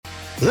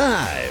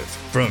Live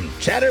from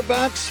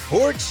Chatterbox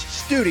Sports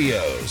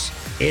Studios,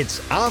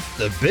 it's Off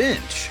the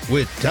Bench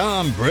with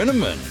Thom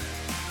Brennaman.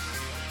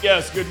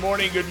 Yes, good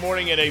morning,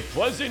 and a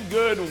pleasant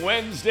good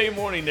Wednesday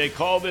morning. They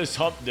call this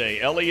hump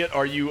day. Elliot,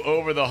 are you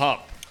over the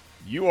hump?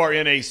 You are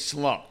in a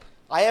slump.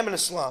 I am in a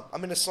slump.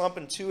 I'm in a slump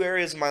in two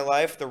areas of my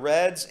life, the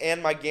Reds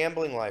and my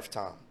gambling life,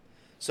 Tom.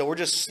 So we're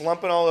just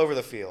slumping all over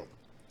the field.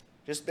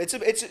 It's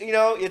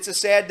a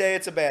sad day,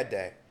 it's a bad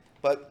day.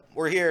 But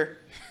we're here.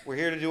 We're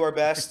here to do our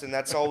best, and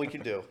that's all we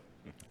can do.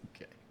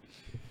 Okay.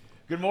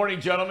 Good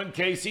morning, gentlemen.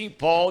 Casey,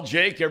 Paul,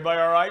 Jake,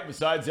 everybody all right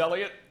besides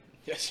Elliot?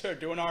 Yes, sir.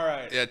 Doing all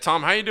right. Yeah,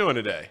 Tom, how you doing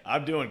today?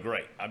 I'm doing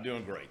great.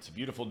 It's a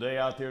beautiful day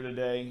out there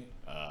today.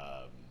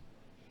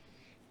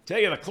 Tell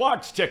you, the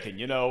clock's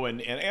ticking,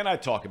 and I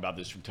talk about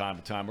this from time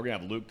to time. We're going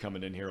to have Luke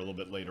coming in here a little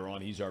bit later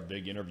on. He's our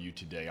big interview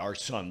today, our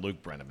son,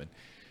 Luke Brennaman.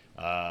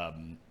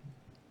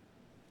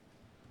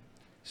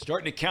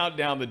 Starting to count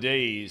down the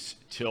days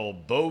till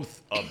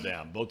both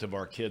of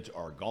our kids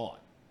are gone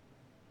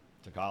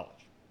to college.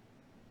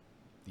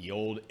 The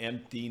old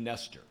empty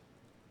nester.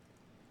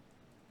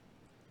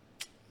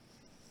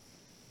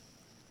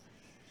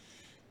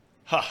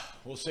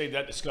 We'll save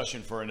that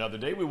discussion for another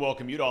day. We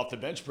welcome you to Off the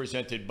Bench,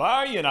 presented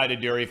by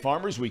United Dairy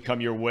Farmers. We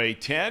come your way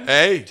 10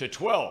 to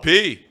 12.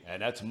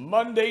 And that's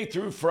Monday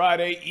through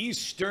Friday,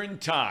 Eastern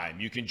Time.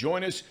 You can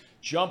join us.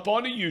 Jump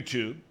onto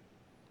YouTube.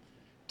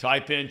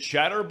 Type in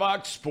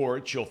Chatterbox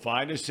Sports. You'll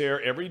find us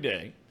there every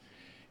day.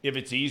 If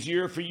it's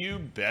easier for you,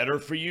 better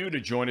for you to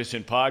join us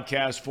in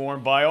podcast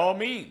form, by all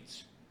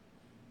means,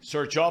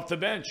 search Off the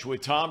Bench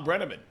with Thom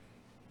Brennaman,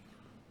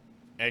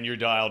 and you're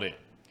dialed in.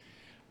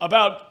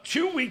 About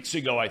 2 weeks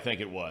ago, I think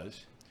it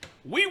was,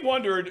 we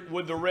wondered,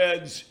 would the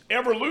Reds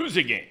ever lose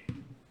a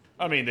game?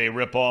 I mean, they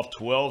rip off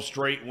 12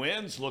 straight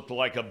wins, looked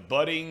like a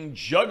budding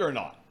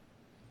juggernaut.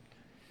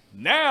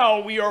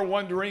 Now we are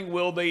wondering,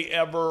 will they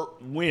ever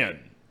win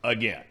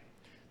again?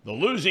 The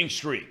losing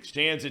streak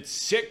stands at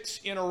 6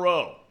 in a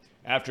row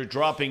after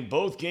dropping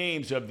both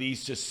games of the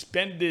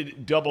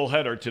suspended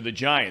doubleheader to the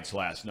Giants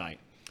last night.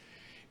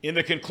 In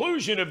the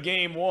conclusion of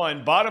Game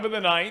 1, bottom of the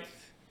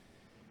ninth,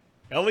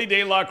 Elly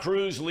De La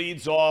Cruz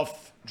leads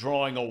off,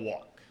 drawing a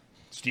walk.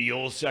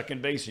 Steals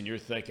second base, and you're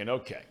thinking,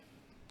 okay,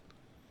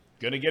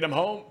 going to get him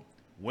home,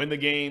 win the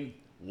game,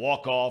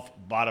 walk off,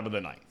 bottom of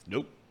the ninth.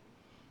 Nope.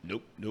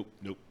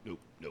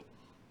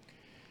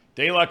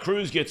 De La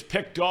Cruz gets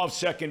picked off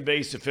second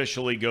base,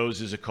 officially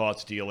goes as a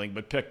caught stealing,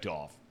 but picked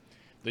off.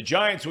 The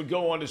Giants would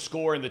go on to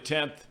score in the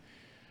 10th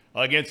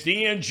against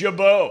Ian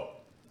Jabot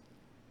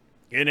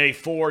in a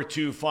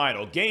 4-2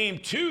 final. Game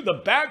 2,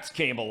 the bats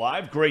came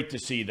alive. Great to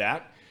see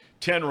that.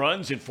 10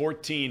 runs and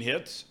 14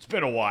 hits. It's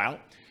been a while,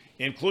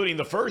 including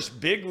the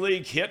first big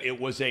league hit. It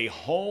was a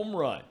home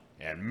run.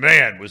 And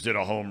man, was it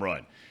a home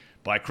run.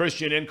 By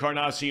Christian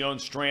Encarnacion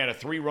Strand, a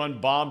 3-run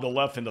bomb to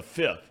left in the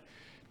 5th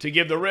to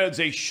give the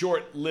Reds a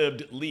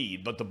short-lived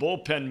lead. But the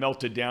bullpen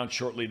melted down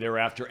shortly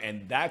thereafter,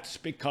 and that's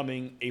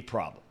becoming a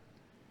problem,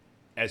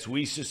 as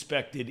we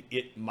suspected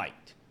it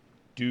might,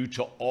 due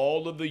to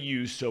all of the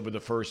use over the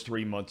first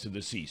 3 months of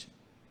the season.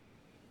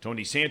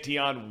 Tony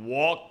Santillan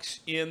walks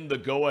in the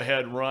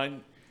go-ahead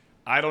run.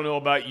 I don't know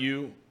about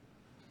you.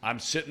 I'm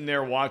sitting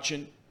there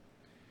watching.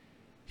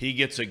 He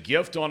gets a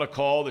gift on a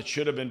call that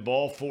should have been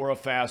ball 4, a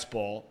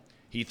fastball.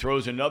 He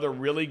throws another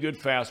really good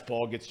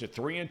fastball, gets to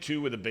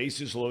 3-2 with the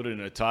bases loaded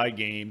in a tie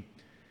game.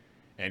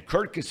 And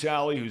Curt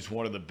Casali, who's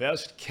one of the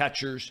best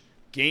catchers,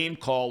 game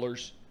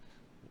callers,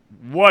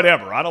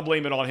 whatever. I don't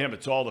blame it on him.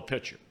 It's all the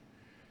pitcher.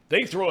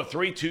 They throw a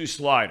 3-2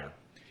 slider.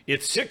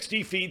 It's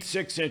 60 feet,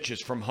 6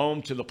 inches from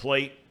home to the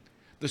plate.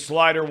 The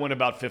slider went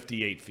about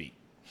 58 feet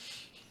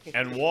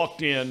and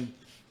walked in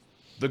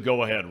the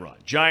go-ahead run.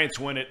 Giants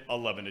win it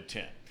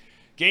 11-10.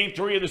 Game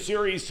 3 of the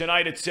series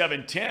tonight at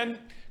 7:10.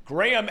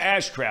 Graham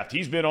Ashcraft,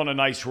 he's been on a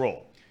nice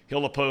roll.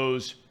 He'll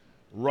oppose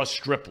Russ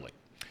Stripling.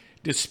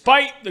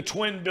 Despite the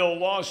twin bill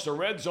loss, the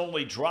Reds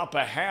only drop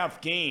a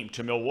half game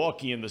to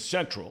Milwaukee in the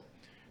Central.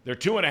 They're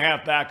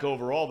 2.5 back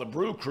overall. The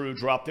Brew Crew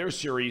dropped their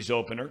series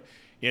opener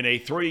in a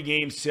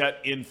 3-game set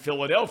in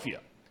Philadelphia.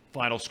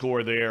 Final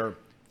score there,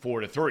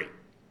 4-3.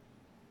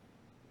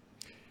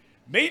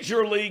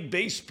 Major League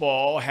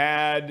Baseball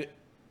had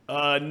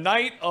a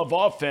night of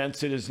offense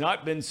that has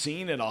not been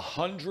seen in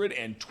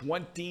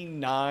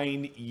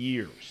 129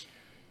 years.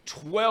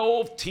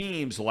 12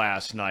 teams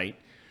last night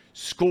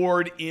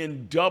scored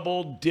in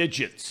double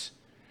digits.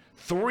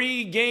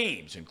 3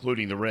 games,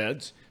 including the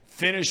Reds,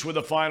 finished with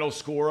a final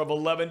score of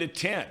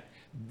 11-10.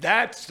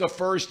 That's the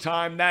first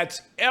time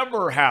that's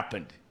ever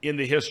happened in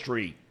the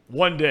history,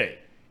 one day,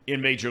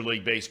 in Major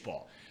League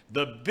Baseball.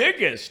 The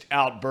biggest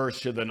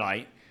outburst of the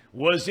night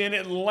was in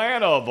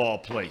Atlanta, of all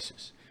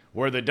places,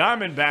 where the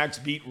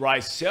Diamondbacks beat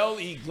Raisel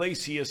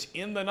Iglesias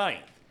in the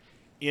ninth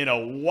in a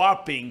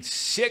whopping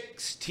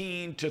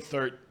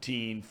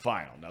 16-13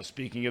 final. Now,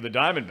 speaking of the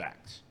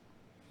Diamondbacks,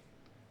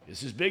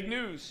 this is big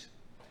news.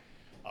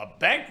 A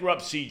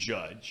bankruptcy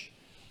judge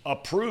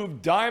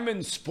approved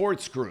Diamond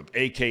Sports Group,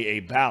 a.k.a.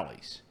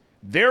 Bally's,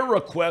 their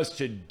request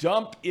to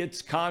dump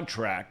its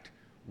contract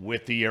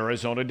with the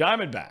Arizona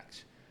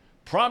Diamondbacks,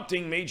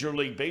 prompting Major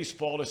League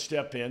Baseball to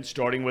step in,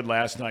 starting with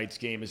last night's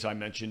game, as I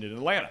mentioned, in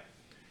Atlanta.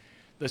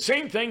 The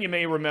same thing you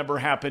may remember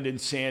happened in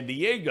San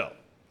Diego.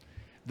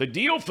 The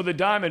deal for the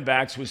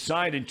Diamondbacks was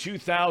signed in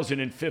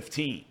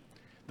 2015.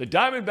 The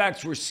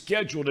Diamondbacks were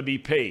scheduled to be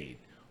paid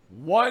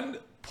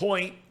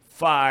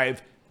 $1.5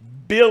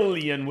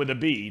 billion with a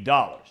B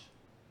dollars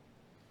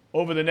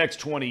over the next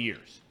 20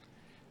 years.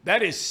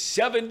 That is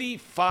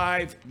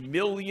 $75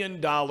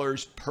 million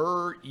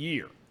per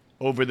year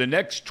over the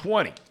next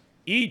 20,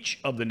 each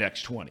of the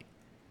next 20,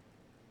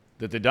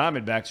 that the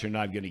Diamondbacks are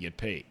not going to get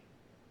paid.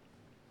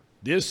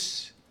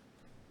 This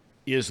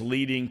is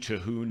leading to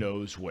who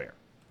knows where.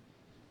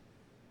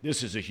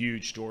 This is a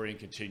huge story and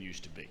continues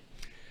to be.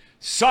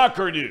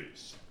 Soccer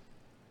news.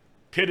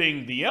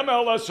 Pitting the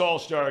MLS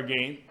All-Star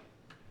Game,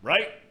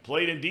 right?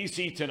 Played in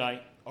D.C.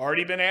 tonight.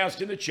 Already been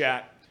asked in the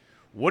chat,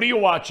 what are you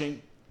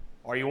watching?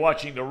 Are you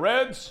watching the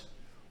Reds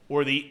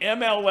or the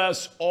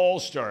MLS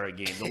All-Star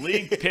Game? The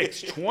league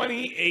picks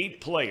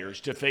 28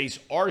 players to face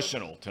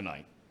Arsenal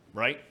tonight,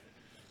 right?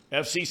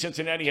 FC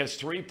Cincinnati has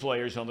 3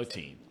 players on the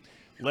team,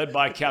 led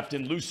by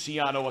Captain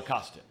Luciano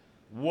Acosta.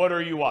 What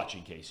are you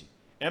watching, Casey?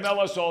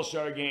 MLS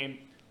All-Star Game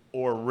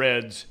or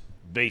Reds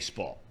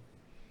baseball?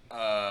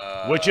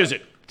 Which is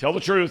it? Tell the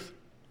truth.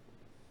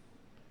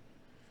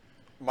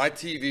 My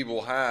TV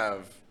will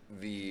have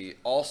the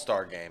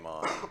All-Star Game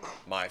on.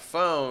 My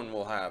phone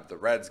will have the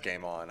Reds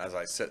game on as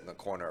I sit in the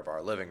corner of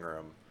our living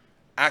room,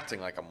 acting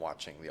like I'm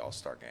watching the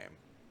All-Star Game.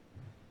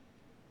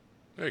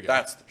 There you go.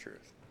 That's the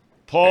truth.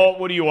 Paul,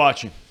 what are you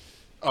watching?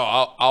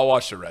 Oh, I'll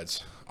watch the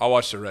Reds.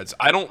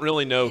 I don't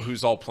really know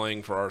who's all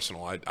playing for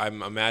Arsenal.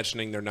 I'm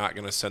imagining they're not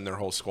going to send their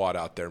whole squad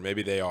out there.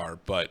 Maybe they are,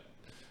 but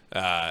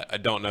I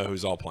don't know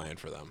who's all playing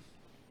for them.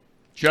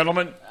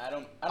 Gentlemen,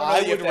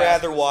 I would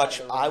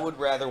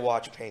rather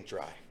watch paint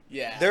dry.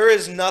 Yeah. There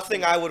is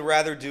nothing I would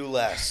rather do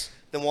less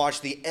than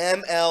watch the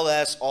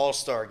MLS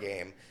All-Star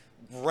Game,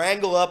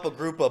 wrangle up a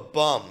group of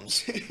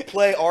bums,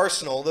 play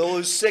Arsenal. They'll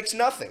lose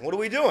 6-0. What are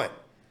we doing?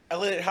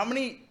 Elliot, how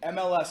many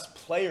MLS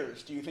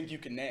players do you think you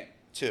can name?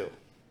 2.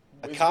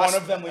 Is one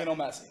of them Lionel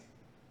Messi?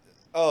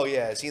 Oh,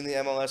 yeah. Is he in the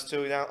MLS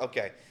too now?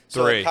 Okay.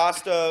 So 3.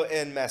 Acosta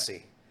and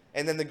Messi.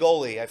 And then the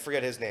goalie, I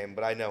forget his name,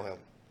 but I know him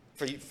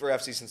for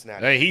FC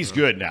Cincinnati. hey, he's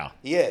good now.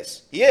 He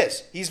is.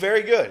 He's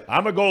very good.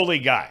 I'm a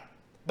goalie guy.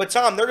 But,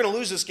 Tom, they're going to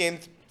lose this game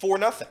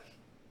 4-0.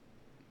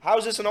 How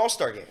is this an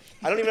all-star game?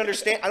 I don't even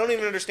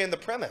understand the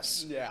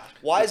premise. Yeah.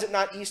 Why is it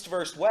not East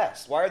versus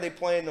West? Why are they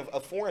playing a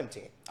foreign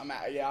team? I'm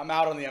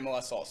out on the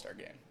MLS All-Star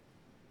Game.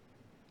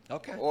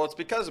 Okay. Well, it's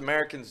because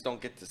Americans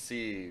don't get to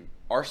see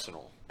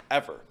Arsenal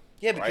ever.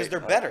 Yeah, because right? they're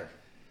better.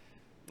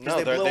 No,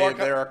 they blow our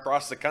they're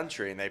across the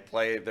country, and they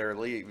play their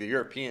league, the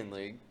European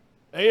League.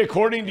 Hey,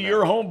 according to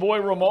your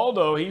homeboy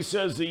Romaldo, he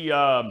says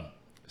the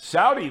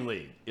Saudi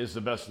League is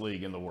the best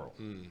league in the world.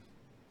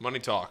 Money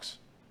talks.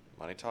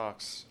 Money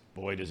talks.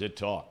 Boy, does it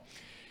talk.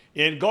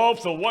 In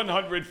golf, the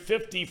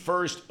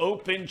 151st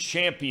Open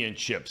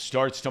Championship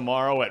starts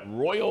tomorrow at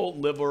Royal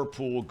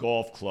Liverpool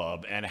Golf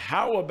Club. And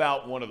how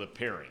about one of the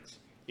pairings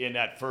in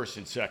that first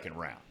and second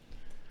round?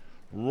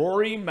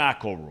 Rory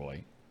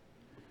McIlroy,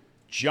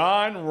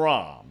 Jon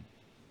Rahm,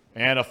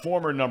 and a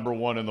former number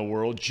 1 in the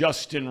world,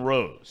 Justin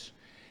Rose.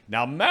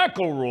 Now,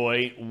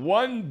 McIlroy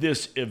won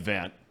this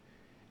event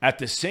at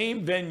the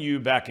same venue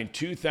back in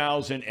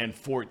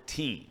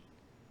 2014.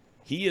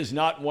 He has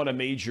not won a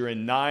major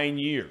in 9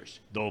 years,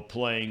 though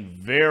playing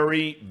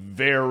very,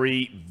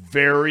 very,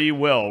 very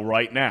well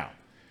right now.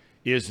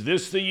 Is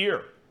this the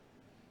year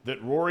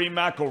that Rory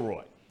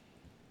McIlroy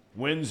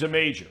wins a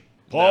major?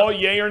 Paul, No.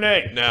 yay or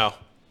nay? No.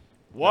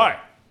 Why?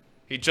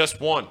 He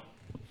just won.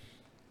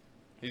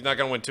 He's not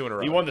going to win 2 in a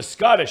row. He won the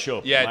Scottish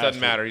Open. Yeah, it last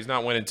doesn't week. matter. He's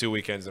not winning 2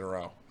 weekends in a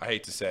row. I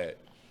hate to say it.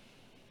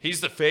 He's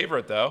the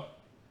favorite, though,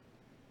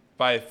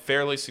 by a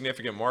fairly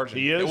significant margin.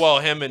 He is? Well,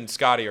 him and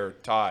Scotty are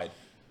tied.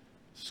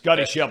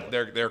 Scotty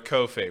Scheffler. They're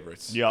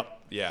co-favorites.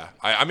 Yep. Yeah.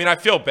 I mean, I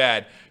feel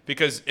bad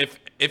because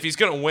if he's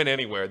going to win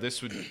anywhere,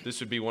 this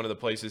would be one of the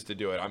places to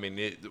do it. I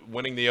mean,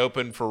 winning the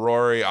Open for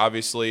Rory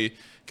obviously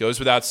goes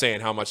without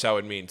saying how much that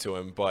would mean to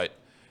him. But,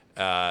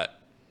 yeah,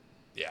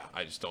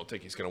 I just don't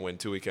think he's going to win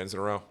 2 weekends in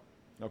a row.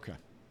 Okay.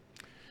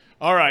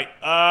 All right.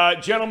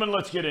 Gentlemen,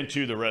 let's get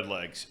into the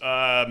Redlegs.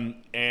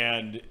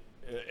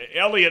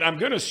 Elliot, I'm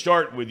going to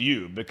start with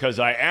you because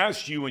I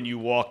asked you when you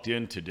walked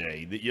in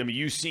today that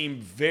you seem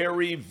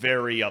very,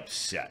 very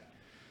upset.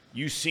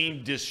 You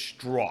seem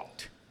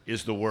distraught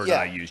is the word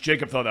I used.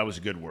 Jacob thought that was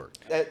a good word.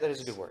 That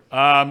is a good word.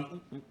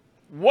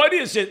 What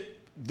is it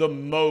the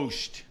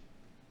most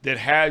that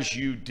has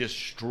you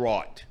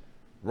distraught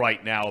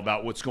right now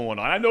about what's going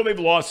on? I know they've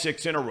lost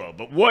 6 in a row,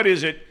 but what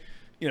is it,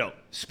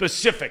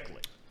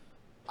 specifically?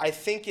 I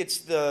think it's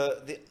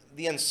the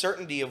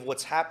uncertainty of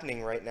what's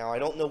happening right now. I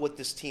don't know what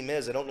this team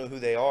is. I don't know who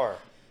they are.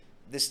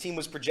 This team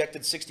was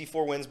projected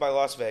 64 wins by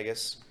Las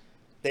Vegas.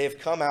 They have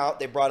come out.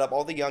 They brought up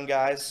all the young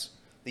guys.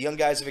 The young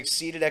guys have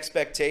exceeded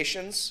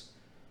expectations.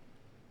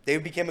 They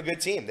became a good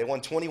team. They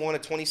won 21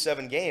 of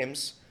 27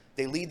 games.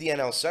 They lead the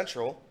NL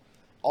Central.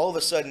 All of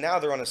a sudden now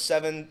they're on a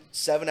 7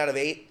 out of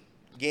 8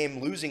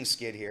 game losing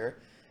skid here.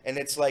 And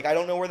it's like, I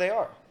don't know where they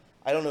are.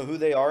 I don't know who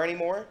they are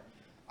anymore.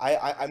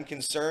 I'm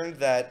concerned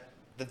that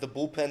the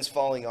bullpen's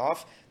falling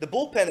off. The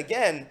bullpen,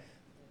 again,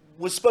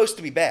 was supposed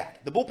to be bad.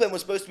 The bullpen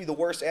was supposed to be the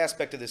worst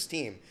aspect of this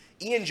team.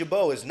 Ian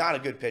Jabot is not a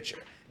good pitcher.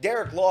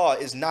 Derek Law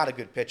is not a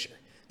good pitcher.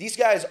 These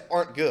guys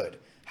aren't good.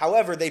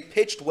 However, they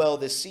pitched well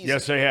this season.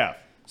 Yes, they have.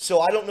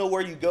 So I don't know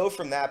where you go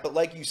from that. But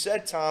like you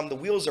said, Tom, the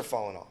wheels are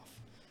falling off.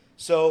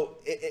 So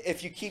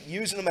if you keep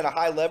using them at a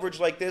high leverage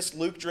like this,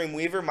 Luke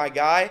Dreamweaver, my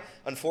guy,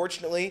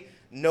 unfortunately,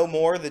 no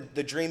more.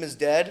 The dream is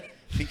dead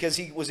because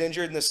he was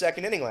injured in the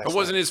second inning last night. It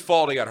wasn't his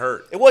fault he got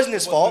hurt. It wasn't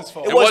his fault.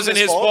 It wasn't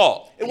his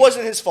fault. It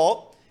wasn't his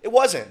fault. It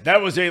wasn't.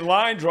 That was a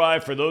line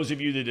drive for those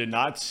of you that did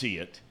not see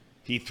it.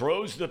 He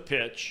throws the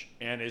pitch,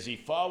 and as he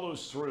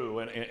follows through,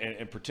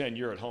 and pretend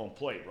you're at home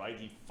plate, right?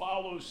 He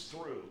follows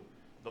through.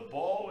 The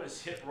ball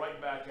is hit right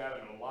back at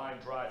him in a line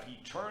drive. He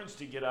turns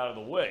to get out of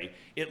the way.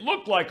 It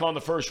looked like on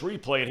the first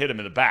replay it hit him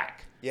in the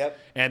back. Yep.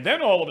 And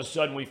then all of a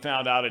sudden we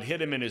found out it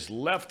hit him in his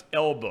left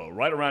elbow,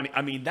 right around.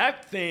 I mean,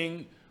 that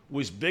thing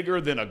was bigger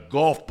than a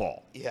golf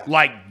ball. Yeah.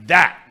 Like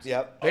that.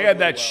 Yep. They had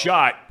that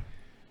shot.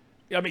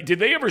 I mean, did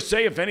they ever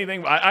say if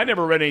anything? I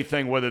never read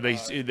anything whether they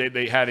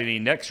had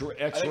any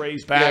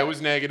X-rays back. Yeah, it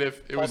was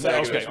negative. It was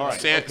negative. Okay, all right,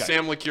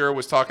 Sam LeCure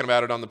was talking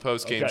about it on the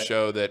post-game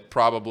show that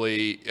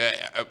probably,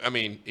 I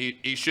mean,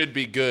 he should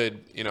be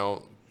good,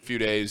 a few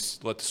days,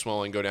 let the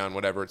swelling go down,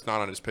 whatever. It's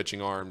not on his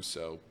pitching arms,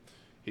 so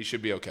he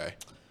should be okay.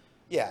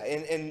 Yeah,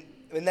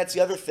 and that's the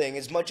other thing.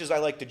 As much as I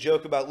like to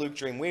joke about Luke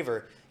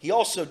Dreamweaver, he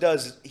also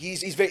does.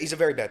 He's a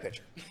very bad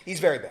pitcher.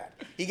 He's very bad.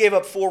 He gave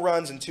up 4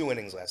 runs in 2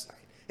 innings last night.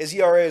 His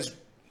ERA is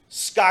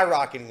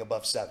skyrocketing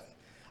above 7.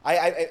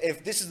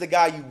 If this is the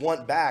guy you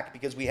want back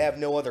because we have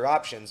no other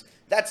options,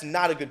 that's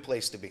not a good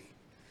place to be.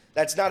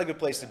 That's not a good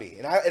place to be.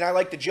 And I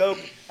like to joke.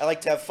 I like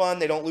to have fun.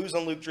 They don't lose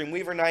on Luke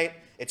Dreamweaver night.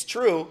 It's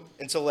true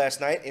until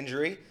last night,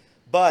 injury.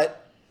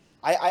 But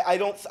I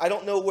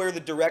don't know where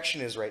the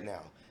direction is right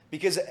now.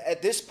 Because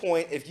at this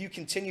point, if you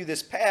continue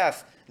this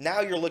path,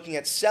 now you're looking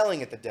at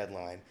selling at the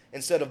deadline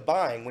instead of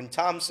buying. When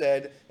Thom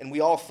said, and we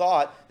all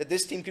thought, that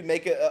this team could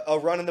make a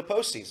run in the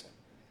postseason.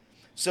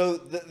 So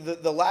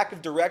the lack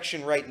of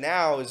direction right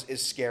now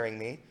is scaring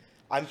me.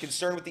 I'm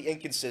concerned with the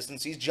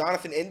inconsistencies.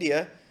 Jonathan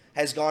India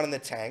has gone in the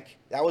tank.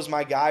 That was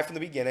my guy from the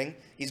beginning.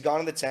 He's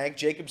gone in the tank.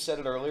 Jacob said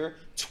it earlier.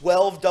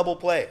 12 double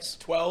plays.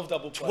 12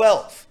 double plays.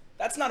 12.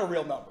 That's not a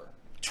real number.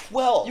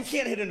 12. You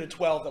can't hit into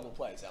 12 double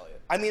plays,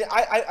 Elliot. I mean,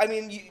 I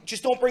mean, you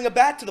just don't bring a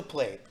bat to the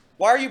plate.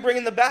 Why are you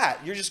bringing the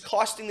bat? You're just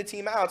costing the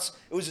team outs.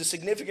 It was a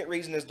significant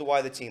reason as to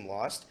why the team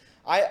lost.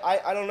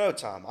 I don't know,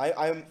 Tom.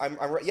 I'm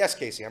yes,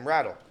 Casey, I'm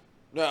rattled.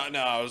 No,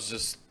 I was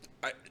just.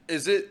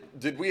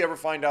 Did we ever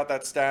find out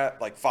that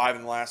stat? Like 5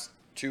 in the last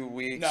 2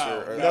 weeks?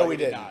 No, we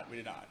didn't. We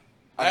did not.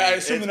 I I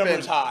assume the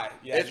number's high.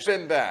 Yeah, it's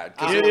been bad.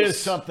 It is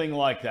something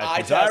like that.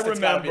 Because I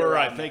remember,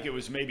 I think there. it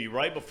was maybe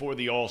right before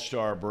the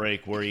All-Star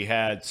break where he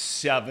had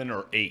 7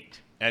 or 8.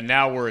 And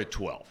now we're at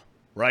 12,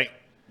 right?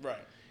 Right.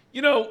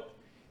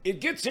 It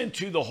gets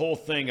into the whole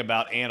thing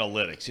about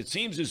analytics. It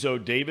seems as though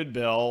David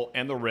Bell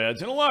and the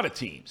Reds and a lot of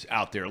teams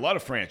out there, a lot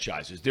of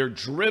franchises, they're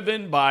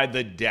driven by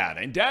the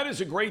data. And data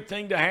is a great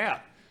thing to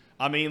have.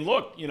 I mean,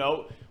 look,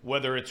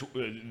 whether it's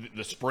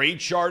the spray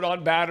chart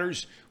on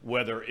batters,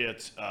 whether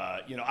it's,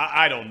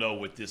 I don't know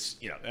what this,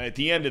 at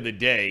the end of the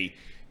day,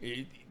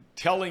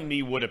 telling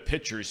me what a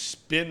pitcher's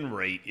spin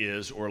rate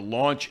is or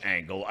launch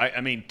angle, I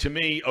mean, to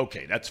me,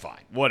 okay, that's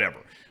fine, whatever.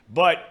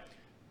 But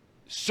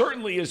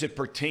certainly as it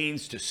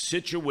pertains to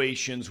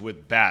situations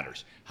with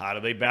batters, how do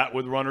they bat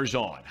with runners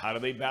on? How do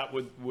they bat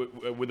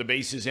with the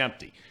bases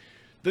empty?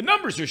 The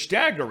numbers are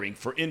staggering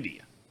for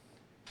India.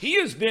 He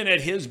has been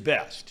at his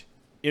best,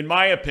 in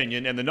my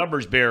opinion, and the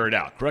numbers bear it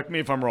out. Correct me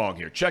if I'm wrong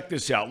here. Check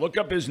this out. Look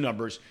up his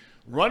numbers.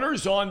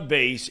 Runners on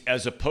base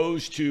as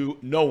opposed to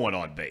no one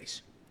on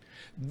base.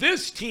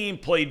 This team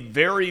played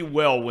very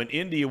well when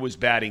India was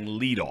batting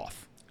leadoff,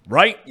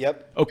 right?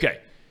 Yep. Okay.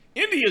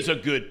 India's a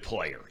good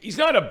player. He's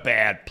not a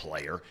bad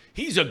player.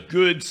 He's a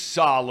good,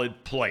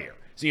 solid player.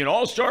 Is he an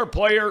all-star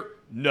player?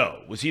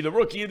 No. Was he the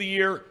rookie of the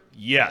year?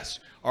 Yes.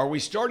 Are we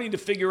starting to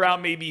figure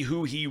out maybe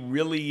who he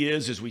really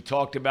is, as we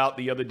talked about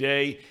the other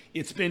day?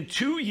 It's been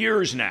 2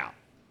 years now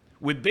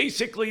with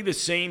basically the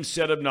same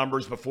set of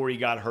numbers before he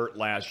got hurt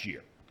last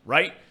year,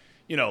 right?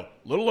 A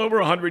little over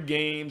 100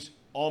 games,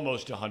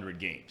 almost 100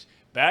 games.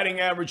 Batting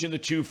average in the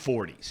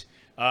 240s.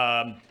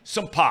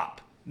 Some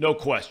pop, no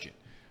question.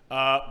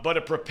 But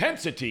a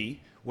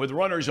propensity with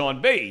runners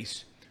on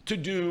base to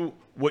do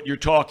what you're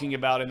talking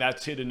about, and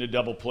that's hit into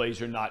double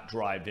plays or not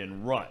drive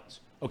in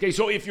runs. Okay,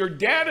 so if you're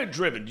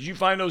data-driven, did you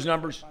find those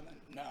numbers?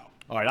 No.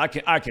 All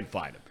right, I can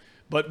find them.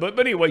 But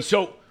anyway,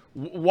 so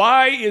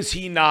why is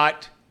he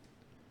not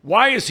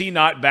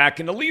back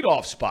in the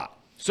leadoff spot?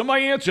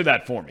 Somebody answer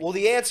that for me. Well,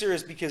 the answer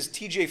is because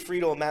TJ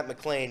Friedel and Matt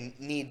McClain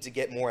need to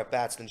get more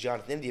at-bats than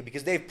Jonathan India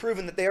because they've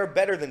proven that they are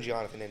better than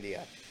Jonathan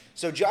India.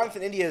 So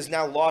Jonathan India has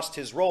now lost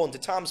his role, and to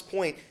Tom's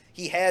point,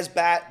 He has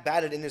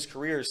batted in his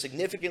career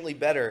significantly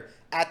better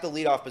at the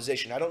leadoff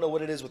position. I don't know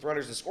what it is with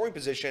runners in scoring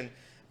position,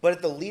 but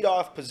at the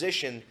leadoff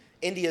position,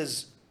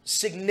 India's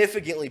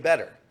significantly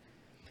better.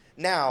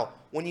 Now,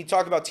 when you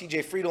talk about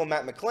TJ Friedl and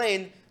Matt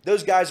McClain,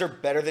 those guys are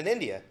better than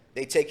India.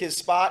 They take his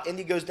spot,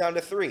 India goes down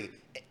to 3.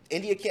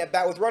 India can't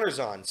bat with runners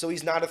on, so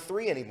he's not a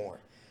 3 anymore.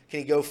 Can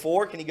he go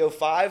 4? Can he go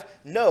 5?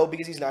 No,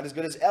 because he's not as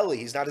good as Ellie.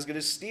 He's not as good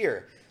as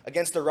Steer.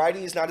 Against the righty,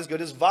 he's not as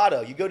good as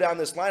Votto. You go down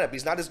this lineup,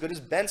 he's not as good as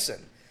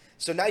Benson.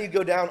 So now you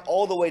go down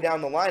all the way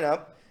down the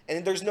lineup,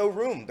 and there's no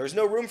room. There's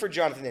no room for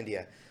Jonathan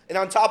India. And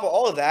on top of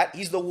all of that,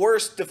 he's the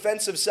worst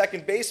defensive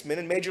second baseman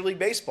in Major League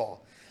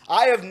Baseball.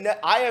 I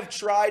have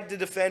tried to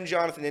defend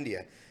Jonathan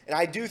India. And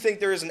I do think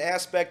there is an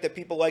aspect that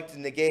people like to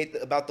negate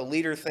about the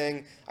leader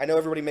thing. I know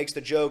everybody makes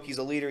the joke, he's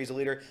a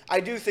leader. I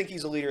do think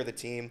he's a leader of the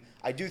team.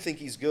 I do think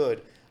he's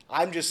good.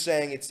 I'm just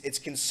saying it's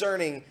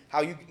concerning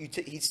how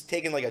he's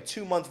taking like a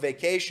 2-month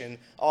vacation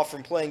off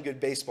from playing good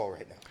baseball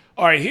right now.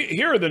 All right,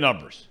 here are the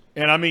numbers.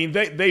 And, I mean,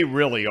 they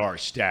really are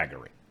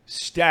staggering.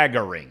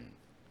 Staggering.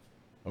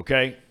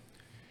 Okay?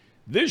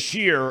 This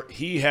year,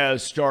 he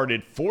has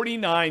started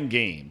 49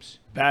 games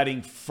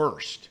batting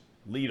first,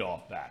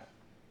 leadoff batter.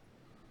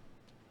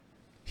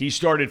 He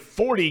started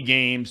 40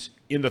 games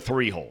in the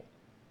 3-hole.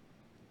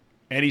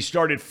 And he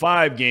started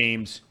 5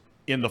 games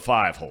in the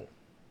 5-hole.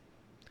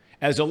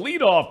 As a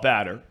leadoff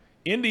batter,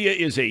 India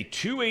is a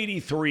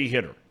 .283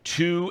 hitter.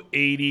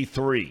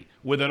 .283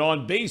 with an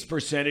on-base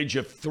percentage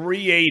of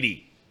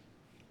 .380.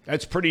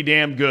 That's pretty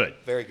damn good.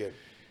 Very good.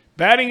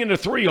 Batting in the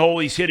 3-hole,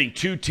 he's hitting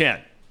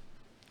 .210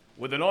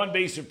 with an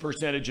on-base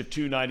percentage of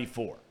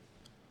 .294.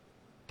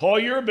 Paul,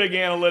 you're a big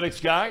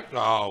analytics guy.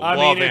 Oh, I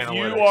love mean, if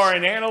analytics. you are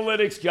an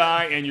analytics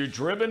guy and you're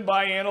driven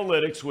by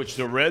analytics, which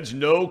the Reds,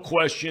 no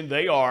question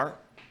they are,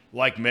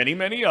 like many,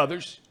 many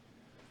others,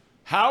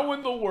 how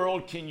in the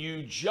world can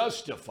you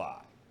justify,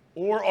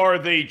 or are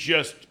they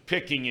just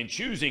picking and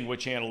choosing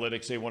which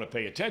analytics they want to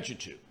pay attention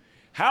to?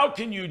 How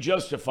can you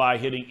justify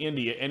hitting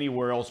India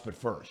anywhere else but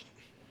first?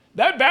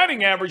 That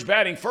batting average,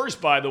 batting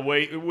first, by the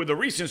way, with the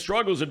recent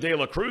struggles of De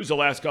La Cruz the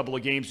last couple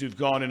of games who've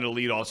gone into the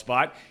leadoff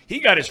spot, he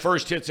got his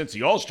first hit since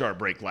the All-Star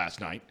break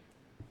last night,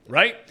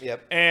 right?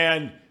 Yep.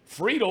 And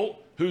Friedl,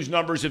 whose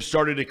numbers have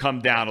started to come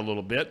down a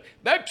little bit,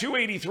 that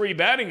 .283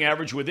 batting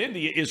average with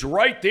India is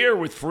right there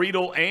with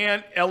Friedl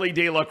and Ellie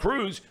De La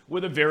Cruz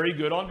with a very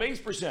good on-base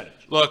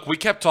percentage. Look, we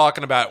kept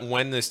talking about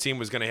when this team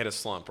was going to hit a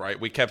slump, right?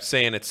 We kept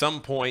saying at some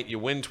point you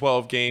win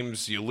 12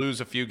 games, you lose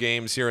a few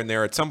games here and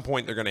there. At some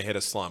point they're going to hit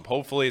a slump.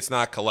 Hopefully it's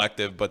not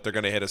collective, but they're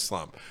going to hit a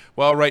slump.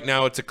 Well, right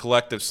now it's a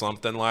collective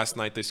slump. Then last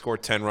night they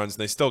scored 10 runs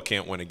and they still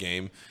can't win a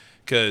game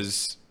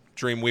because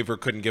Dreamweaver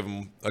couldn't give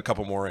them a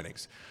couple more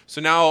innings. So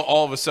now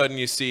all of a sudden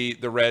you see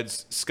the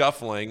Reds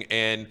scuffling.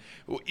 And,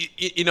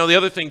 you know, the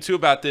other thing, too,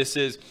 about this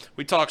is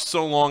we talked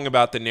so long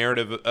about the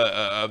narrative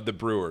of the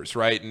Brewers,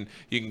 right? And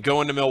you can go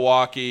into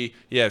Milwaukee.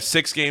 You have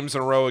 6 games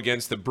in a row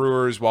against the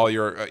Brewers while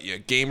you're a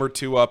game or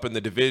 2 up in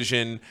the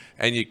division.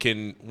 And you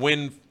can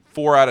win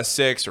 4 out of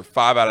 6 or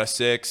 5 out of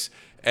 6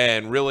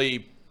 and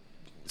really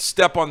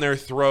step on their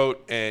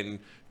throat and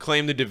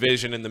claim the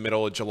division in the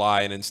middle of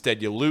July, and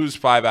instead you lose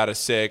 5 out of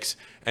 6,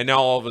 and now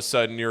all of a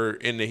sudden you're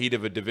in the heat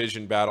of a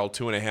division battle,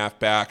 2.5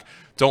 back.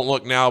 Don't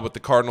look now, but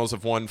the Cardinals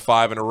have won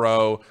 5 in a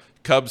row.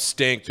 Cubs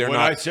stink.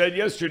 I said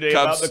yesterday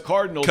about the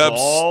Cardinals,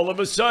 all of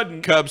a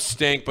sudden. Cubs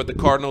stink, but the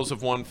Cardinals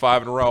have won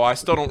 5 in a row. I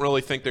still don't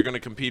really think they're going to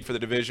compete for the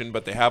division,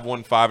 but they have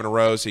won 5 in a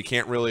row, so you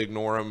can't really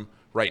ignore them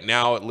right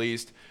now at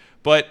least.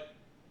 But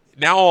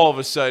now all of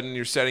a sudden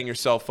you're setting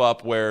yourself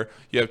up where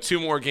you have 2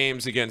 more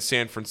games against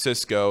San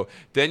Francisco.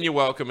 Then you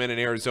welcome in an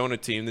Arizona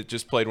team that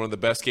just played one of the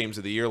best games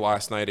of the year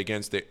last night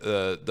against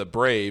the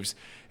Braves.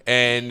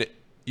 And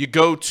you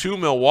go to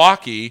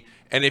Milwaukee,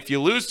 and if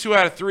you lose 2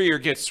 out of 3 or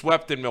get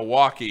swept in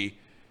Milwaukee,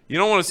 you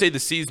don't want to say the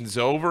season's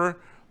over,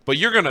 but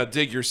you're going to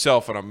dig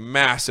yourself in a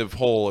massive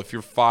hole if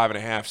you're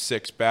 5.5,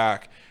 6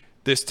 back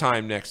this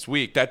time next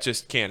week. That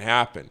just can't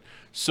happen.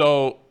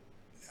 So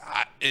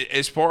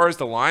as far as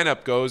the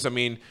lineup goes, I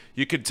mean,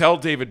 you could tell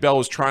David Bell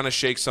was trying to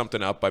shake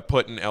something up by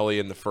putting Ellie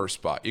in the first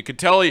spot. You could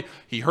tell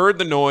he heard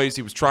the noise.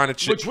 He was trying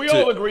to which we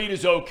all agreed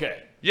is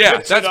okay. Yeah,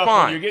 mix that's it up.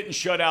 fine. When you're getting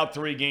shut out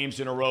 3 games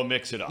in a row,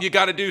 mix it up. You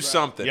got to do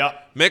something.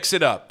 Yep. Mix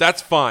it up.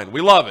 That's fine. We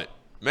love it.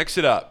 Mix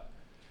it up.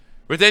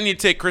 But then you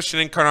take Christian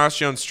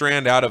Encarnacion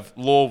Strand out of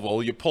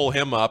Louisville. You pull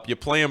him up. You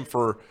play him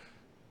for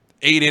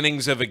 8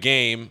 innings of a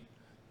game.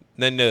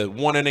 Then the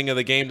 1 inning of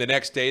the game the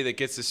next day that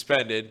gets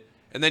suspended.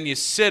 And then you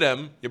sit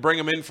him, you bring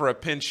him in for a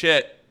pinch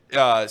hit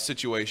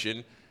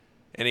situation,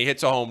 and he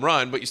hits a home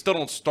run, but you still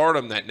don't start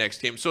him that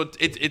next game. So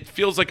it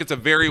feels like it's a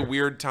very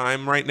weird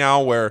time right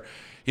now where,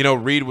 you know,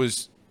 Reed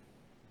was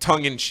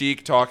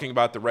tongue-in-cheek talking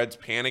about the Reds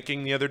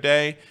panicking the other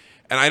day.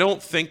 And I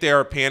don't think they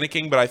are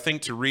panicking, but I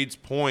think to Reed's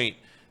point,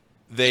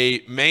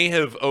 they may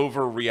have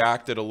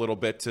overreacted a little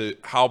bit to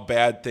how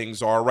bad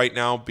things are right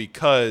now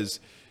because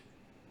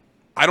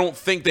I don't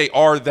think they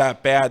are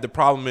that bad. The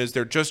problem is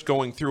they're just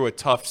going through a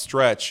tough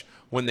stretch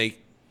when they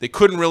they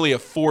couldn't really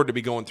afford to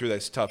be going through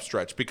this tough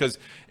stretch, because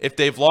if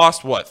they've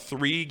lost,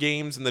 3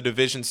 games in the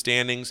division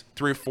standings,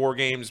 3 or 4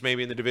 games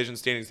maybe in the division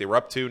standings, they were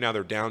up 2, now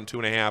they're down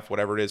 2.5,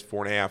 whatever it is,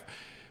 4.5.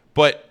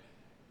 But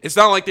it's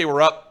not like they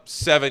were up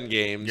 7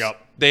 games. Yep.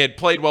 They had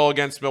played well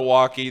against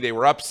Milwaukee. They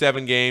were up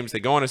 7 games. They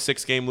go on a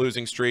 6-game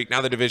losing streak.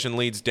 Now the division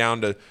lead's down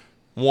to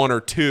 1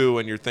 or 2,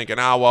 and you're thinking,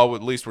 well,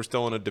 at least we're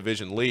still in a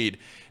division lead.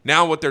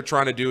 Now what they're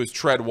trying to do is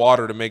tread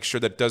water to make sure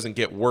that it doesn't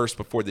get worse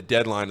before the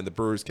deadline and the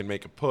Brewers can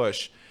make a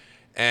push.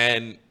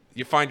 And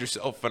you find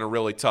yourself in a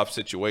really tough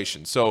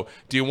situation. So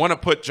do you want to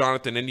put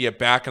Jonathan India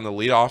back in the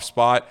leadoff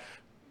spot?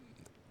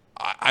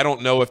 I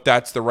don't know if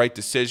that's the right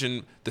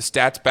decision. The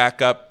stats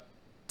back up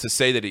to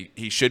say that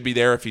he should be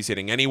there if he's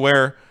hitting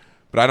anywhere,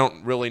 but I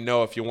don't really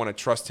know if you want to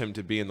trust him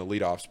to be in the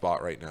leadoff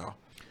spot right now.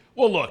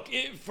 Well, look,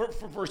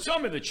 for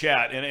some in the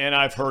chat, and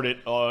I've heard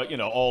it,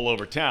 all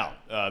over town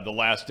the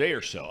last day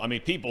or so. I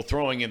mean, people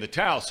throwing in the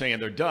towel saying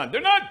they're done.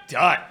 They're not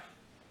done.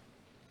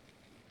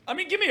 I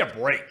mean, give me a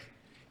break.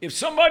 If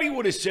somebody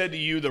would have said to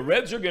you the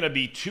Reds are going to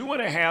be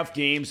 2.5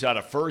 games out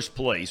of first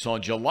place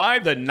on July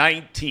the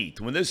 19th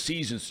when this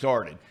season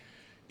started,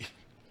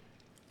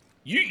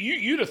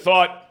 you'd have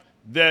thought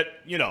that,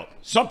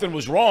 something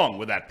was wrong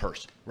with that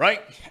person,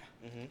 right?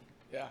 Yeah. Mm-hmm.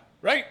 Yeah.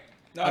 Right?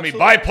 No, I mean,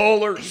 absolutely.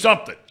 bipolar,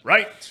 something,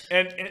 right?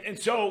 And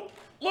so,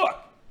 look,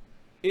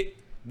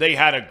 they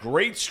had a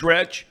great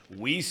stretch.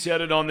 We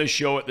said it on this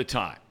show at the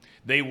time.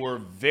 They were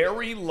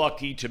very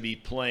lucky to be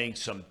playing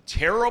some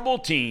terrible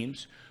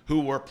teams who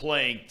were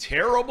playing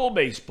terrible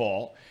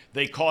baseball.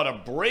 They caught a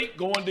break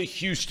going to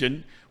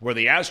Houston, where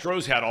the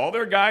Astros had all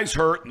their guys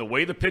hurt and the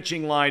way the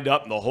pitching lined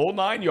up and the whole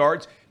 9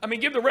 yards. I mean,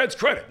 give the Reds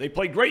credit. They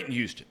played great in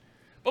Houston.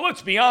 But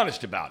let's be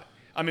honest about it.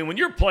 I mean, when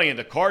you're playing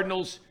the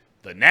Cardinals,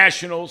 the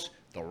Nationals,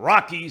 the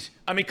Rockies,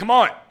 I mean, come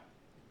on,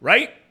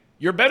 right?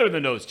 You're better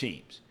than those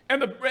teams.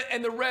 And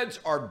the Reds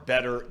are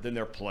better than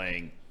they're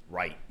playing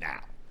right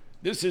now.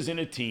 This isn't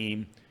a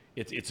team.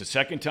 It's the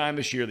second time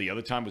this year. The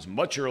other time was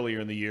much earlier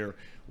in the year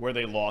where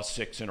they lost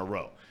 6 in a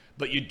row.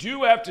 But you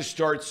do have to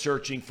start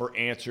searching for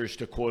answers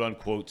to,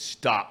 quote-unquote,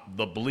 stop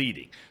the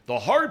bleeding. The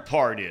hard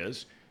part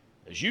is,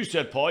 as you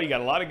said, Paul, you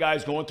got a lot of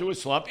guys going through a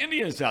slump.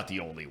 Indiana's not the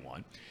only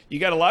one. You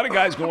got a lot of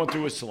guys going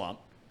through a slump.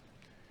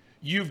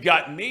 You've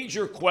got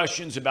major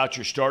questions about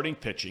your starting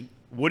pitching.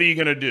 What are you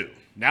going to do?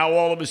 Now,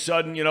 all of a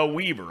sudden,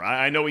 Weaver,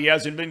 I know he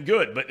hasn't been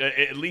good, but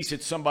at least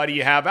it's somebody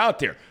you have out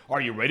there.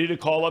 Are you ready to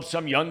call up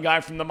some young guy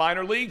from the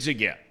minor leagues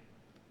again?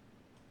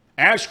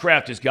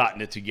 Ashcraft has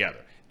gotten it together.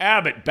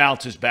 Abbott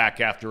bounces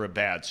back after a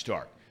bad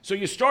start. So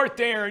you start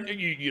there and,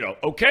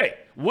 okay.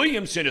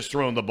 Williamson has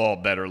thrown the ball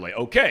better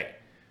lately. Okay.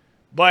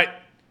 But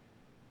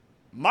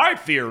my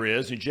fear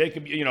is, and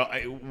Jacob,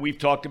 we've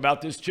talked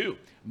about this too.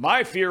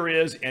 My fear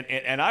is,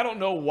 and I don't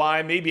know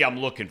why, maybe I'm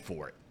looking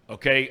for it,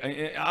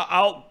 okay?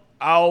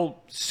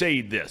 I'll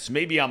say this.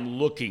 Maybe I'm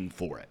looking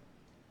for it.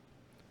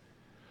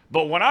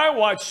 But when I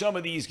watch some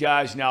of these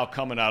guys now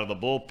coming out of the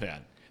bullpen,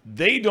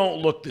 they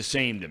don't look the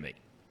same to me.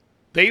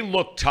 They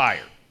look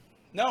tired.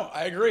 No,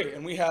 I agree.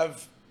 And we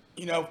have,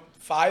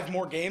 5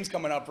 more games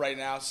coming up right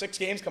now, 6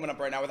 games coming up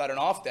right now without an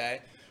off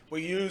day.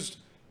 We used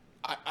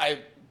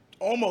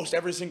almost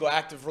every single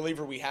active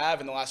reliever we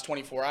have in the last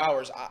 24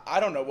 hours.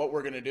 I don't know what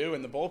we're going to do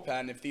in the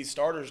bullpen if these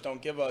starters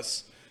don't give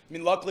us. I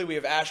mean, luckily we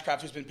have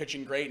Ashcraft, who's been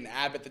pitching great, and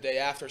Abbott the day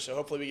after, so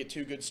hopefully we get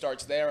 2 good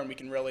starts there and we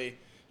can really,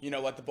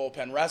 let the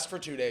bullpen rest for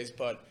 2 days.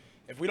 But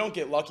if we don't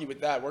get lucky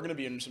with that, we're going to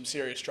be in some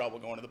serious trouble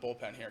going to the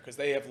bullpen here because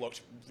they have looked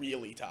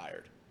really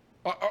tired.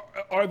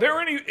 Are there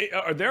any?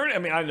 I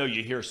mean, I know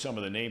you hear some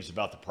of the names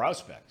about the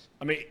prospects.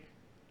 I mean,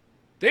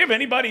 they have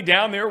anybody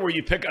down there where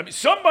you pick? I mean,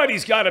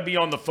 somebody's got to be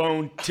on the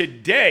phone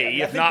today,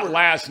 if not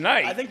last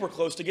night. I think we're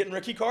close to getting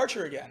Ricky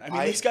Karcher again. I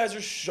mean, these guys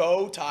are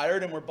so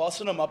tired, and we're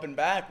busting them up and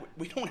back.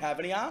 We don't have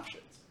any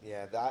options.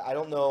 Yeah, I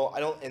don't know.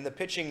 And the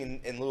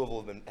pitching in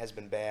Louisville has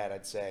been bad,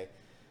 I'd say,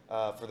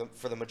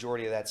 for the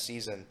majority of that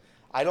season.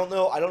 I don't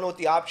know what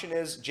the option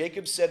is.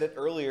 Jacob said it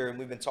earlier, and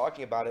we've been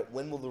talking about it.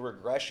 When will the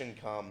regression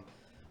come?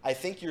 I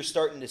think you're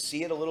starting to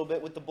see it a little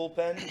bit with the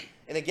bullpen.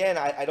 And again,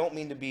 I don't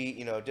mean to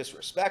be,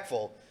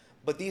 disrespectful,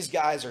 but these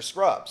guys are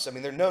scrubs. I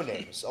mean, they're no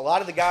names. A lot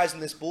of the guys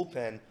in this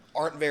bullpen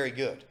aren't very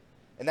good.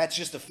 And that's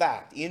just a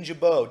fact. Ian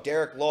Jabot,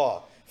 Derek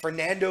Law,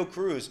 Fernando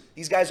Cruz,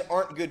 these guys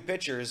aren't good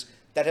pitchers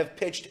that have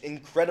pitched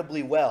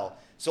incredibly well.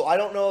 So I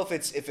don't know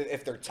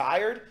if they're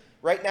tired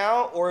right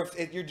now or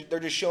if they're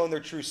just showing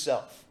their true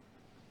self.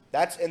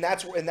 That's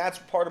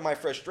part of my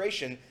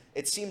frustration.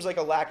 It seems like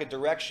a lack of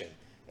direction.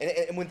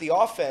 And with the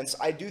offense,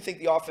 I do think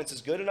the offense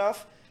is good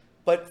enough,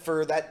 but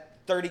for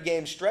that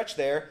 30-game stretch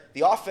there,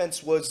 the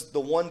offense was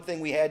the one thing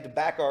we had to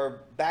back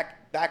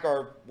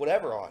our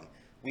whatever on.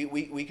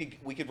 We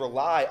could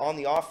rely on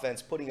the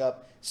offense putting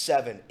up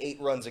 7, 8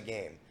 runs a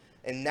game.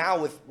 And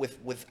now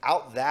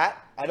without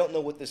that, I don't know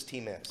what this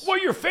team is. Well,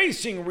 you're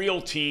facing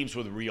real teams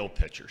with real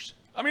pitchers.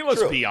 I mean,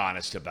 let's be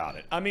honest about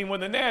it. I mean, when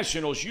the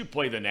Nationals, you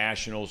play the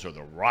Nationals or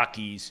the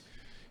Rockies,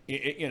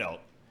 in a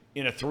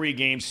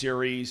 3-game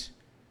series,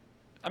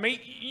 I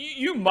mean,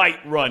 you might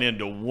run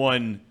into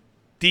one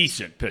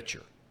decent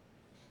pitcher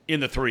in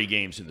the 3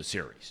 games in the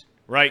series,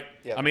 right?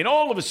 Yep. I mean,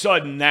 all of a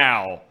sudden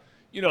now,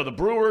 the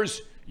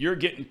Brewers, you're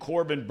getting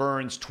Corbin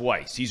Burns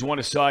twice. He's won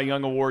a Cy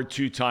Young Award,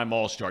 2-time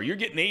All-Star. You're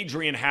getting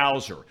Adrian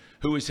Hauser,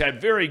 who has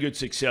had very good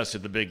success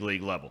at the big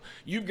league level.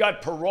 You've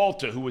got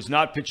Peralta, who was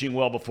not pitching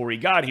well before he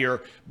got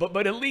here,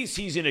 but at least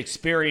he's an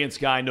experienced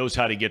guy, knows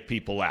how to get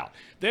people out.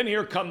 Then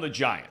here come the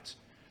Giants.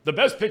 The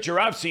best pitcher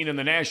I've seen in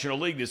the National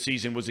League this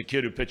season was a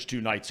kid who pitched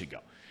 2 nights ago.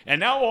 And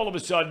now all of a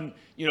sudden,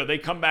 they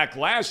come back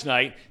last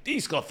night.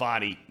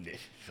 DeSclafani,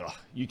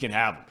 you can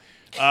have him.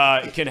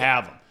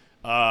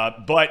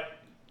 But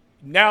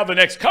now the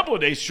next couple of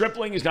days,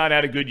 Stripling has not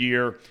had a good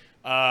year.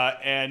 But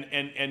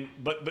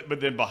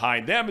then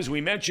behind them, as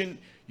we mentioned,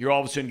 you're all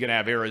of a sudden going to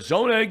have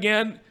Arizona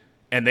again.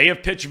 And they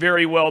have pitched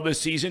very well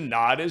this season.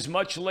 Not as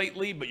much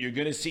lately, but you're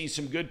going to see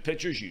some good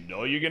pitchers.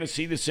 You're going to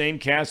see the same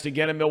cast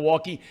again in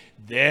Milwaukee.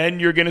 Then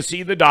you're going to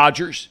see the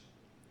Dodgers.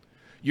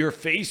 You're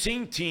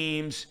facing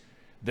teams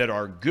that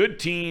are good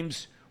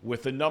teams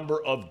with a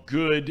number of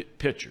good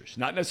pitchers.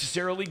 Not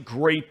necessarily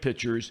great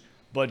pitchers,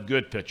 but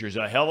good pitchers.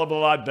 A hell of a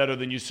lot better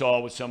than you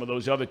saw with some of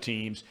those other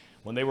teams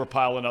when they were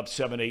piling up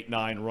 7, 8,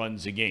 9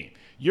 runs a game.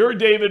 You're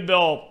David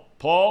Bell.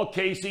 Paul,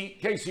 Casey.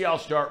 Casey, I'll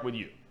start with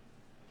you.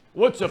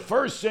 What's the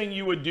first thing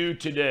you would do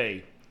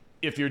today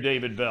if you're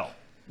David Bell,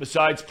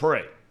 besides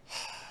pray?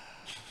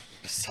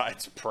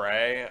 Besides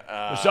pray?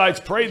 Besides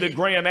pray that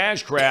Graham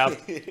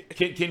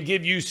Ashcraft can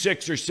give you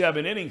 6 or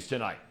 7 innings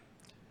tonight.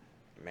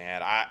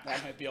 Man, that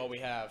might be all we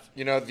have.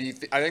 I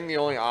think the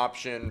only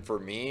option for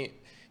me,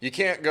 you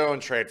can't go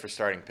and trade for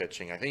starting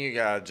pitching. I think you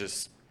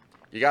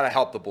gotta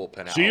help the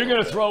bullpen out. So you're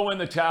going to throw in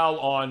the towel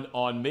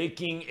on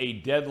making a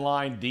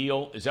deadline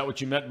deal? Is that what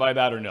you meant by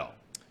that, or no?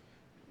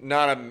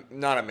 Not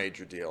a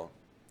major deal.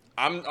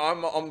 I'm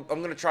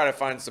going to try to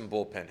find some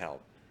bullpen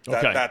help.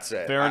 Okay. That's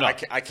it. Fair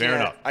enough. Fair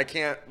enough. I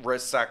can't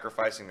risk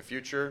sacrificing the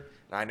future.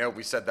 And I know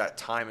we said that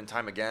time and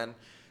time again,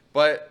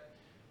 but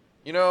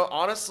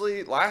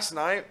honestly, last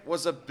night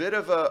was a bit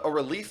of a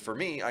relief for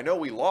me. I know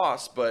we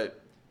lost, but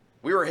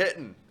we were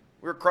hitting.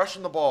 We were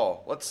crushing the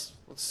ball. Let's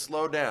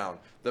slow down.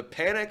 The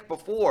panic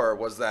before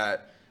was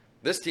that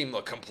this team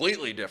looked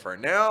completely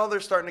different. Now they're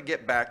starting to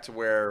get back to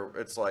where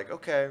it's like,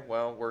 okay,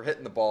 well, we're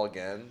hitting the ball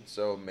again,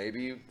 so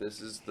maybe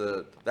this is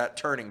that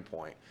turning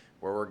point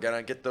where we're going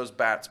to get those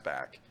bats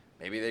back.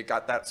 Maybe they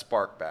got that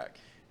spark back.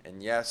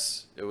 And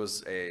yes, it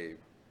was a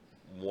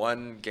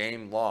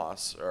 1-game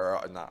loss, or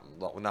not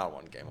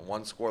 1 game, a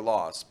 1-score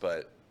loss,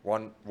 but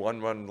one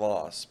run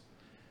loss.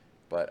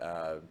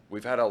 But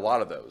we've had a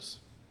lot of those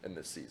in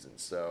this season.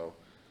 So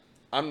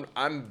I'm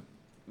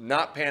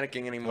not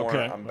panicking anymore.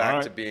 Okay. I'm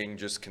back to being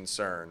just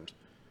concerned.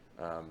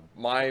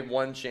 My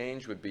one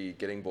change would be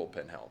getting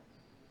bullpen help.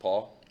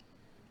 Paul?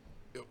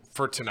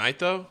 For tonight,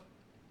 though?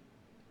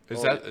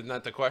 Isn't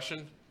that the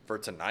question? For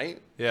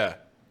tonight? Yeah.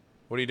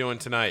 What are you doing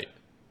tonight?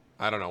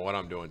 I don't know what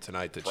I'm doing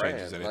tonight that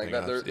changes anything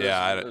else.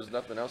 There's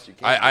nothing else you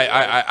can't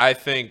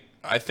do.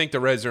 I think the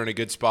Reds are in a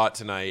good spot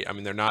tonight. I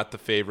mean, they're not the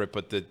favorite,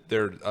 but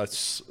they're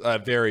a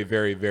very,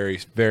 very, very,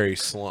 very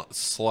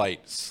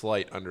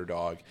slight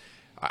underdog.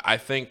 I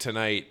think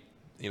tonight,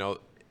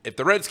 if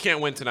the Reds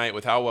can't win tonight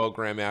with how well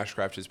Graham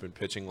Ashcraft has been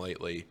pitching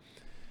lately,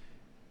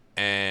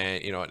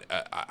 and,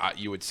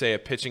 you would say a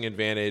pitching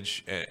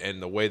advantage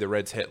and the way the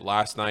Reds hit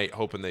last night,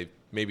 hoping they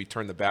maybe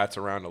turn the bats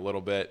around a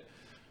little bit.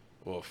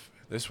 Oof.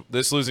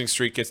 This losing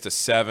streak gets to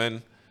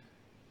 7.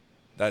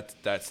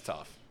 That's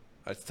tough.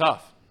 That's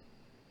tough.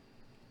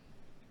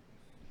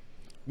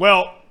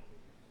 Well,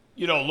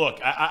 look,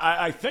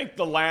 I think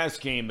the last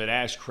game that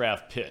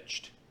Ashcraft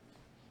pitched,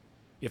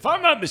 if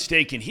I'm not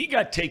mistaken, he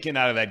got taken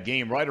out of that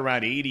game right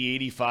around 80,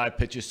 85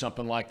 pitches,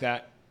 something like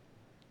that.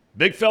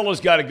 Big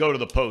fella's got to go to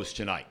the post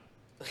tonight.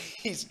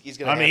 He's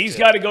got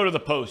to go to the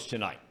post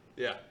tonight.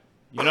 Yeah.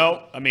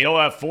 He'll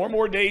have 4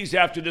 more days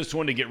after this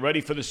one to get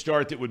ready for the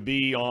start that would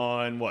be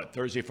on,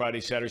 Thursday,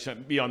 Friday, Saturday,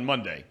 Sunday, be on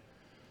Monday.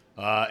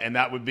 And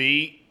that would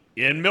be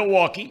in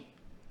Milwaukee.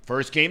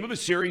 First game of a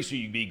series, so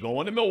you'd be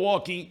going to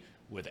Milwaukee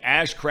with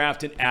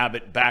Ashcraft and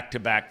Abbott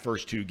back-to-back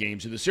first 2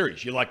 games of the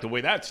series. You like the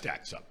way that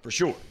stacks up, for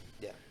sure.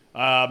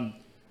 Yeah.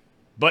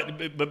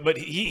 But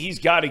he's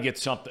got to get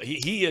something.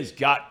 He has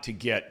got to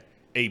get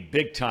a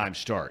big-time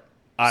start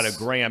out of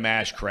Graham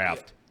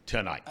Ashcraft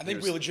tonight. I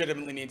think we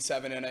legitimately need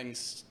 7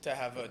 innings to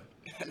have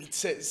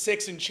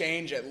 6 and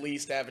change at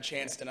least to have a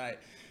chance tonight.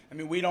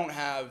 We don't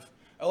have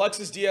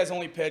Alexis Diaz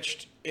only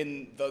pitched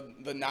in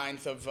the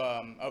 9th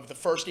of the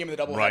first game of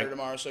the doubleheader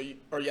tomorrow,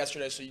 or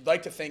yesterday. So you'd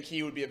like to think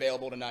he would be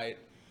available tonight.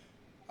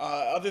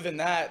 Other than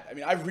that,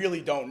 I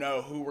really don't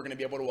know who we're going to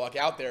be able to walk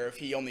out there if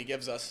he only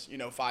gives us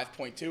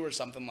 5.2 or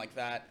something like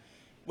that.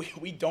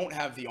 We don't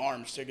have the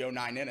arms to go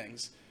 9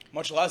 innings,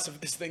 much less if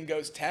this thing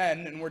goes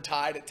 10 and we're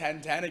tied at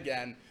 10-10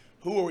 again.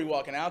 Who are we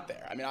walking out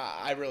there?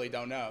 I really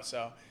don't know.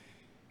 So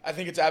I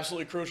think it's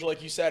absolutely crucial.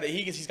 Like you said,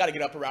 he's got to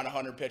get up around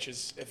 100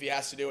 pitches. If he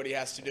has to do it, he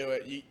has to do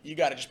it. You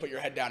got to just put your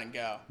head down and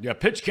go. Yeah,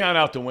 pitch count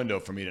out the window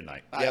for me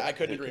tonight. I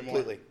couldn't agree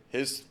completely. more.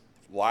 His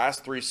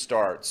last 3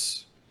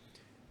 starts,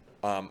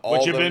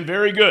 which have been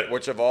very good.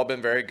 Which have all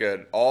been very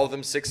good. All of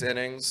them 6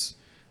 innings.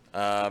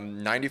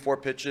 94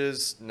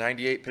 pitches,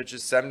 98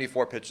 pitches,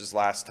 74 pitches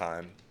last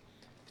time.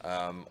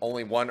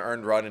 Only 1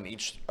 earned run in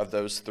each of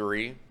those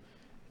 3,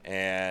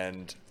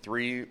 and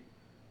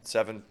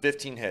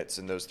 15 hits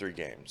in those 3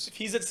 games. If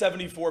he's at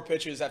 74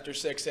 pitches after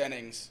 6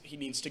 innings, he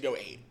needs to go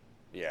 8.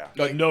 Yeah.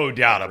 No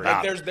doubt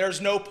about it.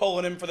 There's no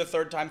pulling him for the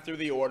 3rd time through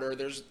the order.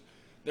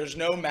 There's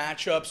no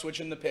matchup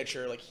switching the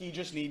pitcher. Like, he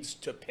just needs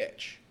to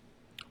pitch.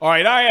 All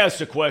right, I asked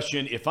the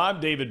question, if I'm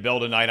David Bell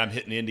tonight, I'm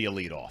hitting India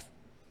leadoff.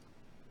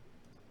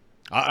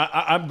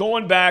 I'm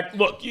going back.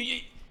 Look,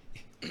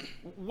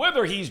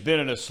 whether he's been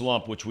in a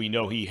slump, which we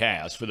know he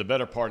has for the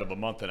better part of a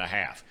month and a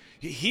half,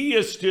 he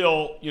is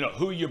still,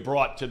 who you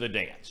brought to the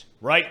dance,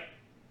 right?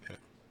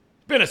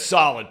 Been a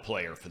solid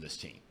player for this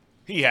team.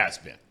 He has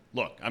been.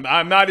 Look,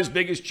 I'm not his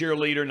biggest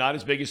cheerleader, not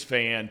his biggest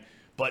fan,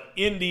 but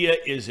India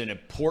is an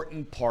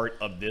important part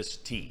of this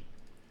team.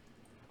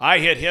 I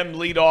hit him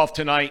lead off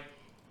tonight.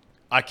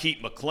 I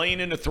keep McLean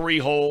in the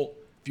 3-hole.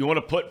 If you want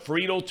to put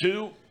Friedel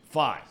 2,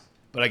 fine.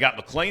 But I got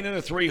McLean in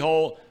the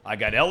 3-hole. I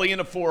got Ellie in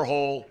the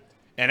 4-hole.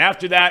 And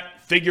after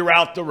that, figure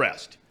out the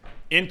rest.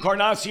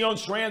 Encarnacion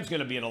Strand's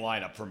going to be in the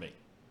lineup for me.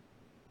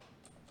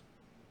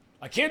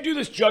 I can't do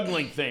this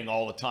juggling thing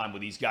all the time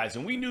with these guys,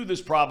 and we knew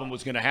this problem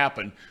was going to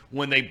happen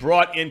when they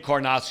brought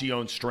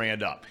Encarnacion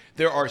Strand up.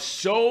 There are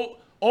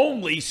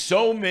only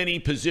so many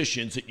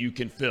positions that you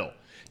can fill.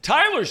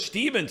 Tyler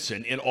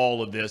Stevenson in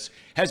all of this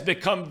has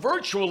become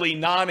virtually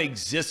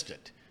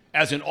non-existent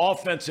as an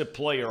offensive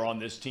player on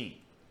this team.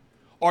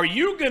 Are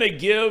you going to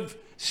give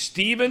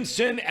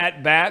Stevenson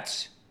at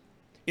bats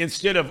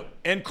instead of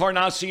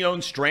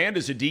Encarnacion Strand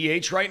as a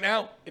DH right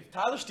now? If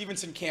Tyler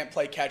Stevenson can't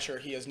play catcher,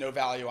 he has no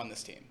value on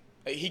this team.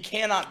 He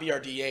cannot be our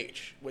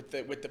DH with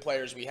the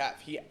players we have.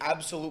 He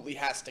absolutely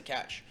has to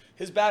catch.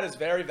 His bat is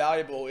very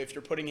valuable if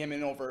you're putting him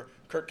in over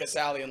Kurt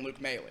Casale and Luke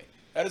Maley.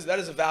 That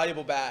is a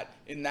valuable bat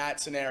in that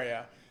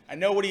scenario. I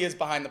know what he is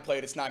behind the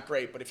plate. It's not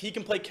great. But if he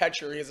can play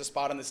catcher, he has a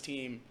spot on this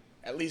team,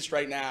 at least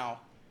right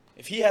now.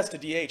 If he has to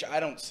DH, I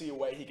don't see a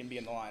way he can be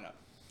in the lineup.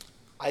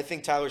 I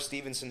think Tyler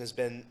Stevenson has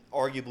been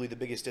arguably the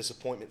biggest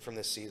disappointment from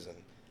this season.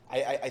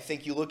 I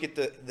think you look at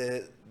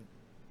the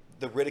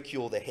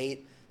ridicule, the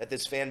hate that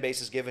this fan base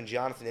has given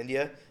Jonathan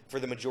India for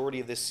the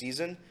majority of this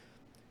season.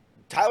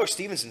 Tyler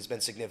Stevenson's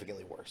been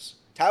significantly worse.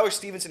 Tyler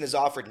Stevenson has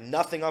offered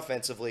nothing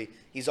offensively.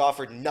 He's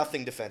offered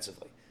nothing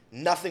defensively.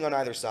 Nothing on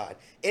either side.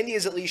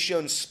 India's at least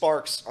shown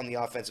sparks on the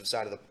offensive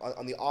side of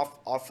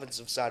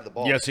offensive side of the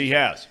ball. Yes, he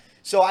has.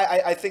 So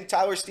I think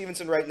Tyler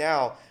Stevenson right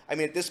now,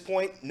 at this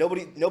point,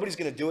 nobody's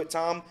going to do it,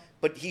 Tom,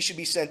 but he should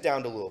be sent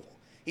down to Louisville.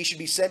 He should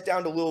be sent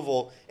down to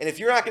Louisville. And if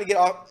you're not going to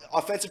get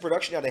offensive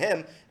production out of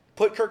him,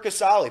 put Kurt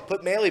Casale,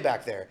 put Maley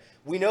back there.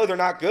 We know they're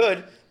not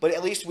good, but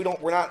at least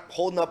we're not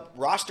holding up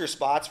roster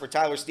spots for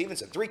Tyler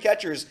Stevenson. 3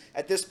 catchers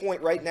at this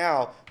point right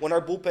now, when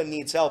our bullpen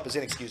needs help, is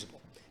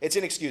inexcusable. It's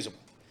inexcusable.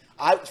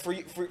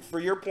 For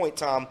your point,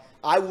 Tom,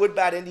 I would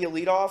bat India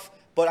leadoff,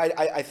 but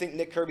I think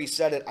Nick Kirby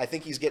said it. I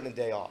think he's getting a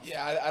day off.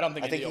 Yeah, I don't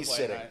think he's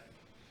sitting. Right.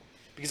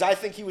 Because I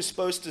think he was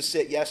supposed to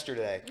sit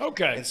yesterday.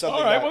 Okay.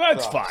 All right. Well,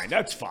 that's fine.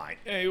 That's fine.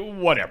 Hey,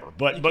 whatever.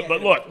 But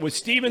look, with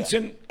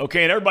Stevenson,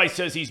 okay, and everybody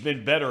says he's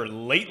been better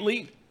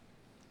lately.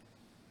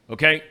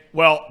 Okay.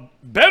 Well,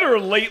 better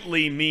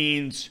lately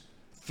means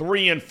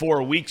 3 and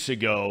 4 weeks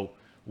ago,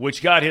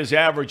 which got his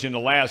average in the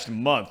last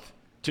month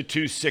to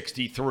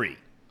 263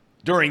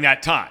 during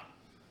that time.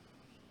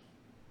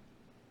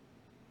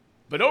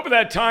 But over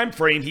that time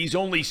frame, he's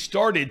only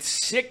started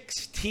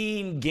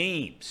 16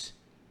 games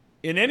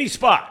in any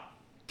spot.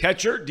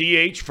 Catcher,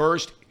 DH,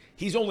 first.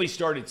 He's only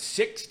started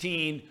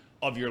 16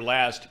 of your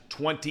last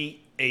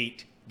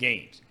 28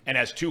 games and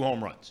has 2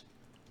 home runs.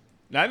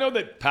 Now, I know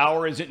that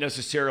power isn't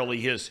necessarily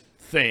his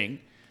thing.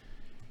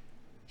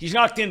 He's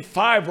knocked in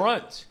 5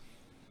 runs.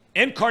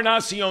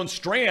 Encarnacion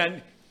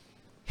Strand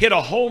hit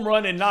a home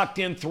run and knocked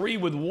in 3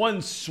 with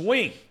 1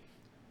 swing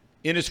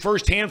in his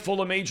first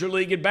handful of major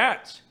league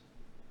at-bats.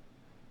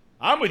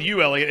 I'm with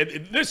you,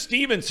 Elliot. This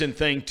Stevenson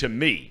thing to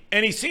me,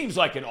 and he seems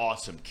like an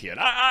awesome kid.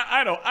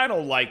 I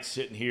don't like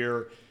sitting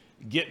here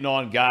getting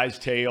on guys'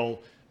 tail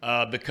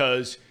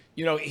because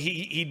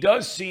he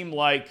does seem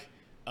like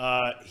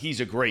he's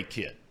a great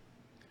kid.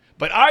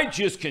 But I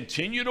just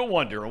continue to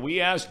wonder, and we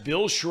asked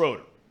Bill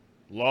Schroeder,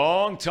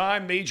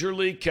 longtime major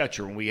league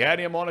catcher, and we had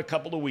him on a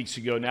couple of weeks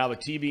ago, now the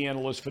TV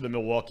analyst for the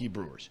Milwaukee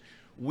Brewers.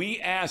 We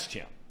asked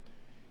him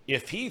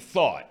if he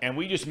thought, and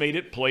we just made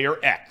it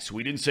player X.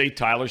 We didn't say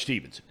Tyler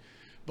Stevenson.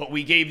 But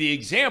we gave the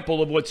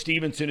example of what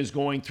Stevenson is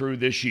going through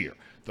this year.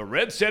 The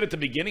Reds said at the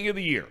beginning of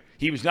the year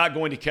he was not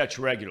going to catch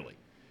regularly.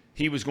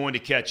 He was going to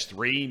catch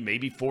 3,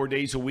 maybe 4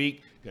 days a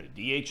week, going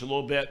to DH a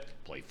little bit,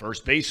 play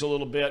first base a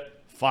little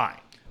bit, fine.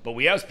 But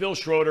we asked Bill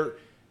Schroeder,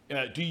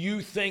 do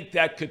you think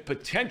that could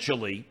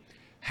potentially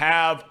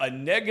have a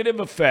negative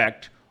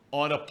effect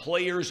on a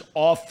player's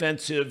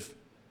offensive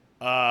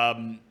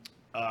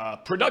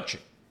production?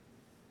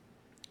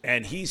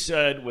 And he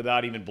said,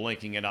 without even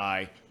blinking an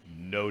eye,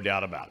 no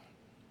doubt about it.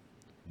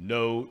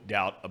 No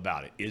doubt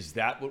about it. Is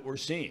that what we're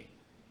seeing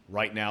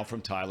right now from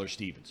Tyler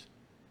Stevenson?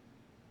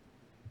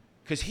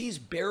 because he's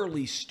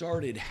barely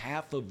started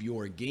half of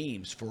your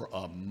games for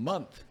a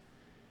month,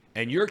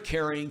 and you're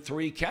carrying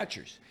 3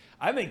 catchers.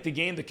 I think the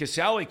game that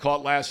Casale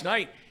caught last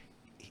night,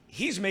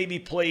 he's maybe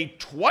played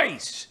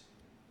twice,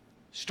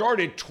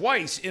 started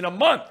twice in a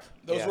month.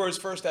 Those were his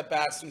first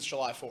at-bats since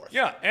July 4th.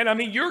 Yeah, and I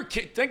mean,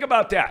 think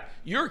about that.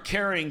 You're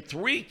carrying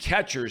 3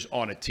 catchers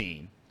on a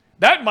team.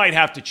 That might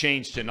have to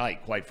change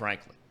tonight, quite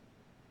frankly,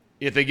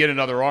 if they get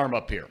another arm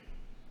up here.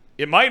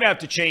 It might have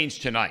to change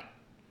tonight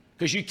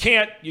because you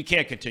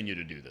can't continue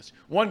to do this.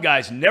 One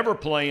guy's never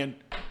playing.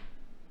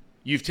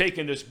 You've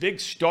taken this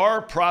big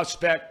star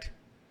prospect,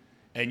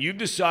 and you've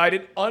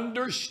decided,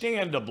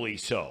 understandably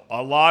so,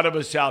 a lot of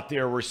us out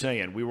there were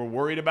saying we were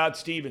worried about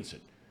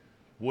Stevenson.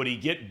 Would he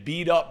get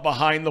beat up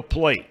behind the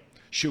plate?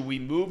 Should we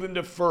move him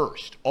to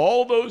first?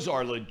 All those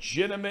are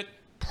legitimate,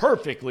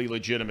 perfectly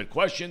legitimate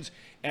questions,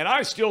 and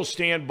I still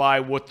stand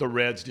by what the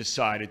Reds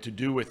decided to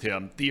do with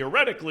him,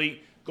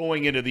 theoretically,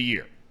 going into the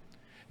year.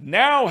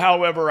 Now,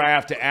 however, I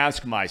have to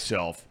ask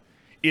myself,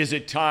 is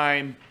it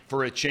time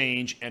for a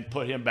change and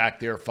put him back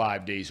there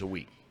 5 days a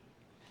week?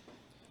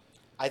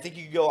 I think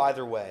you could go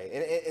either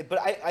way. But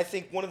I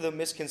think one of the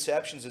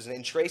misconceptions is,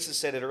 and Trace has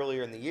said it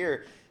earlier in the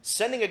year,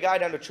 sending a guy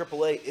down to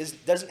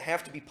AAA doesn't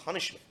have to be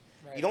punishment.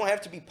 Right. You don't have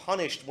to be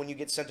punished when you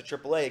get sent to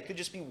AAA. It could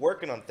just be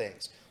working on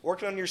things,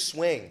 working on your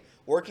swing,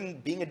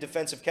 being a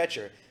defensive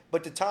catcher.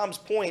 But to Tom's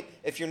point,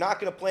 if you're not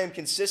going to play him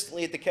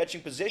consistently at the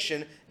catching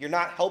position, you're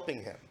not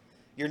helping him.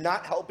 You're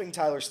not helping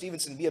Tyler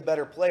Stevenson be a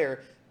better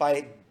player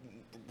by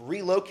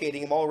relocating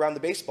him all around the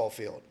baseball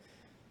field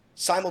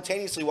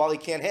simultaneously while he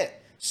can't hit.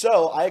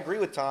 So I agree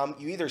with Tom.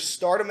 You either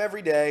start him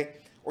every day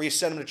or you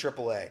send him to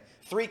AAA.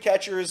 3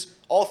 catchers,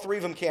 all 3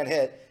 of them can't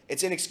hit.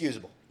 It's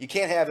inexcusable. You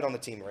can't have it on the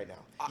team right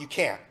now. You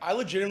can't. I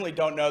legitimately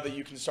don't know that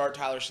you can start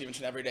Tyler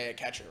Stevenson every day at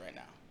catcher right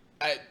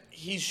now.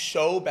 He's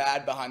so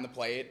bad behind the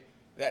plate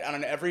that on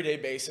an everyday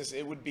basis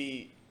it would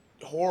be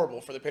horrible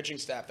for the pitching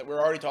staff that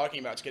we're already talking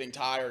about. It's getting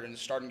tired and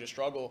starting to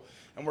struggle,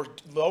 and we're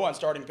low on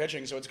starting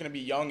pitching, so it's going to be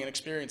young,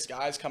 inexperienced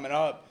guys coming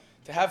up.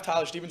 To have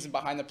Tyler Stevenson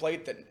behind the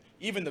plate that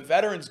even the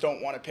veterans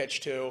don't want to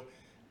pitch to,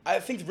 I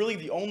think really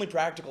the only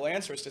practical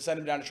answer is to send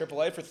him down to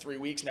AAA for 3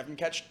 weeks and have him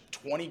catch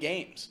 20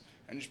 games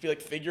and just be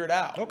like, figure it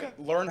out. Okay.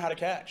 Learn how to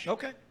catch.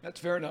 Okay, that's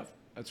fair enough.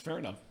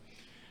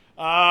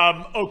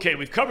 Okay,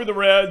 we've covered the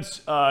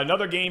Reds.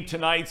 Another game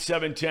tonight,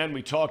 7-10.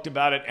 We talked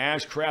about it.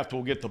 Ashcraft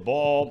will get the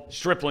ball.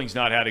 Stripling's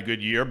not had a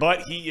good year,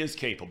 but he is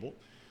capable.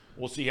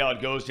 We'll see how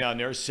it goes down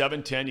there.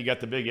 7-10. You got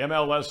the big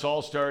MLS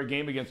All-Star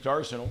game against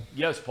Arsenal.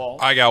 Yes, Paul?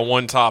 I got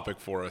one topic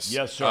for us.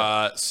 Yes,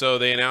 sir. So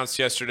they announced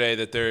yesterday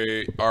that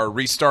they are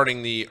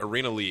restarting the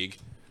Arena League.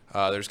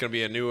 There's going to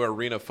be a new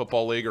Arena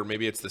Football League, or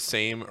maybe it's the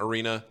same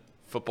Arena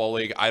Football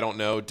League. I don't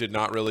know. Did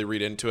not really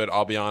read into it,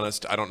 I'll be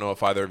honest. I don't know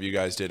if either of you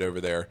guys did over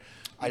there.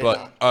 I did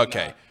not.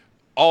 Okay.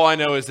 All I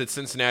know is that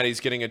Cincinnati's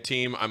getting a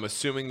team. I'm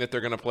assuming that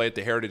they're going to play at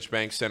the Heritage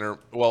Bank Center.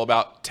 Well,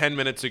 about 10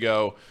 minutes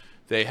ago,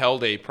 they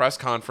held a press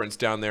conference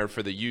down there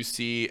for the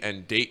UC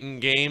and Dayton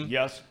game.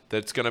 Yes.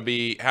 That's going to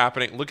be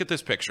happening. Look at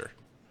this picture.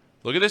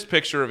 Look at this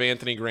picture of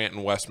Anthony Grant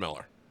and Wes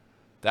Miller.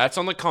 That's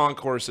on the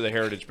concourse of the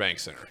Heritage Bank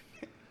Center.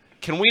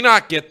 Can we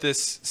not get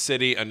this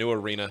city a new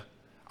arena?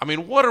 I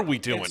mean, what are we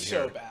doing It's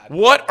here? so bad.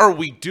 What are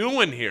we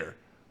doing here?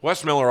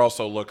 Wes Miller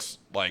also looks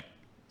like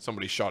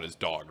somebody shot his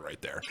dog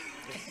right there.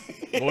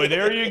 Boy,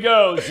 there you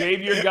go.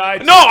 Xavier Guy.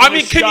 No, I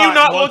mean, can you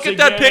not look at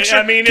that picture?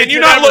 I mean, can it you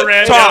not never look,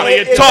 ends. Tom?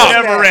 It Tom,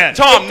 never ends.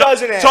 Tom, It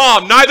doesn't end.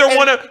 Tom.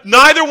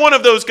 Neither one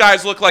of those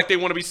guys look like they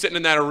want to be sitting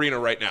in that arena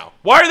right now.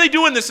 Why are they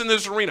doing this in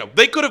this arena?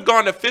 They could have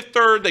gone to Fifth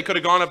Third. They could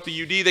have gone up to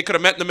UD. They could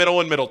have met in the middle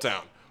in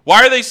Middletown.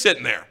 Why are they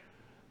sitting there?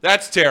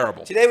 That's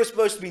terrible. Today was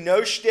supposed to be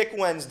No Shtick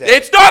Wednesday.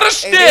 It's not a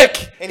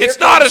shtick. It's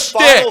not a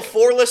shtick. Final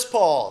fourless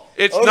Paul.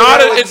 It's Over not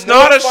there a. with It's no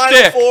not a Final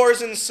shtick.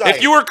 Fours in sight.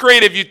 If you were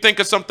creative, you'd think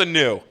of something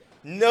new.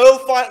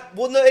 No,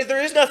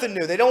 there is nothing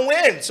new. They don't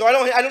win, so I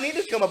don't need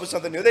to come up with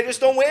something new. They just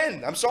don't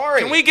win. I'm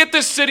sorry. Can we get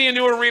this city a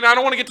new arena? I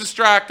don't want to get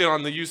distracted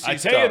on the UC I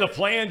stuff. tell you, the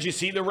plans, you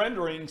see the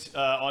renderings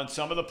on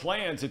some of the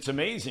plans. It's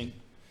amazing.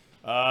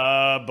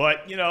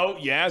 But, you know,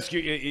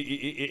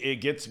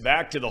 it gets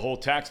back to the whole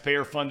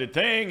taxpayer-funded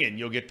thing, and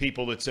you'll get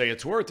people that say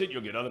it's worth it.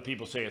 You'll get other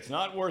people say it's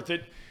not worth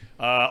it.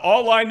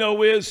 All I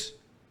know is,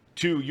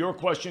 to your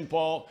question,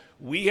 Paul,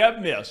 we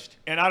have missed,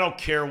 and I don't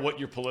care what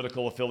your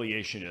political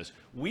affiliation is,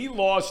 we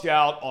lost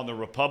out on the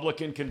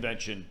Republican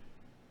convention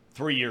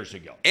 3 years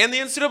ago. And the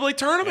NCAA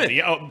tournament.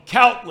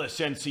 Countless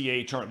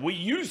NCAA tournaments. We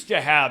used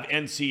to have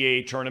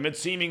NCAA tournaments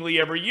seemingly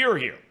every year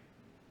here.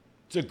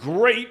 It's a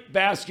great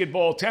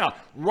basketball town.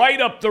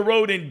 Right up the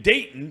road in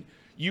Dayton,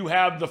 you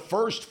have the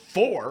first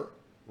four,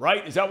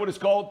 right? Is that what it's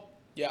called?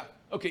 Yeah.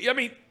 Okay, I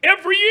mean,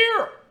 every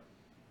year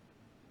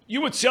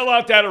you would sell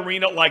out that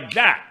arena like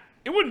that.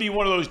 It wouldn't be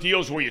one of those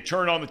deals where you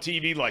turn on the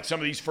TV like some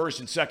of these first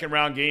and second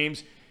round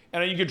games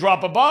and you could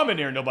drop a bomb in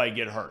there and nobody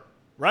get hurt,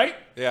 right?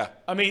 Yeah.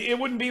 I mean, it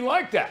wouldn't be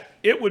like that.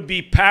 It would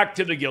be packed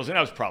to the gills. And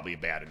that was probably a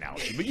bad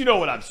analogy, but you know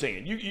what I'm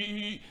saying.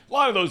 A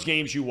lot of those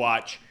games you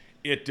watch,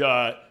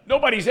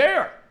 nobody's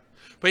there.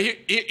 But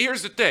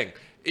here's the thing.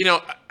 You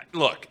know,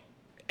 look,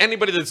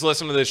 anybody that's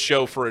listened to this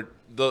show for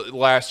the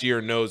last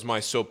year knows my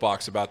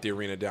soapbox about the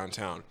arena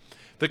downtown.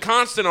 The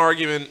constant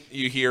argument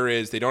you hear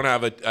is they don't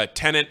have a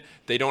tenant.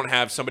 They don't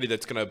have somebody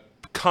that's going to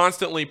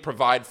constantly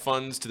provide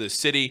funds to the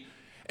city.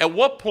 At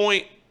what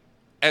point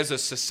as a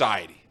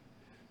society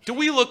do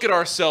we look at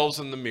ourselves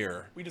in the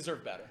mirror? We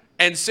deserve better.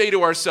 And say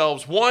to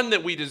ourselves, one,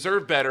 that we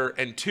deserve better,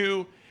 and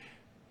two,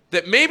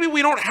 that maybe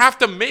we don't have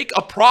to make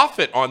a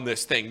profit on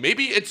this thing.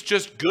 Maybe it's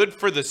just good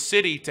for the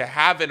city to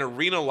have an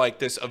arena like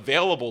this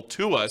available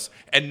to us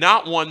and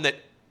not one that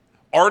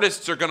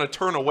artists are going to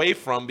turn away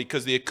from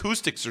because the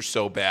acoustics are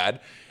so bad,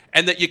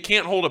 and that you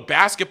can't hold a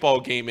basketball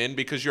game in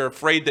because you're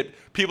afraid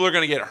that people are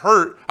going to get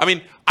hurt. I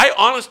mean, I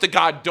honest to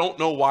God don't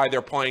know why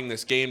they're playing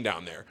this game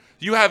down there.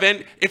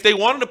 If they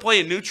wanted to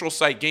play a neutral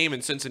site game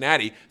in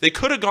Cincinnati, they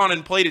could have gone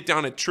and played it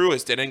down at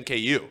Truist at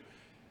NKU,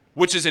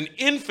 which is an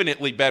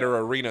infinitely better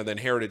arena than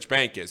Heritage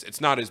Bank is.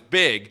 It's not as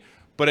big,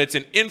 but it's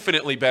an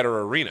infinitely better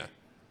arena.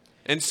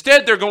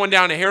 Instead, they're going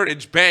down to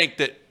Heritage Bank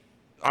that,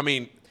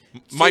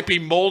 might be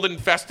mold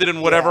infested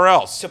and whatever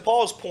else. To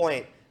Paul's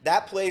point,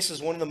 that place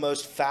is one of the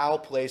most foul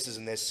places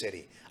in this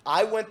city.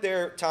 I went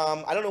there,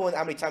 Tom. I don't know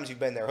how many times you've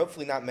been there.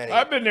 Hopefully not many.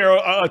 I've been there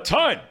a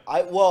ton.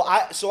 I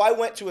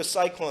went to a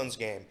Cyclones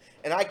game,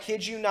 and I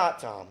kid you not,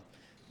 Tom,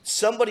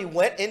 somebody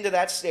went into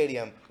that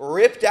stadium,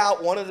 ripped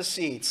out one of the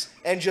seats,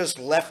 and just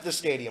left the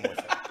stadium with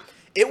it.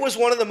 It was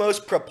one of the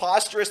most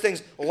preposterous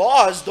things.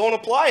 Laws don't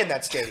apply in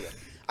that stadium.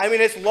 I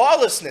mean, it's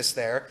lawlessness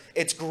there.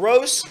 It's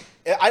gross.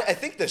 I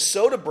think the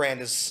soda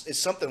brand is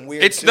something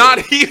weird. It's too.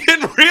 not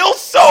even real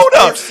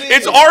soda.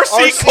 It's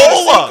RC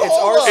Cola.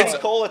 It's RC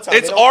Cola. Tom.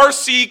 It's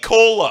RC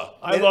Cola.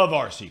 I love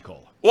RC Cola.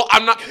 Well,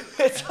 I'm not.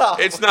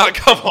 It's not.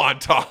 Come on,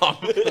 Tom.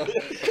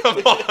 Come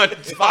on,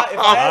 Tom.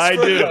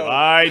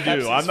 I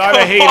do. I'm not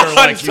a hater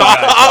like you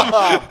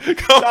guys.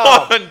 Come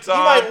on, Tom.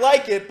 You might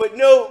like it, but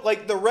no,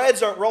 like the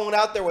Reds aren't rolling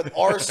out there with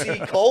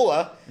RC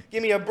Cola.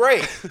 Give me a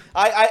break.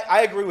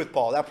 I agree with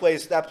Paul. That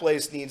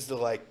place needs to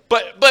like.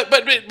 But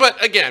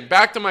again,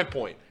 back to my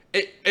point.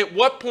 At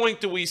what point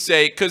do we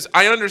say? Because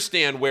I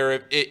understand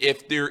where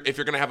if you're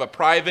going to have a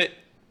private.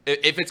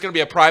 If it's going to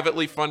be a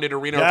privately funded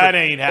arena,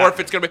 or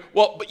if it's going to be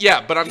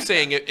but I'm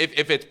saying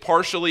if it's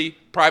partially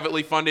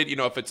privately funded,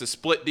 if it's a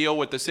split deal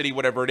with the city,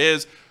 whatever it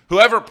is,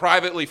 whoever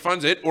privately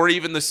funds it, or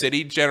even the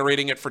city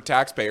generating it for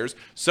taxpayers,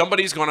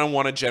 somebody's going to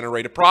want to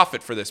generate a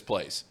profit for this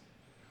place.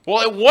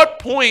 Well, at what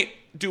point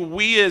do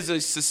we as a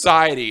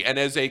society and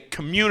as a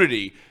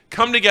community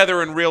come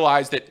together and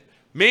realize that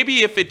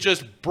maybe if it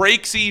just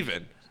breaks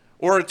even,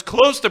 or it's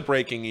close to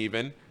breaking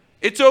even,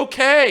 it's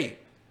okay?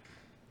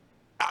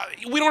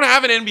 We don't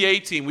have an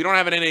NBA team. We don't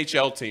have an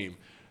NHL team.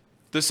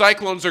 The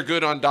Cyclones are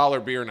good on dollar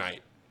beer night.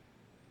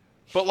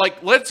 But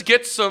let's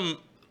get some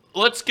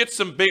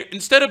big,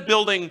 instead of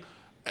building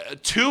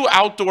 2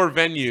 outdoor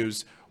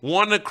venues,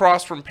 one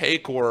across from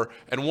Paycor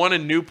and one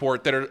in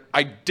Newport that are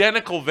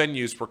identical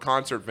venues for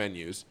concert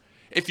venues.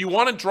 If you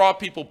want to draw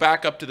people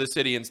back up to the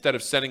city instead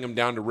of sending them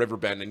down to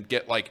Riverbend and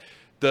get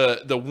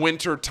the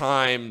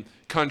wintertime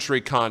country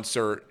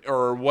concert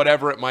or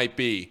whatever it might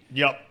be.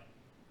 Yep.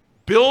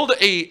 Build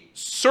a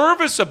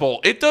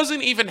serviceable, it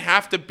doesn't even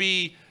have to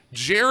be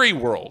Jerry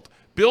World.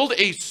 Build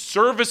a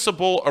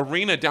serviceable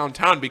arena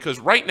downtown, because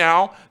right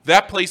now,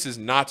 that place is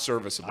not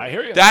serviceable. I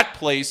hear you. That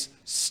place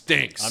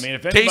stinks. I mean,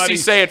 if Casey,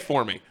 say it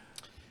for me.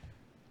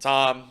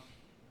 Tom,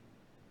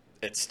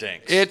 it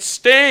stinks. It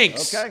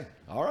stinks. Okay.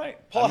 All right.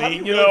 Paul, how do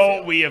you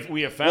really feel?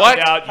 we have found What?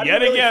 out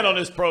yet again on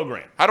this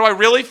program. How do I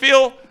really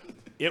feel?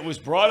 It was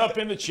brought up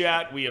in the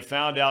chat. We have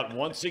found out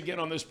once again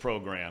on this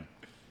program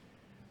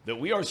that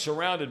we are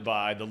surrounded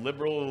by the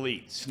liberal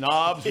elite,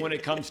 snobs when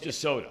it comes to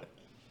soda.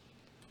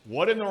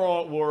 What in the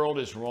world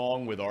is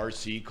wrong with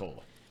RC Cola?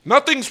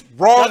 Nothing's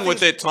wrong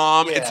with it,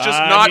 Tom. It's just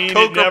not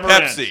Coke or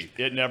Pepsi.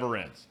 It never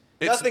ends.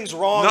 Nothing's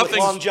wrong with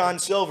Long John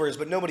Silver's,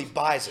 but nobody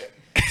buys it.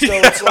 So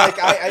it's like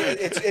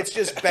it's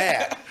just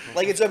bad.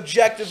 Like, it's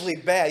objectively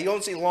bad. You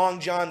don't see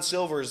Long John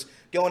Silver's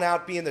going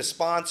out being the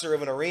sponsor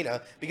of an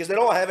arena because they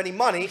don't have any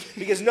money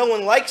because no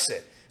one likes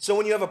it. So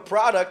when you have a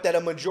product that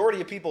a majority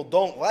of people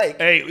don't like.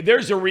 Hey,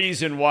 there's a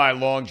reason why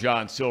Long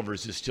John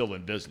Silver's is still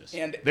in business.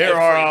 And there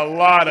are a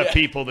lot of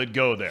people that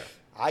go there.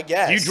 I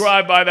guess. You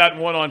drive by that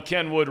one on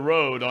Kenwood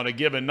Road on a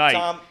given night.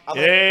 Tom,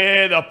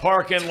 the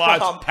parking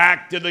lot's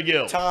packed to the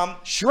gills. Tom.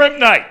 Shrimp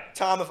night.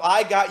 Tom, if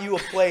I got you a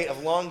plate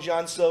of Long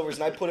John Silver's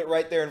and I put it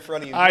right there in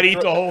front of you. I'd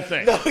eat the whole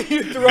thing. No,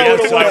 you throw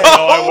Yes, it away.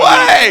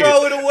 I You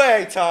throw it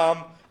away,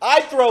 Tom.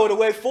 I'd throw it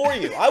away for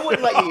you. I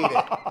wouldn't let you eat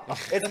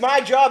it. It's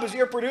my job as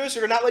your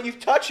producer to not let you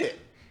touch it.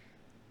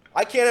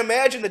 I can't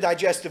imagine the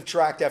digestive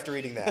tract after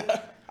eating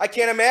that. I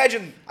can't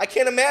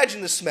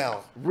imagine the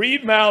smell.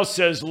 Reed Mouse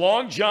says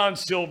Long John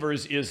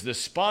Silver's is the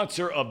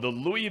sponsor of the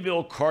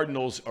Louisville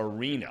Cardinals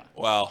arena.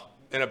 Well,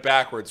 in a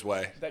backwards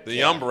way. The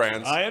Yum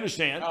Brands. I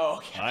understand. Oh,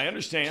 okay. I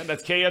understand.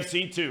 That's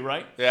KFC too,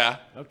 right? Yeah.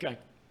 Okay.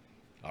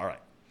 All right.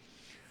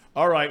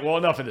 All right. Well,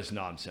 enough of this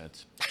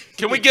nonsense.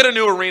 Can we get a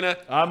new arena?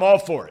 I'm all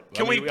for it.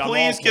 Can we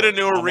please get a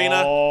new arena?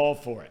 I'm all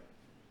for it.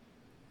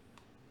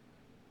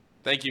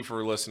 Thank you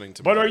for listening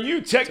to me. But are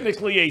you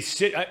technically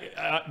this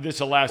is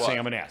the last thing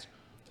I'm going to ask.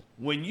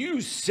 When you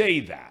say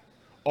that,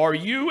 are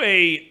you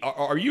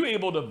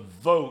able to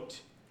vote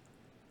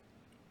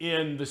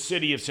in the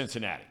city of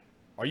Cincinnati?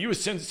 Are you a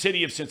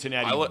city of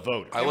Cincinnati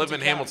voter? I live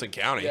in Hamilton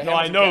County. Yeah. No,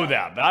 I Hamilton know County.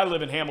 that, but I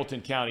live in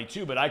Hamilton County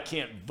too, but I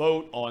can't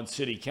vote on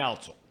city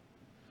council.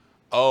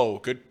 Oh,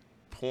 good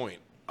point.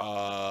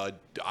 I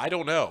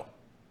don't know.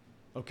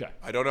 Okay.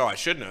 I don't know. I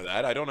should know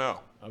that. I don't know.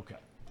 Okay.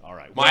 All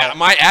right.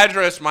 My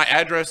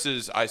address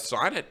is I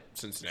sign at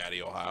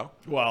Cincinnati, Ohio.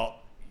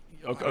 Well,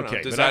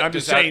 okay. Does But that- I'm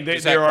just does that- saying that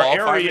does that there are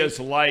qualify me? areas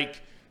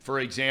like, for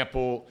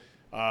example,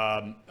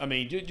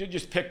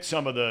 just pick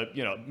some of the,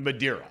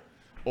 Madeira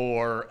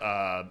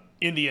or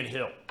Indian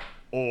Hill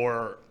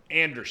or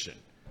Anderson.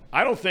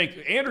 I don't think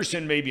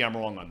Anderson. Maybe I'm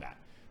wrong on that,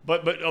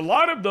 but a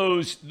lot of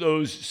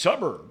those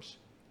suburbs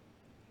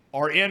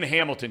are in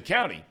Hamilton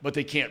County, but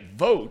they can't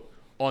vote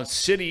on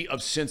city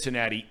of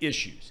Cincinnati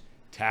issues,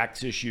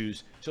 tax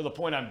issues. So the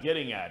point I'm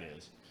getting at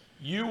is,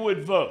 you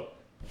would vote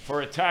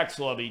for a tax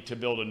levy to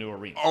build a new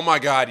arena. Oh my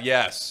God,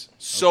 yes.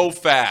 So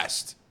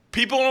fast.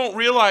 People don't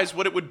realize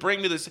what it would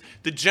bring to this.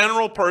 The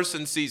general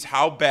person sees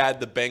how bad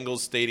the Bengals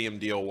stadium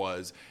deal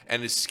was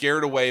and is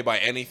scared away by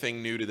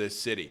anything new to this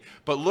city.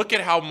 But look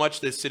at how much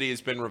this city has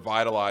been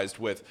revitalized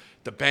with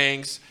the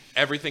banks,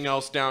 everything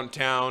else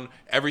downtown,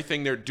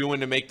 everything they're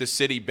doing to make the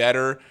city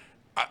better.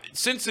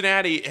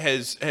 Cincinnati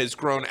has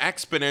grown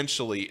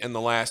exponentially in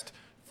the last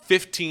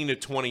 15 to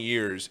 20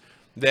 years.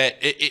 That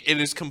it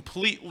has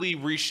completely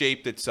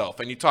reshaped itself.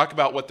 And you talk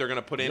about what they're going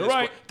to put in. You're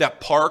right. That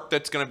park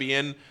that's going to be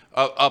in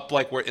up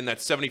like we're in that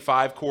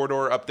 75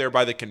 corridor up there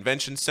by the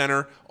convention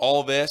center,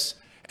 all this.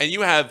 And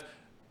you have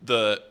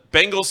the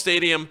Bengals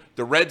stadium,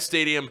 the Red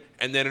stadium,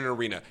 and then an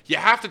arena. You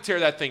have to tear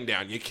that thing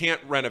down. You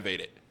can't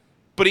renovate it.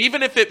 But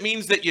even if it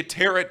means that you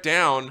tear it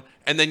down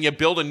and then you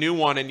build a new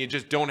one and you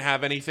just don't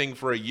have anything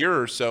for a year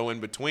or so in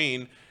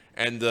between,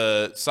 and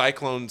the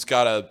Cyclones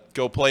got to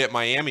go play at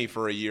Miami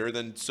for a year,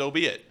 then so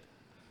be it.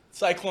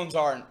 Cyclones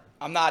aren't.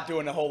 I'm not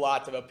doing a whole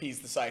lot to appease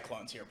the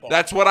Cyclones here, Paul.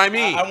 That's what I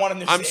mean. I want a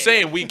new I'm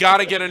stadium. saying we got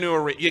to get a new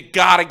arena. You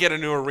got to get a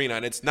new arena,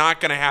 and it's not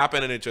going to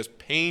happen, and it just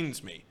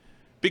pains me.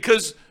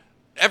 Because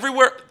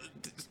everywhere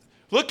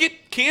 – look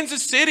at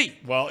Kansas City.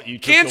 Well, you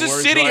took the Kansas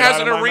words City right has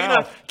out an of my arena.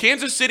 mouth.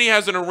 Kansas City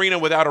has an arena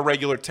without a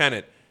regular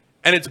tenant,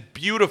 and it's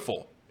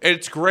beautiful.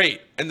 It's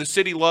great, and the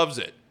city loves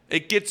it.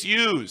 It gets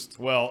used.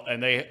 Well,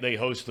 and they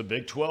host the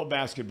Big 12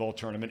 basketball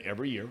tournament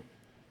every year.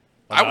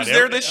 I was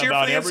there this year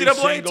for the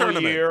NCAA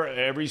tournament.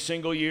 Every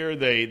single year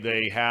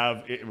they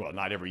have, well,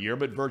 not every year,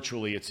 but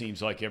virtually it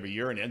seems like every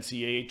year an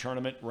NCAA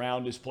tournament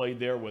round is played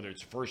there, whether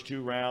it's the first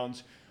two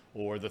rounds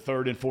or the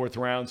third and fourth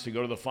rounds to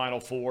go to the Final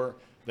Four.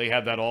 They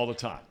have that all the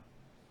time.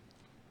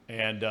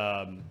 And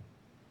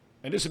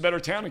it's a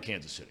better town than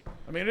Kansas City.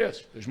 I mean, it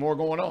is. There's more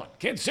going on.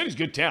 Kansas City's a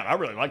good town. I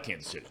really like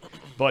Kansas City.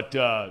 But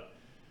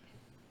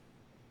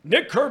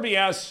Nick Kirby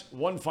asks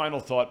one final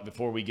thought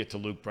before we get to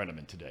Luke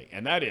Brennaman today,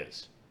 and that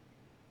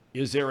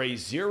is there a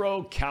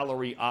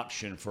 0-calorie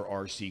option for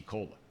RC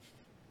Cola?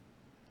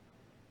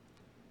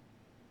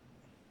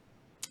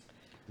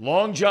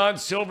 Long John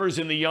Silver's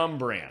in the Yum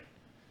brand.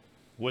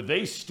 Would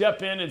they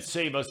step in and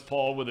save us,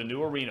 Paul, with a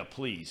new arena,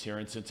 please, here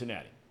in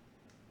Cincinnati?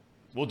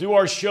 We'll do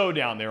our show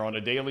down there on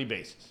a daily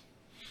basis.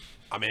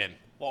 I'm in.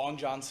 Long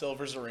John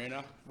Silver's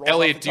arena. Rolls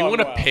Elliot, off the do you want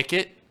to tongue well. pick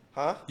it?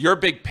 Huh? You're a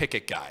big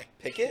picket guy.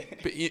 Pick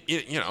it?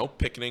 You know,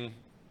 picketing.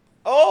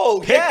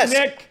 Oh, yes.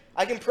 Picnic?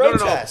 I can No,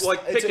 protest. like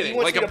It's picketing, he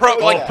wants like me a to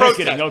protest. protest.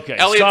 Picketing, okay.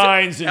 Elliot's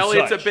Signs and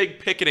Elliot's such. a big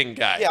picketing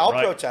guy. Yeah, I'll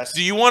Right. protest.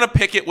 Do you want to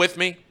picket with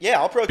me? Yeah,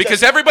 I'll protest.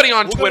 Because everybody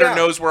on We'll go Twitter down.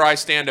 knows where I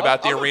stand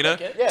about the I'll go arena.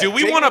 picket. Yeah, Do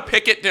we Jake- want to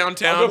picket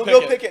downtown? I'll We'll pick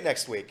go it. pick it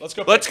next week. Let's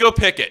go. Let's go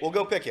pick it. We'll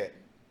go pick it.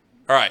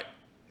 All right.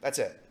 That's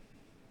it.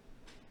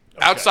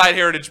 Outside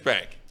Heritage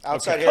Bank.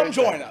 Outside here. Come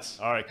join us.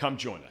 All right, come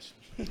join us.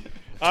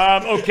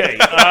 Okay,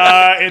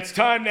 it's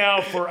time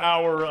now for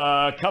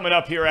our coming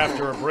up here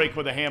after a break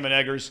with the Ham and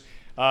Eggers.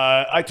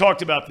 I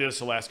talked about this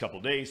the last couple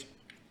of days.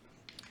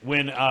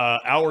 When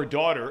our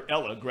daughter,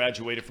 Ella,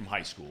 graduated from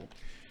high school,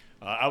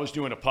 I was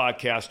doing a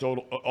podcast,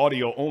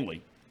 audio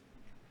only,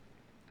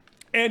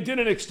 and did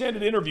an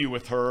extended interview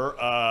with her,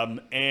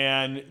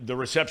 and the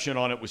reception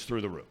on it was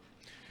through the roof.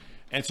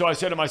 And so I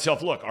said to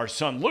myself, look, our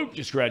son Luke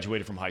just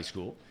graduated from high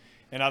school,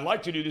 and I'd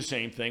like to do the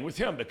same thing with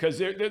him because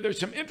there's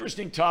some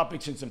interesting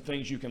topics and some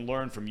things you can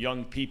learn from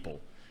young people,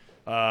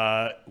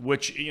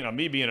 which,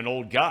 me being an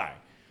old guy,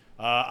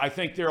 I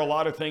think there are a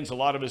lot of things a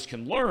lot of us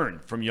can learn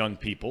from young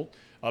people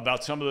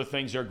about some of the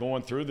things they're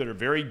going through that are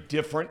very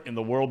different in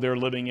the world they're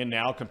living in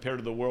now compared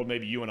to the world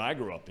maybe you and I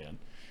grew up in.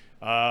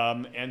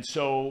 And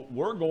so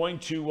we're going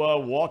to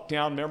walk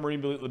down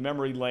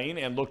memory lane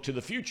and look to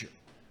the future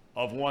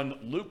of one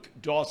Luke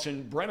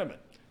Dawson Brennaman.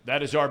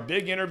 That is our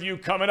big interview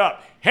coming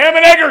up. Ham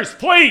and Eggers,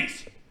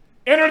 please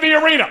enter the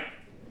arena.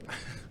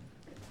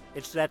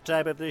 It's that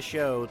time of the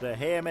show, the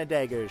Ham and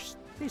Eggers.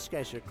 These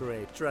guys are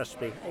great, trust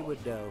me, I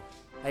would know.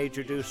 I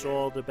introduce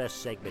all the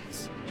best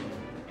segments.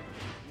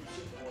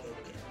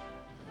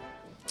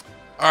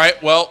 All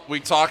right. Well, we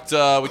talked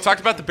about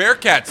the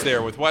Bearcats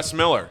there with Wes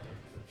Miller.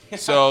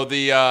 So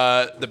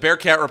the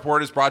Bearcat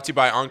Report is brought to you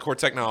by Encore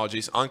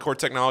Technologies. Encore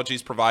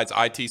Technologies provides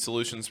IT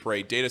solutions for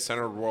a data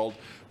center world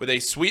with a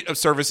suite of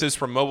services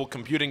from mobile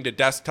computing to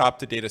desktop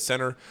to data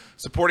center,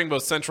 supporting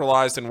both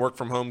centralized and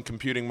work-from-home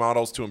computing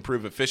models to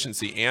improve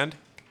efficiency and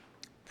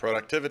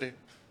Productivity.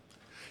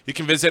 You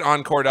can visit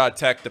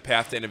encore.tech. The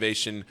path to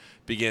innovation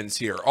begins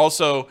here.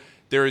 Also,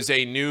 there is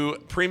a new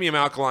premium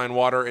alkaline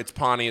water. It's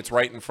Pawnee. It's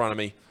right in front of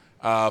me.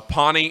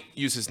 Pawnee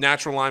uses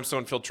natural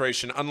limestone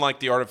filtration,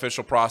 unlike the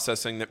artificial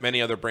processing that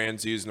many other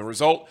brands use. And the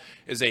result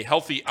is a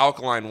healthy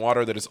alkaline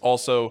water that is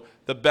also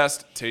the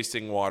best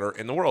tasting water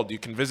in the world. You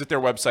can visit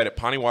their website at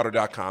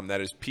pawneewater.com.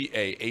 That is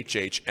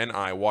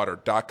PAHHNI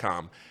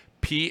water.com.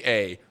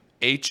 PAHHNI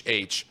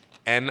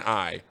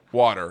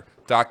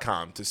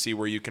water.com to see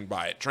where you can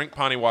buy it. Drink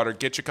Pawnee water,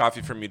 get your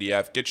coffee from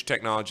UDF, get your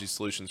technology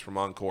solutions from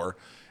Encore,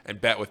 and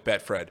bet with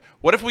Betfred.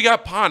 What if we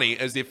got Pawnee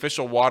as the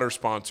official water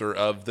sponsor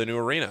of the new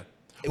arena?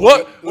 It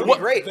would be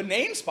great. The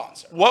name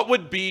sponsor. What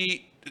would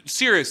be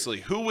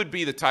seriously? Who would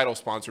be the title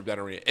sponsor of that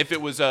arena? If there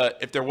was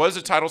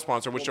a title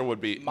sponsor, which there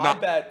would be. My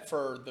bet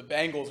for the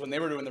Bengals when they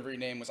were doing the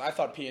rename was I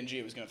thought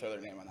P&G was going to throw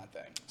their name on that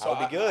thing. So That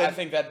would be good. I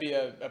think that'd be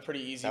a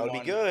pretty easy one. That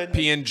would be good.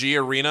 P&G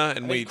Arena,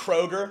 and I think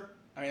Kroger.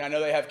 I mean, I know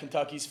they have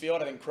Kentucky's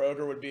Field. I think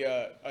Kroger would be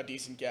a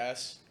decent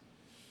guess.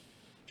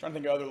 Trying to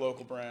think of other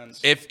local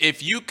brands.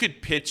 If you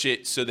could pitch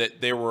it so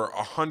that there were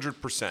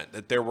 100%,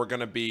 that there were going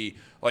to be,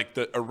 like,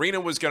 the arena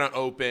was going to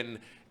open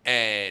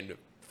and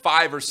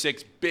 5 or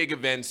 6 big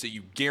events that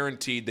you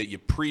guaranteed that you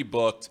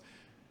pre-booked.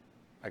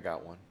 I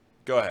got one.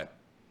 Go ahead.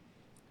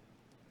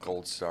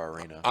 Gold Star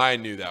Arena. I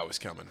knew that was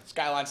coming.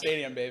 Skyline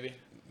Stadium, baby.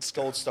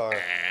 Gold Star.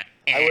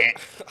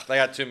 They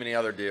got too many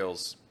other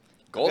deals.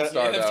 Gold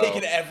Star, They've though.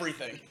 taken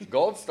everything.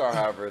 Gold Star,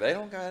 however, they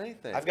don't got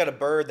anything. I've got a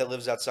bird that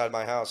lives outside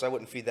my house. I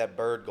wouldn't feed that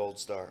bird Gold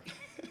Star.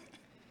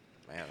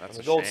 Man, that's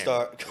a Gold shame.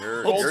 Star.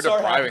 You're Gold Star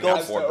depriving that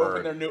has to poor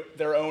bird. open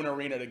their own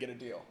arena to get a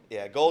deal.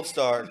 Yeah, Gold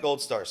Star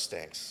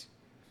stinks.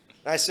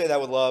 And I say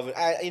that with love.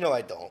 I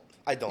don't.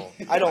 I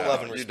don't love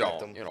and you respect don't.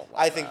 them. You don't love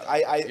I think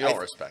that. You don't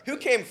respect Who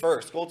them. came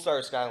first, Gold Star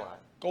or Skyline?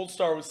 Gold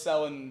Star was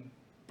selling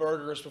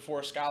burgers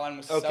before Skyline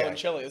was selling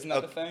chili. Isn't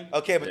that the thing?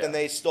 Okay, but then Yeah.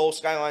 they stole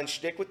Skyline's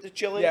shtick with the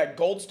chili? Yeah,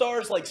 Gold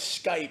Star's like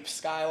Skype,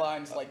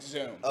 Skyline's like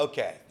Zoom.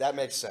 Okay, that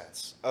makes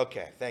sense.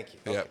 Okay, thank you.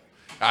 Okay. Yep.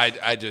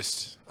 I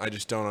just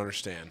don't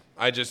understand.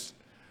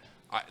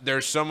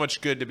 There's so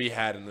much good to be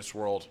had in this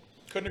world.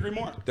 Couldn't agree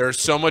more. There's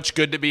so much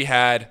good to be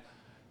had.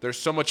 There's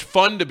so much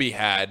fun to be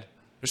had.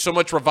 There's so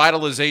much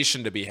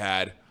revitalization to be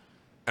had.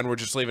 And we're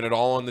just leaving it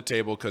all on the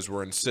table because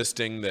we're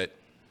insisting that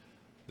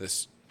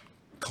this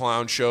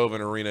clown show of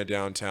an arena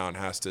downtown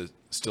has to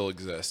still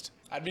exist.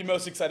 I'd be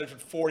most excited for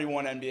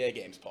 41 NBA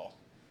games, Paul.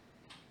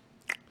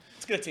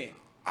 Let's get a team.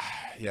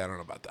 Yeah, I don't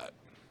know about that.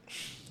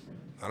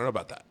 I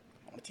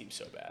want a team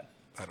so bad.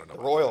 I don't know.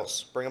 The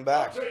Royals, bring them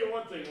back. I'll tell you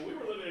one thing. When we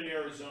were living in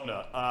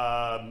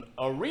Arizona,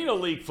 Arena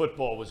League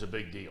football was a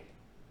big deal.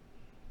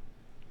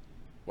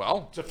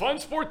 Well, It's a fun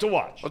sport to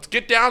watch. let's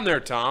get down there,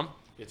 Tom.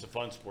 It's a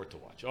fun sport to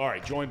watch. All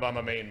right, joined by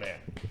my main man,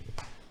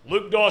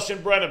 Luke Dawson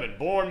Brennaman,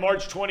 born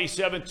March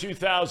 27,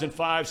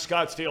 2005,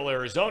 Scottsdale,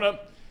 Arizona.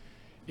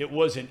 It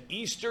was an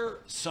Easter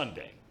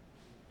Sunday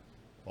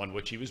on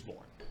which he was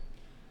born.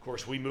 Of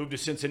course, we moved to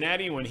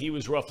Cincinnati when he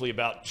was roughly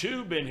about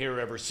 2, been here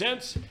ever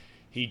since.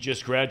 He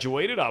just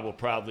graduated, I will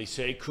proudly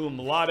say, cum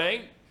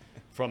laude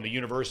from the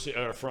University,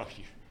 from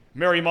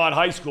Marymount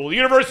High School, the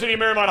University of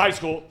Marymount High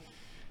School,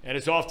 and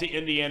is off to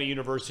Indiana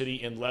University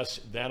in less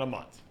than a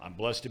month. I'm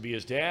blessed to be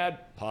his dad.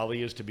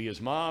 Polly is to be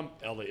his mom.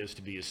 Ella is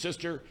to be his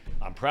sister.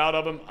 I'm proud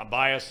of him. I'm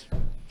biased.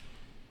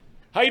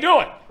 How you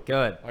doing?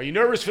 Good. Are you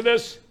nervous for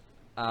this?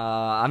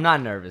 I'm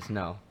not nervous,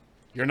 no.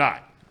 You're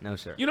not. No,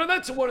 sir. You know,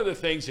 that's one of the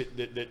things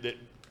that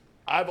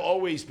I've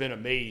always been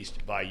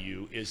amazed by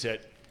you is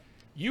that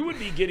you would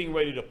be getting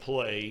ready to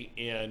play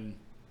in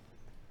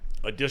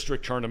a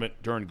district tournament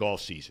during golf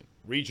season,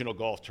 regional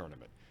golf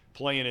tournament,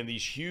 playing in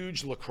these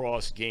huge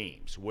lacrosse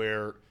games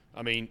where,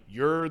 I mean,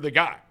 you're the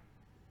guy.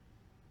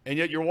 And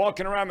yet you're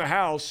walking around the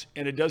house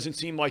and it doesn't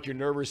seem like you're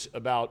nervous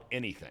about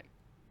anything.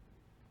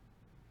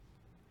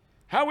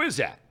 How is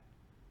that?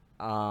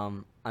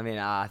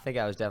 I think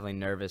I was definitely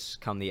nervous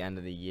come the end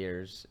of the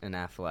years in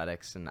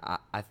athletics, and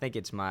I think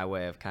it's my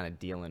way of kind of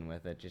dealing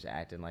with it, just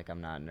acting like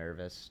I'm not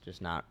nervous,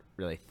 just not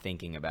really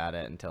thinking about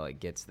it until it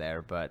gets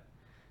there. But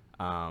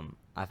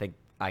I think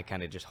I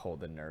kind of just hold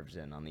the nerves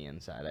in on the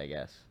inside, I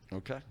guess.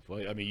 Okay.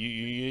 Well, I mean,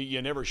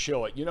 you never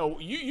show it. You know,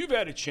 you've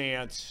had a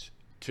chance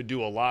to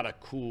do a lot of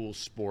cool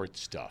sports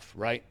stuff,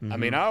 right? Mm-hmm. I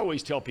mean, I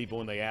always tell people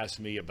when they ask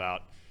me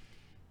about,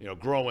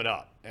 growing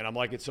up, and I'm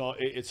like,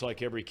 it's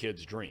like every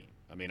kid's dream.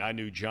 I mean, I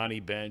knew Johnny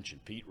Bench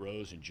and Pete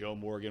Rose and Joe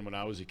Morgan when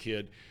I was a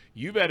kid.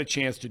 You've had a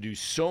chance to do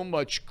so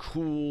much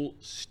cool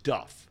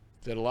stuff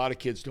that a lot of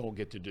kids don't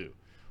get to do.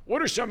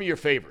 What are some of your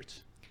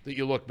favorites that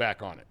you look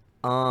back on it?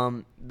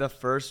 The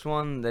first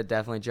one that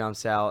definitely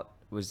jumps out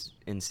was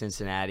in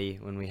Cincinnati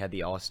when we had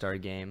the All-Star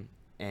game,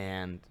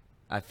 and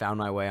I found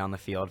my way on the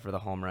field for the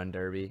home run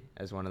derby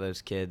as one of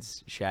those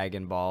kids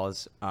shagging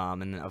balls.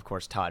 And then, of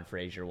course, Todd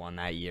Frazier won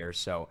that year,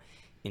 so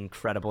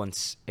incredible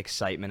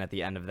excitement at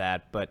the end of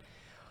that. But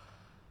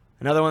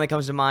another one that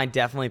comes to mind,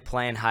 definitely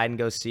playing hide and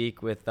go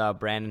seek with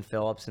Brandon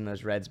Phillips in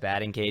those Reds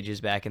batting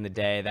cages back in the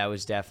day. That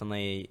was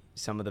definitely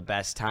some of the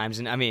best times.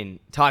 And I mean,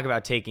 talk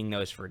about taking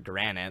those for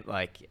granted.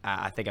 Like,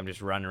 I think I'm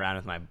just running around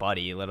with my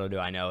buddy. Little do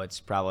I know it's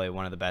probably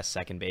one of the best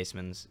second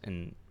basemen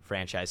in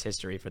franchise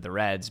history for the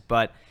Reds.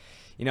 But,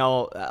 you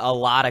know, a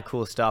lot of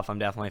cool stuff. I'm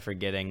definitely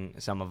forgetting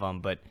some of them.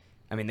 But,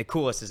 I mean, the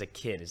coolest as a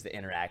kid is the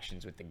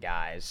interactions with the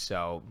guys.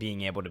 So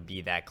being able to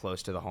be that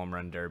close to the home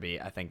run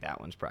derby, I think that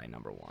one's probably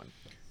number one.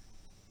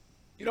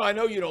 You know, I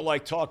know you don't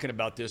like talking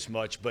about this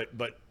much, but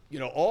you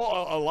know,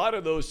 a lot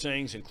of those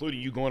things,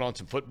 including you going on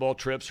some football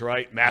trips,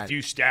 right?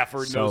 Matthew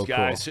Stafford and those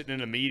guys cool. sitting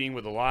in a meeting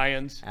with the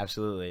Lions.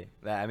 Absolutely.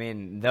 I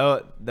mean,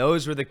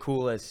 those were the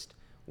coolest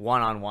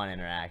one-on-one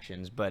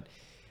interactions. But,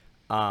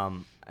 I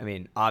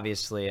mean,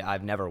 obviously,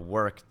 I've never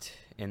worked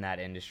in that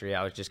industry.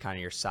 I was just kind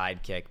of your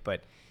sidekick.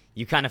 But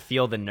you kind of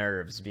feel the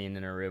nerves being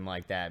in a room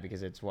like that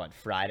because it's,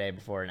 Friday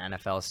before an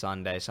NFL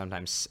Sunday,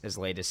 sometimes as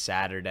late as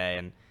Saturday.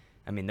 And,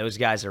 I mean, those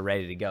guys are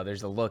ready to go.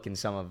 There's a look in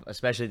some of,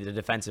 especially the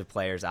defensive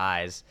players'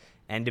 eyes.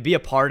 And to be a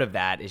part of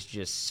that is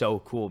just so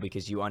cool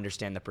because you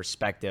understand the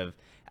perspective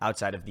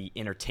outside of the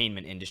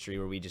entertainment industry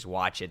where we just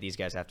watch it. These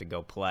guys have to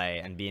go play,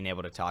 and being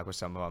able to talk with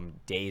some of them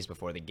days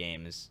before the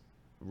game is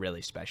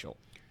really special.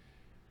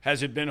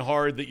 Has it been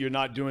hard that you're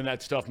not doing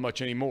that stuff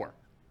much anymore?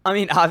 I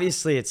mean,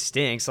 obviously it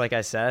stinks. Like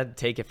I said,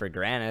 take it for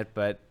granted.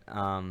 But,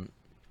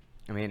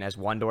 I mean, as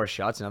one door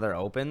shuts, another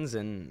opens,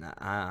 and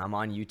I'm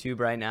on YouTube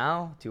right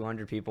now,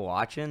 200 people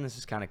watching. This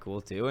is kind of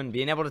cool, too. And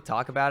being able to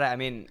talk about it, I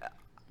mean,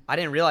 I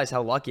didn't realize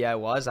how lucky I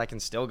was. I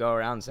can still go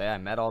around and say I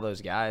met all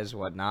those guys,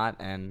 whatnot,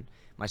 and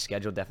my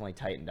schedule definitely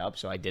tightened up,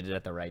 so I did it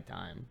at the right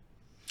time.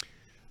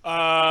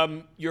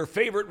 Your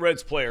favorite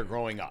Reds player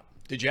growing up?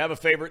 Did you have a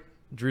favorite?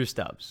 Drew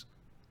Stubbs.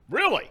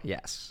 Really?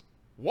 Yes.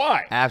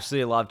 Why?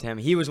 Absolutely loved him.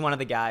 He was one of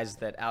the guys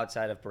that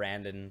outside of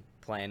Brandon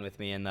playing with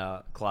me in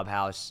the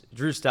clubhouse,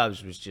 Drew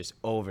Stubbs was just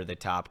over the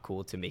top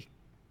cool to me.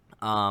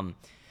 I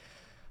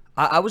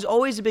was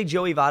always a big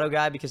Joey Votto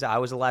guy because I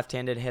was a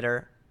left-handed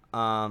hitter.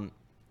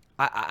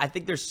 I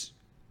think there's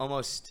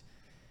almost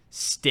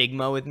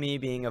stigma with me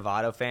being a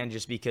Votto fan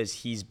just because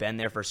he's been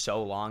there for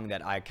so long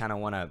that I kind of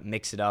want to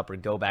mix it up or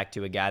go back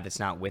to a guy that's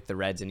not with the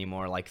Reds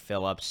anymore like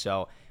Phillips.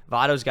 So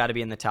Votto's got to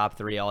be in the top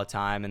three all the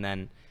time. And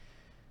then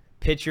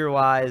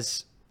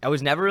pitcher-wise, I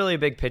was never really a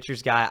big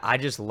pitchers guy. I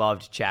just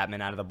loved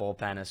Chapman out of the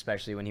bullpen,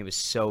 especially when he was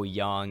so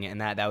young,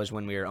 and that was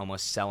when we were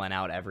almost selling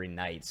out every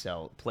night,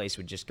 so the place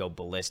would just go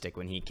ballistic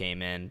when he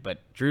came in. But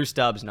Drew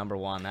Stubbs, number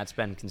one, that's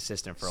been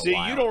consistent for a while.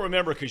 See, you don't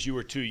remember because you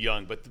were too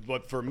young,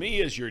 but for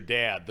me as your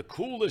dad, the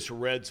coolest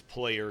Reds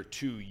player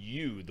to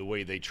you, the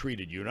way they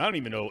treated you, and I don't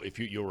even know if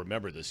you'll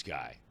remember this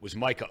guy, was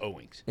Micah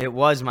Owings. It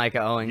was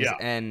Micah Owings, yeah.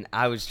 And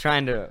I was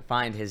trying to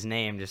find his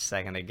name just a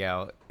second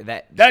ago.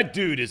 That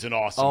dude is an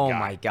awesome guy. Oh,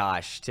 my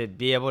gosh. To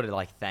be able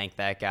to, thank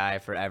that guy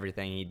for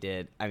everything he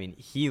did. I mean,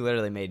 he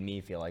literally made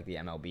me feel like the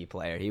MLB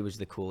player. He was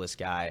the coolest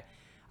guy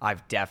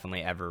I've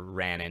definitely ever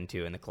ran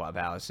into in the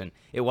clubhouse. And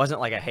it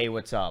wasn't like a, hey,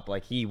 what's up?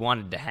 Like, he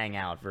wanted to hang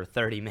out for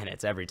 30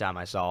 minutes every time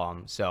I saw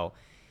him. So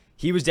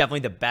he was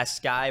definitely the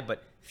best guy,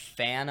 but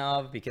fan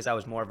of, because I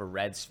was more of a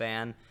Reds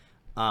fan,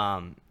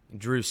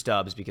 Drew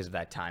Stubbs because of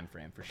that time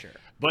frame for sure.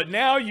 But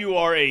now you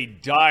are a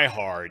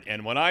diehard,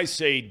 and when I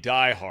say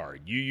diehard,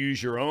 you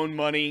use your own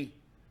money,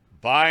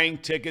 buying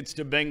tickets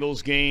to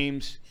Bengals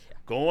games,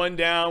 going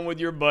down with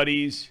your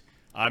buddies.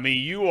 I mean,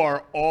 you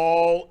are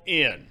all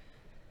in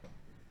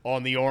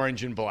on the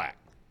orange and black.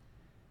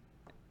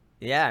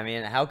 Yeah, I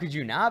mean, how could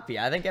you not be?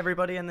 I think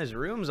everybody in this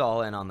room's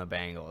all in on the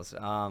Bengals.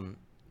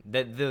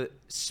 The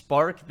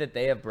spark that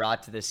they have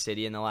brought to this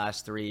city in the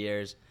last 3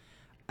 years,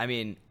 I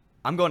mean,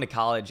 I'm going to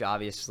college,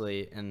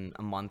 obviously, in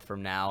a month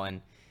from now,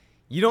 and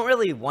you don't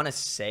really want to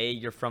say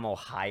you're from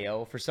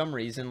Ohio. For some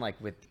reason,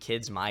 with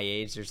kids my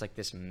age, there's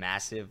this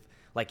massive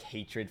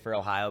hatred for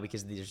Ohio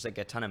because there's a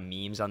ton of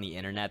memes on the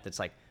internet that's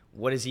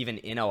what is even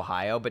in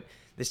Ohio? But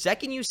the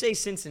second you say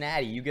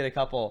Cincinnati, you get a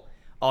couple,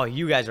 oh,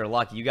 you guys are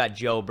lucky. You got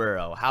Joe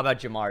Burrow. How about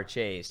Jamar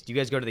Chase? Do you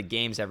guys go to the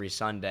games every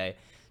Sunday?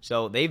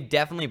 So they've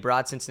definitely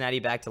brought Cincinnati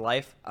back to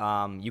life.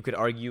 You could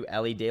argue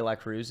Ellie De La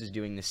Cruz is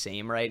doing the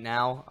same right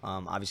now.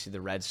 Obviously,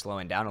 the Reds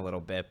slowing down a little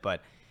bit,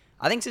 but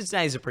I think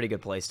Cincinnati is a pretty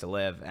good place to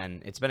live,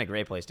 and it's been a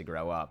great place to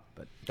grow up.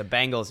 But the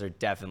Bengals are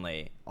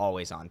definitely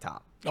always on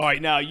top. All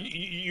right, now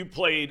you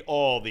played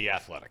all the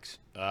athletics.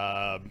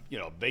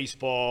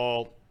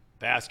 Baseball,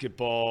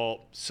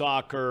 basketball,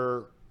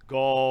 soccer,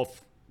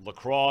 golf,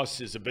 lacrosse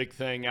is a big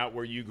thing out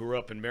where you grew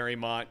up in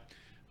Marymount.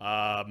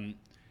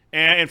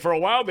 And for a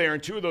while there,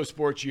 in two of those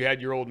sports, you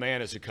had your old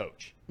man as a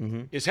coach.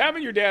 Mm-hmm. Is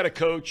having your dad a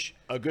coach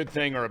a good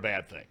thing or a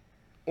bad thing?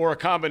 Or a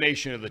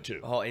combination of the two?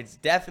 Oh, it's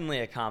definitely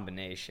a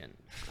combination.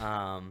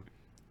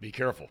 Be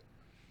careful.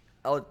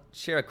 I'll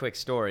share a quick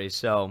story.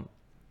 So,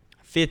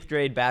 5th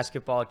grade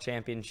basketball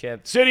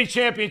championship. City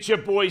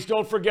championship, boys.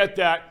 Don't forget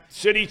that.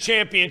 City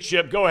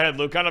championship. Go ahead,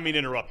 Luke. I don't mean to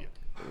interrupt you.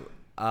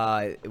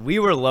 We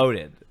were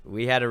loaded.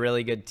 We had a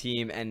really good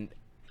team, and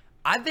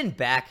I've been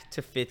back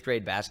to fifth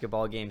grade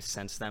basketball games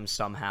since then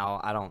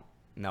somehow. I don't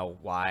know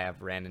why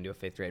I've ran into a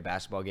fifth grade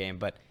basketball game,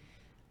 but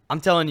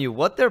I'm telling you,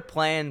 what they're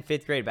playing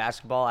fifth grade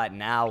basketball at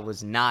now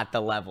was not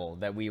the level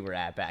that we were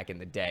at back in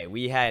the day.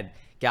 We had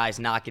guys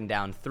knocking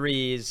down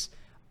threes.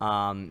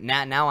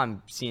 Now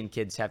I'm seeing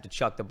kids have to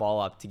chuck the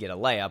ball up to get a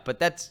layup, but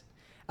that's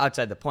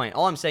outside the point.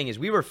 All I'm saying is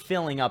we were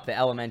filling up the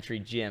elementary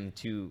gym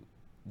to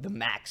the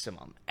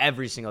maximum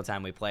every single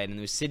time we played, and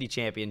it was city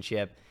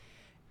championship,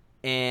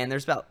 and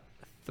there's about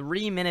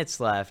 3 minutes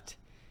left,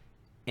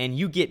 and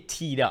you get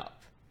teed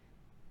up.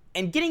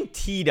 And getting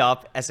teed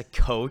up as a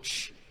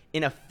coach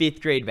in a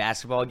fifth grade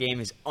basketball game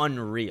is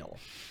unreal,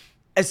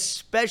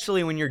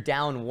 especially when you're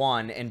down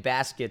one and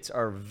baskets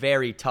are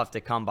very tough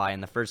to come by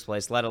in the first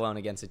place, let alone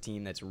against a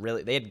team that's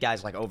really – they had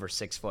guys like over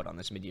 6 foot on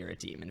this Madeira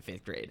team in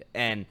fifth grade.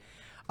 And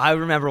I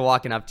remember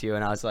walking up to you,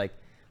 and I was like,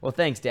 well,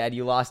 thanks, Dad.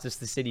 You lost us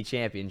the city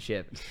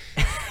championship.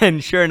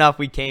 And sure enough,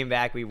 we came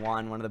back. We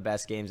won one of the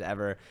best games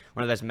ever,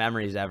 one of the best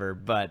memories ever.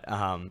 But,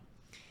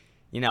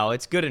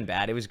 it's good and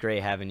bad. It was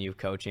great having you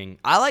coaching.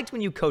 I liked when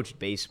you coached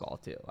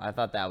baseball, too. I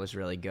thought that was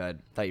really good.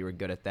 I thought you were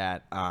good at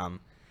that. I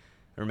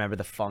remember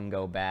the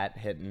fungo bat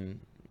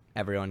hitting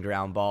everyone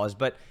ground balls.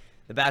 But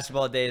the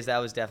basketball days, that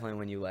was definitely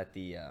when you let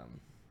the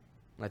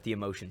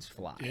emotions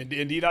fly.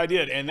 Indeed, I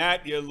did. And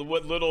that,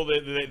 what little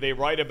they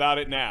write about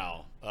it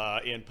now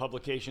in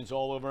publications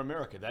all over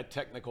America, that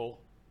technical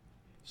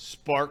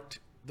sparked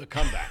the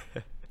comeback.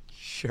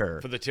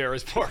 Sure. For the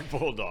Terrace Park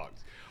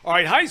Bulldogs. All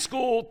right, high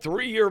school,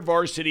 3-year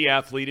varsity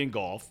athlete in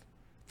golf,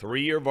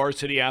 3-year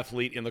varsity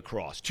athlete in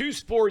lacrosse. 2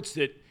 sports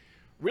that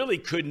really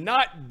could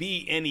not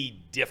be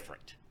any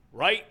different,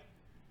 right?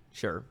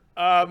 Sure.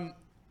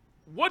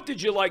 What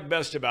did you like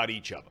best about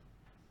each of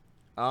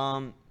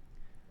them?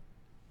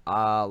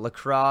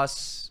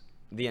 Lacrosse,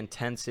 the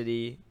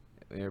intensity.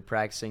 We were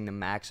practicing the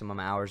maximum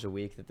hours a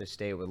week that the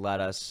state would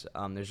let us.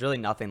 There's really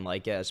nothing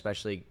like it,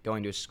 especially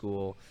going to a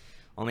school,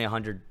 only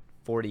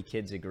 140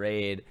 kids a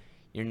grade.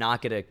 You're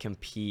not going to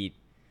compete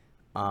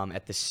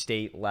at the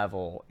state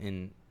level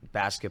in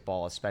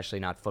basketball, especially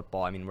not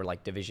football. I mean, we're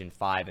like Division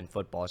 5 in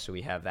football, so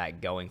we have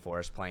that going for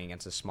us playing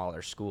against the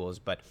smaller schools.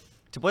 But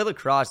to play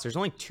lacrosse, there's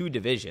only 2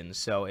 divisions.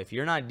 So if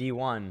you're not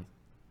D1,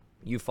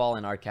 you fall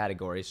in our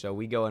category. So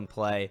we go and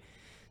play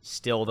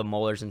still the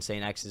Molars and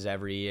St. X's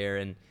every year,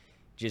 and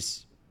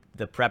just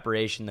the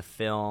preparation, the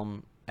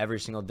film, every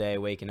single day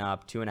waking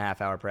up,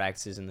 2.5-hour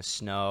practices in the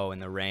snow, in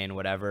the rain,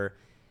 whatever.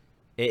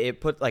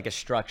 It put like a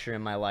structure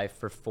in my life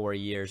for 4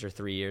 years or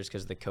 3 years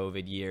because of the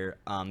COVID year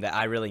that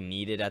I really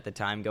needed at the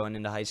time going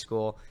into high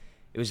school.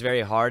 It was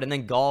very hard. And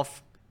then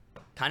golf,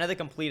 kind of the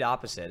complete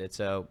opposite. It's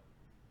a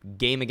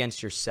game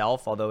against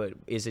yourself, although it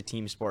is a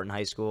team sport in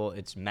high school.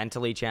 It's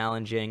mentally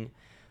challenging,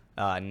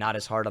 not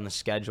as hard on the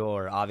schedule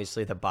or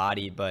obviously the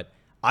body, but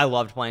I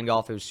loved playing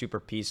golf. It was super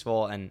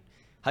peaceful. And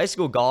high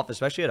school golf,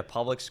 especially at a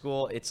public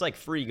school, it's like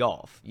free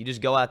golf. You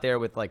just go out there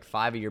with like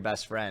 5 of your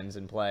best friends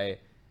and play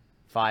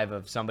 5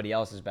 of somebody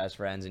else's best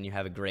friends, and you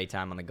have a great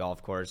time on the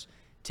golf course,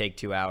 take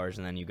 2 hours,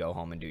 and then you go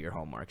home and do your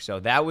homework.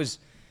 So that was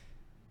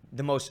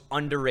the most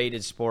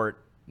underrated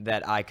sport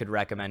that I could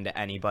recommend to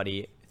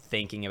anybody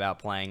thinking about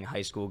playing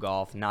high school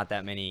golf. Not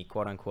that many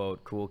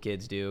quote-unquote cool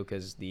kids do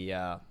because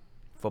the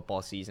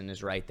football season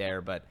is right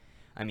there. But,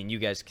 I mean, you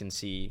guys can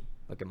see,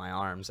 look at my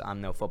arms. I'm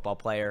no football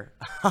player,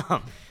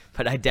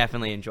 but I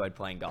definitely enjoyed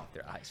playing golf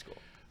throughout high school.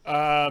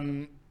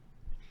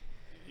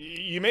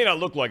 You may not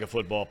look like a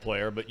football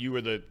player, but you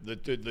were the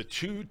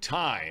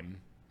 2-time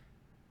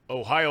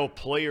Ohio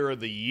Player of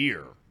the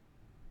Year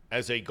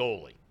as a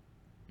goalie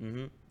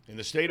in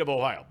the state of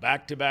Ohio,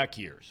 back-to-back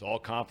years, all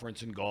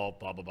conference in golf,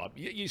 blah, blah, blah.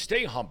 You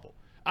stay humble.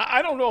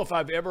 I don't know if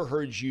I've ever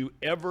heard you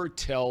ever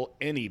tell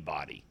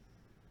anybody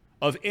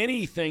of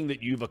anything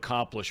that you've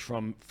accomplished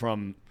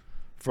from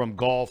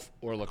golf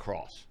or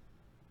lacrosse.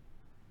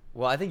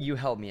 Well, I think you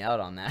helped me out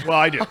on that. Well,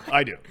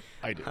 I do.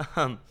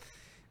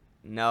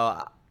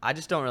 No, I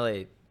just don't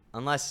really,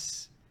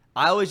 unless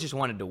I always just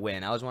wanted to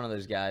win. I was one of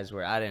those guys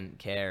where I didn't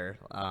care.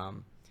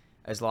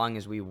 As long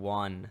as we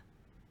won,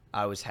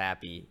 I was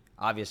happy.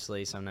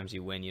 Obviously, sometimes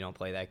you win, you don't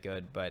play that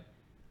good, but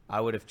I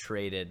would have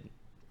traded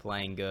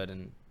playing good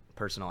and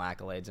personal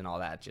accolades and all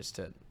that just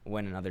to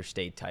win another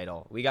state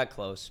title. We got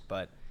close,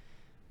 but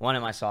won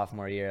in my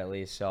sophomore year at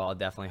least, so I'll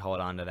definitely hold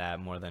on to that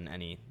more than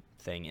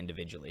anything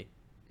individually.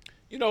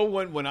 You know,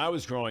 when I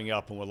was growing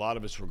up and when a lot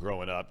of us were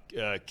growing up,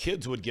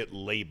 kids would get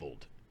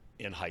labeled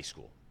in high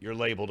school. You're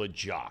labeled a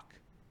jock.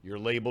 You're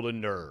labeled a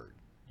nerd.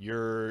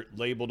 You're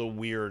labeled a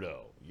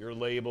weirdo. You're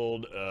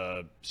labeled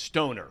a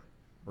stoner,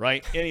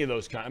 right? Any of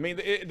those kind. I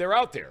mean, they're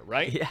out there,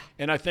 right? Yeah.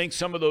 And I think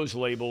some of those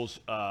labels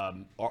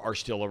are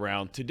still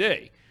around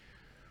today.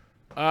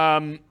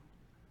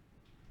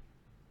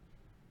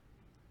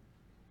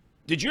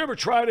 Did you ever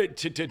try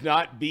to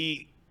not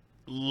be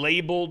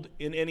labeled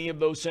in any of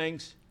those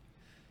things?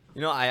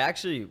 You know, I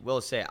actually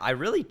will say I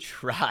really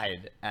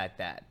tried at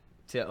that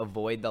to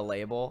avoid the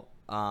label.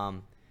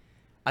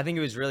 I think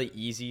it was really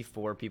easy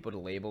for people to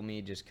label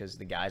me just because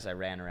the guys I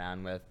ran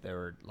around with, they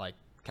were like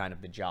kind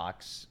of the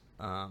jocks.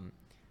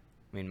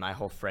 I mean, my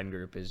whole friend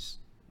group is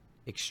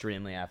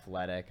extremely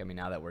athletic. I mean,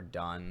 now that we're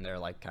done, they're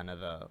like kind of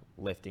the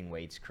lifting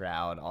weights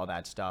crowd, all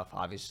that stuff.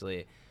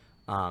 Obviously,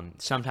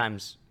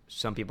 sometimes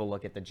some people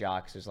look at the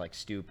jocks as like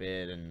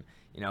stupid and,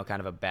 you know, kind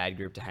of a bad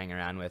group to hang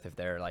around with if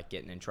they're like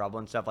getting in trouble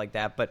and stuff like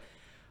that. But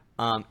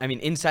I mean,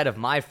 inside of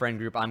my friend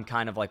group, I'm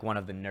kind of like one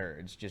of the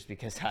nerds just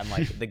because I'm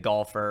like the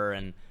golfer,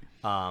 and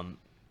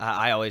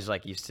I always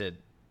like used to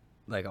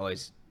like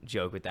always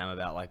joke with them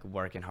about like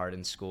working hard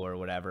in school or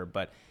whatever.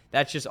 But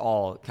that's just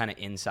all kind of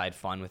inside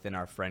fun within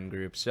our friend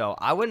group. So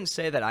I wouldn't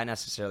say that I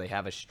necessarily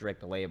have a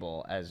strict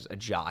label as a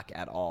jock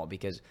at all,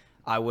 because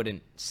I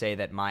wouldn't say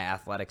that my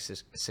athletic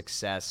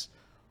success,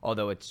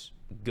 although it's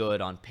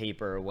good on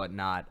paper or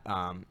whatnot,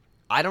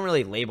 I don't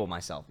really label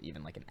myself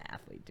even like an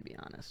athlete, to be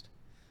honest.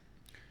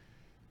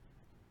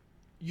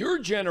 Your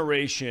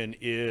generation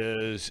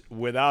is,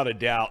 without a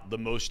doubt, the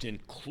most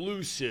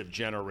inclusive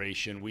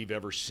generation we've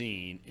ever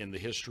seen in the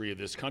history of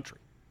this country.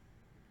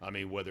 I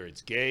mean, whether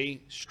it's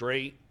gay,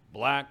 straight,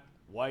 black,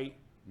 white,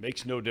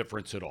 makes no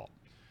difference at all.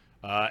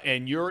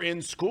 And you're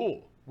in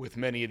school with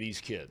many of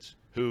these kids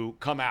who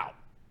come out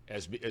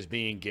as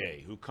being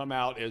gay, who come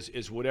out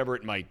as whatever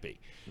it might be.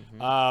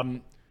 Mm-hmm.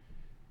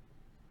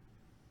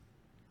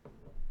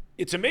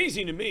 It's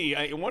amazing to me.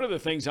 One of the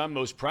things I'm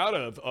most proud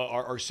of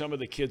are some of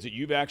the kids that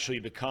you've actually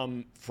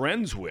become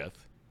friends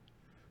with,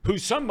 who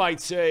some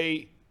might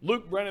say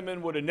Luke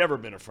Brennaman would have never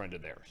been a friend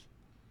of theirs.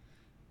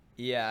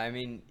 Yeah, I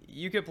mean,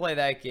 you could play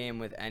that game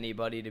with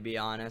anybody, to be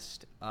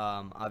honest.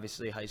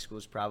 Obviously, high school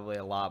is probably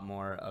a lot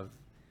more of,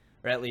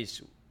 or at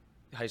least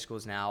high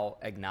schools now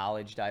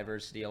acknowledge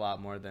diversity a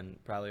lot more than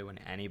probably when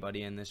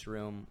anybody in this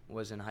room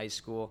was in high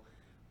school.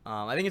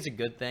 I think it's a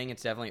good thing.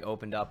 It's definitely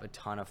opened up a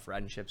ton of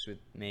friendships with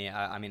me.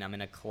 I mean, I'm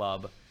in a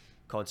club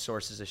called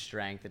Sources of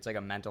Strength. It's like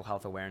a mental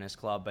health awareness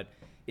club, but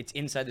it's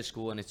inside the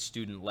school and it's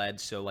student-led.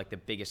 So, like, the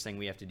biggest thing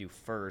we have to do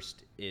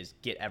first is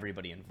get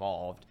everybody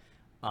involved.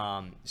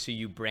 So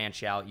you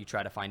branch out, you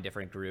try to find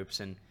different groups.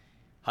 And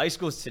high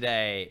schools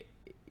today,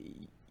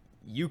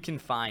 you can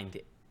find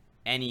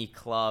any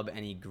club,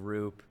 any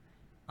group,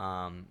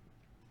 no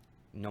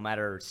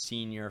matter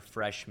senior,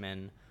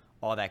 freshman,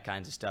 all that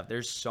kinds of stuff.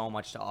 There's so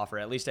much to offer.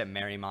 At least at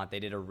Marymount, they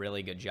did a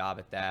really good job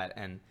at that.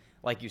 And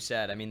like you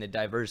said, I mean, the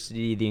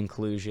diversity, the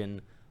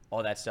inclusion,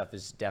 all that stuff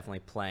is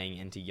definitely playing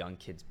into young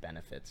kids'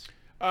 benefits.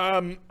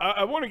 I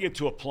want to get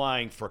to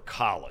applying for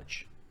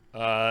college.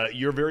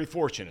 You're very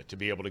fortunate to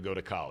be able to go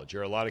to college.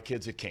 There are a lot of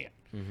kids that can't,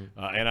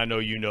 and I know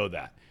you know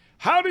that.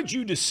 How did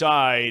you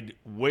decide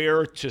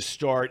where to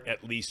start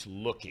at least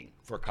looking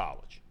for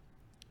college?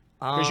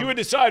 Because you had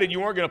decided you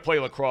weren't going to play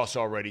lacrosse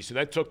already, so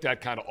that took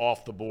that kind of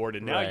off the board,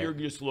 and now you're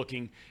just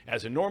looking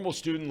as a normal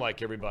student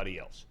like everybody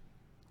else.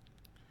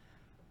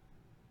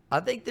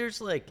 I think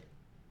there's like,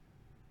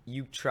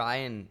 you try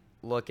and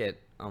look at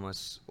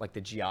almost like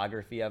the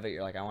geography of it.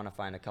 You're like, I want to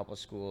find a couple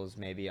schools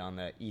maybe on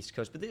the East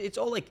Coast, but it's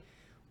all like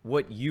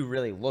what you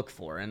really look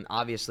for. And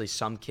obviously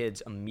some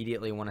kids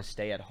immediately want to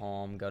stay at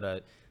home, go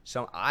to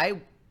some. I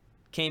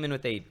came in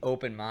with an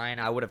open mind.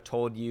 I would have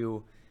told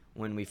you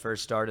when we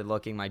first started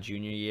looking my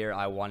junior year,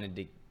 I wanted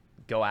to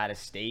go out of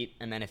state.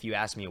 And then if you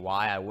asked me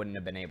why, I wouldn't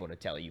have been able to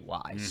tell you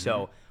why.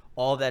 So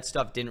all that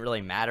stuff didn't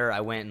really matter.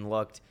 I went and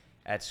looked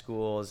at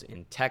schools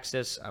in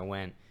Texas. I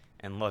went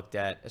and looked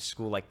at a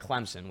school like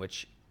Clemson,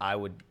 which I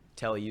would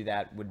tell you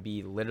that would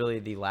be literally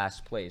the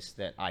last place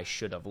that I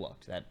should have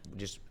looked. That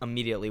just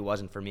immediately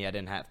wasn't for me. I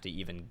didn't have to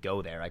even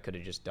go there. I could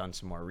have just done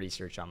some more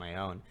research on my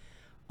own.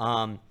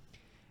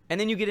 And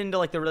then you get into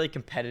like the really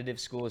competitive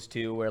schools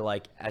too, where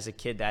like as a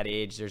kid that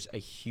age, there's a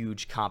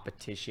huge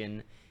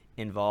competition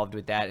involved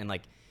with that. And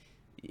like,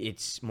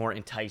 it's more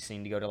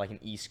enticing to go to like an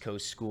East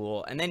Coast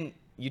school. And then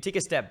you take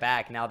a step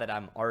back now that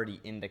I'm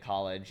already into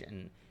college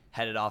and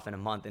headed off in a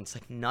month. And it's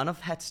like, none of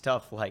that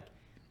stuff like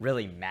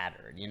really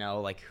mattered, you know,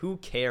 like who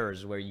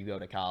cares where you go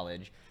to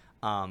college?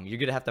 You're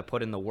going to have to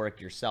put in the work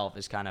yourself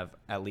is kind of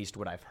at least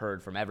what I've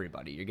heard from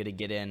everybody. You're going to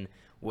get in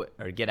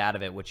or get out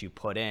of it what you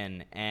put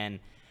in. And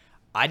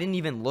I didn't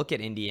even look at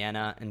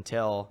Indiana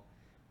until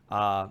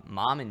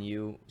Mom and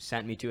you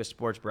sent me to a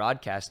sports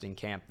broadcasting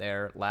camp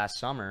there last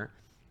summer.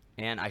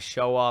 And I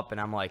show up and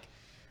I'm like,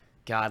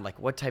 God, like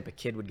what type of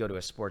kid would go to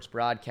a sports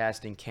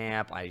broadcasting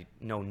camp? I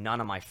know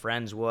none of my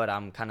friends would.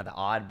 I'm kind of the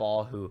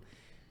oddball who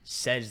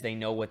says they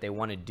know what they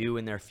want to do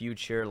in their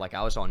future. Like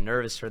I was all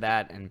nervous for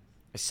that. And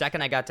the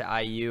second I got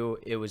to IU,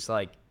 it was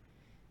like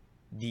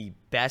the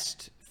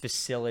best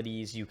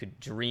facilities you could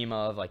dream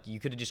of. Like you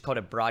could have just called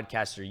it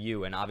Broadcaster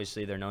U, and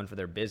obviously they're known for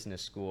their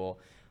business school.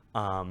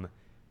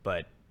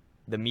 But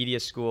the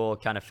media school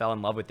kind of fell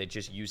in love with it,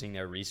 just using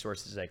their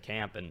resources at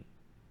camp. And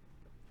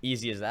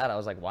easy as that, I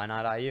was like, why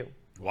not IU?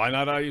 Why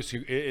not IU?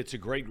 It's a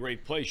great,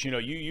 great place. You know,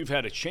 you've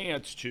had a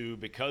chance to,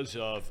 because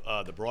of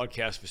the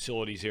broadcast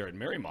facilities here at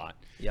Marymount.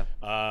 Yeah.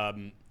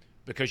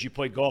 Because you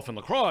played golf and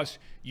lacrosse,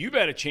 you've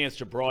had a chance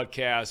to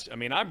broadcast. I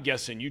mean, I'm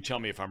guessing, you tell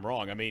me if I'm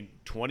wrong, I mean,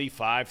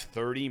 25,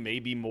 30,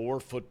 maybe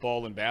more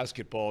football and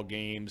basketball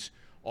games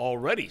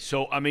already.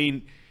 So, I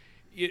mean,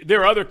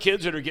 there are other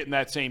kids that are getting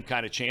that same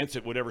kind of chance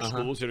at whatever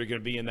schools that are going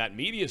to be in that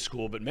media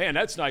school. But, man,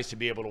 that's nice to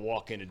be able to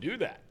walk in and do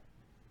that.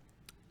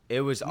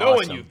 It was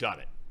knowing awesome. You've done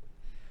it.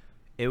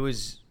 It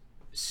was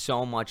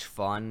so much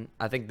fun.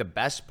 I think the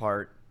best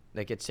part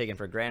that gets taken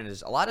for granted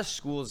is a lot of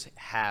schools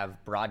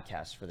have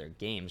broadcasts for their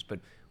games, but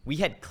we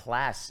had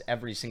class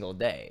every single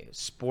day,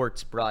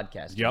 sports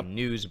broadcasting,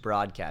 news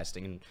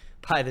broadcasting. And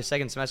by the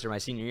second semester of my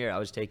senior year, I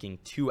was taking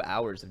 2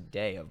 hours a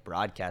day of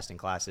broadcasting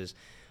classes.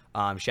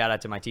 Shout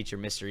out to my teacher,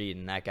 Mr.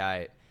 Eden. That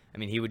guy, I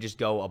mean, he would just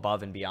go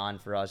above and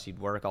beyond for us. He'd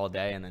work all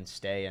day and then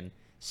stay and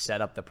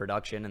set up the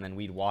production, and then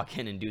we'd walk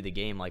in and do the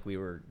game like we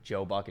were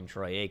Joe Buck and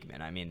Troy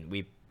Aikman. I mean,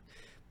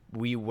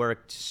 we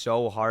worked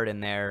so hard in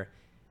there,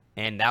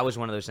 and that was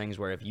one of those things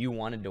where if you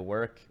wanted to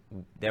work,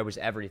 there was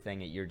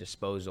everything at your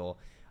disposal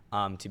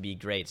to be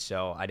great.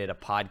 So I did a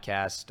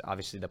podcast,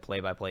 obviously the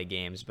play-by-play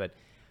games, but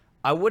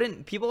I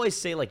wouldn't – people always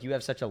say, like, you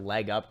have such a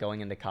leg up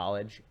going into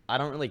college. I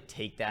don't really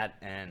take that,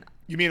 and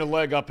 – You mean a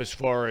leg up as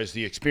far as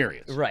the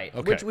experience? Right,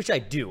 Okay. which I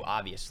do,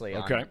 obviously,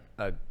 Okay.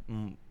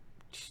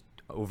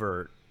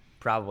 over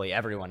probably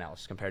everyone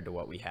else compared to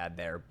what we had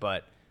there.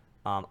 But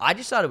I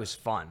just thought it was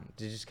fun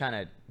to just kind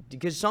of –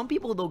 because some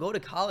people, they'll go to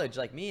college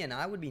like me, and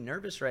I would be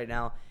nervous right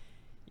now.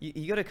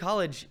 You go to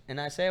college, and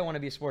I say I want to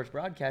be a sports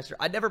broadcaster.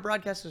 I'd never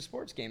broadcast a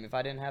sports game if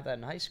I didn't have that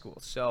in high school.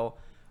 So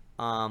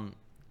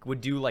would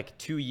do like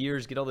 2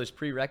 years, get all those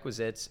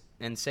prerequisites,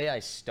 and say I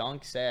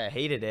stunk, say I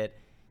hated it.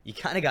 You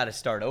kind of got to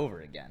start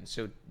over again.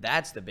 So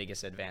that's the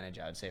biggest advantage,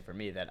 I would say, for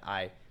me, that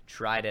I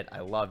tried it,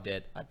 I loved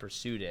it, I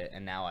pursued it,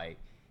 and now it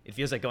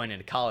feels like going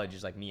into college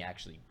is like me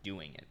actually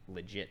doing it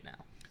legit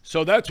now.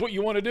 So that's what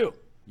you want to do.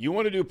 You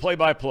want to do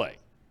play-by-play.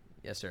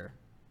 Yes, sir.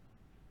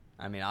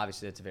 I mean,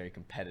 obviously, it's a very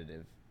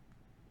competitive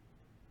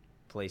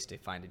place to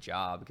find a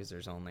job because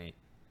there's only,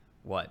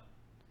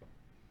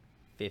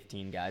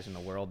 15 guys in the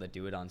world that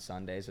do it on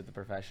Sundays at the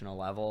professional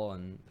level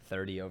and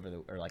 50 over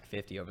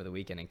the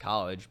weekend in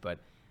college. But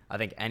I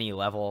think any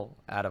level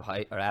out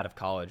of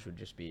college would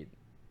just be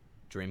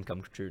dream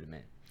come true to me.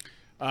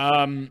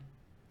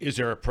 Is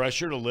there a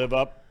pressure to live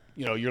up?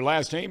 Your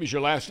last name is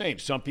your last name.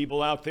 Some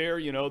people out there,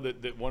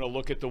 that want to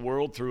look at the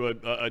world through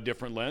a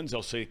different lens,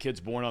 they'll say a kid's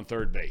born on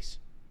third base.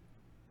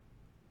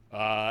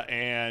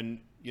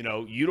 And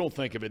you don't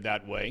think of it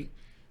that way.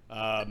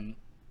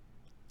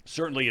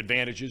 Certainly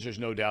advantages, there's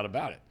no doubt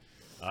about it,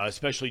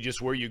 especially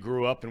just where you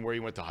grew up and where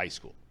you went to high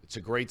school. It's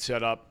a great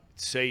setup,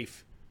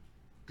 safe,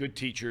 good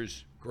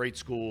teachers, great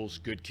schools,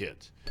 good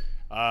kids.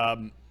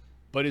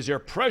 But is there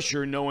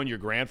pressure knowing your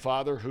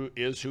grandfather who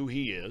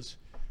he is,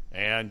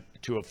 and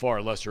to a far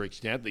lesser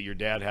extent that your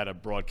dad had a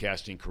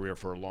broadcasting career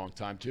for a long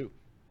time too?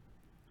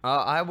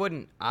 I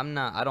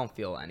don't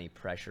feel any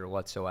pressure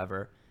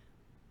whatsoever.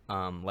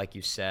 Like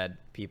you said,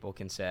 people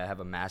can say I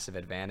have a massive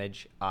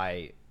advantage.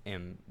 I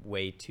am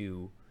way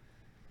too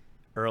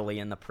early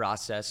in the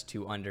process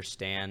to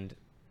understand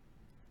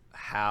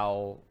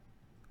how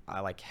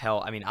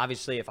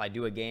obviously if I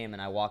do a game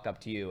and I walk up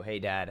to you, hey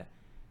Dad,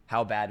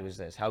 how bad was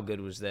this? How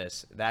good was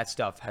this? That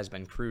stuff has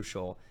been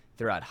crucial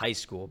throughout high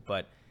school.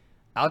 But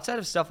outside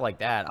of stuff like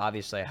that,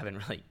 obviously I haven't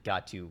really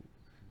got to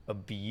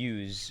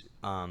abuse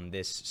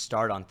this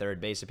start on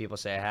third base that people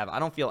say I have. I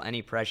don't feel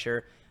any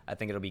pressure. I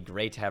think it'll be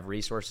great to have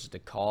resources to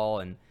call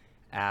and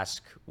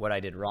ask what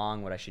I did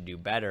wrong, what I should do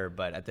better.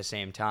 But at the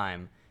same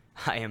time,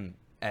 I am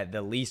at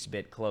the least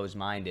bit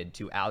closed-minded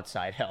to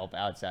outside help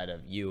outside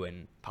of you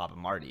and Papa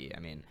Marty. I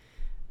mean,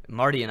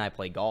 Marty and I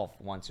play golf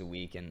once a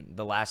week, and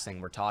the last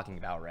thing we're talking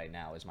about right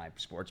now is my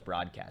sports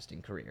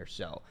broadcasting career.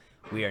 So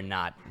we are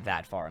not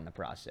that far in the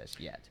process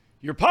yet.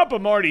 Your Papa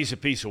Marty's a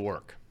piece of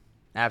work.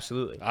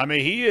 Absolutely. I mean,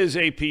 he is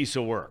a piece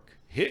of work.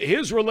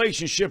 His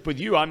relationship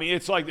with you, I mean,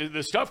 it's like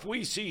the stuff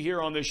we see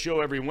here on this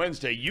show every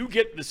Wednesday, you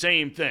get the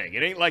same thing.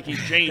 It ain't like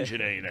he's changing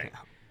anything.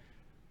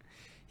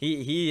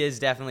 He is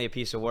definitely a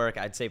piece of work.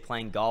 I'd say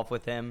playing golf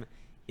with him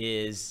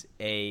is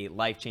a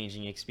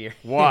life-changing experience.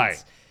 Why?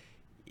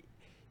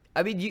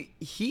 I mean,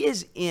 he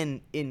is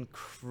in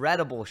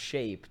incredible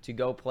shape to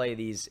go play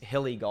these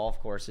hilly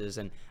golf courses.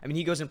 And, I mean,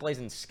 he goes and plays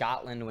in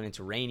Scotland when it's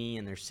rainy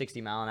and there's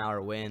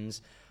 60-mile-an-hour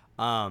winds.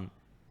 And,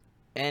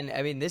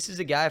 I mean, this is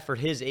a guy for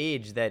his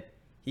age that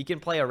he can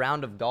play a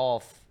round of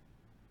golf,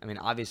 I mean,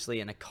 obviously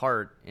in a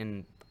cart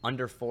in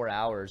under 4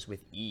 hours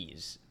with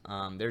ease.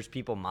 There's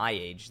people my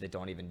age that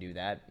don't even do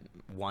that,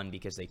 one,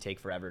 because they take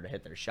forever to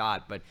hit their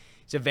shot. But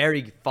he's a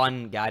very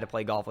fun guy to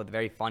play golf with, a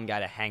very fun guy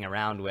to hang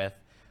around with,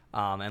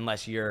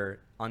 unless you're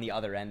on the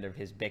other end of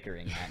his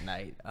bickering at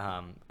night.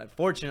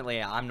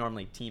 Fortunately, I'm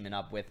normally teaming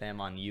up with him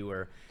on you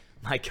or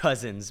my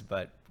cousins,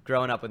 but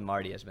growing up with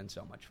Marty has been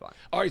so much fun.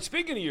 All right,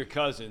 speaking of your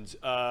cousins,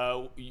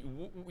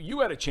 you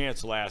had a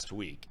chance last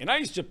week, and I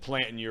used to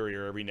plant in your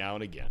ear every now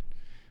and again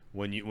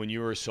when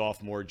you were a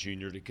sophomore,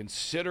 junior, to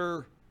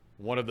consider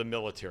one of the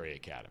military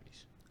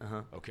academies.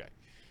 Uh-huh. Okay.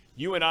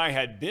 You and I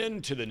had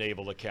been to the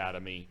Naval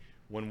Academy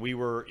when we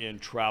were in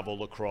travel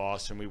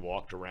lacrosse, and we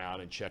walked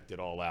around and checked it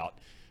all out.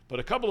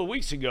 But a couple of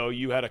weeks ago,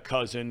 you had a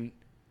cousin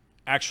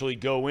actually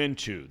go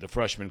into the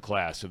freshman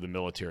class of the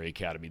military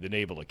academy, the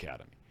Naval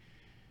Academy.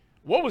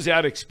 What was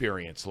that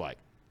experience like?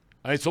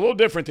 It's a little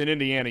different than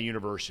Indiana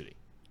University.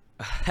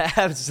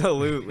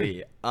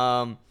 Absolutely.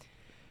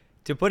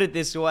 To put it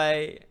this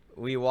way,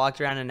 we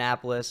walked around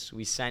Annapolis.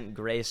 We sent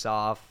Grace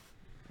off.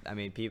 I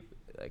mean, people,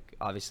 like,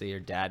 obviously her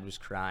dad was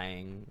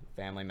crying.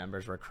 Family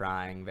members were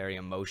crying. Very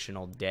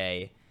emotional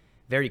day.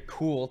 Very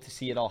cool to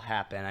see it all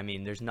happen. I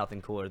mean, there's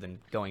nothing cooler than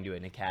going to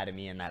an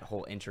academy and that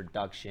whole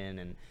introduction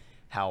and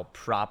how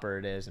proper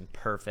it is and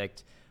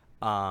perfect.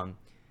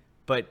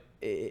 But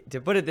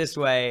to put it this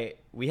way,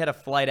 we had a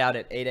flight out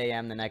at 8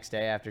 a.m. the next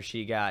day after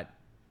she got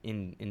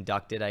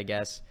inducted, I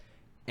guess.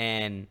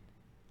 And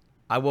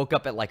I woke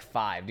up at like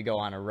 5 to go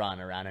on a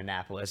run around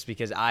Annapolis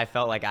because I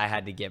felt like I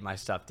had to get my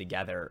stuff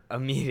together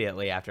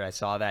immediately after I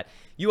saw that.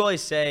 You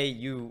always say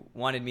you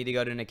wanted me to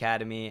go to an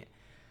academy.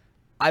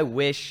 I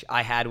wish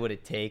I had what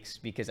it takes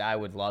because I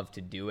would love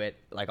to do it,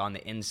 like, on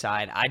the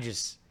inside.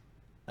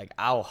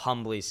 I'll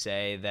humbly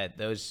say that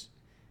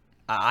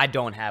I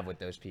don't have what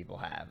those people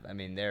have. I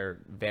mean, they're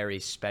very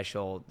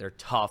special. They're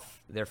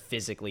tough. They're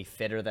physically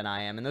fitter than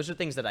I am. And those are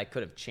things that I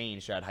could have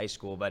changed throughout high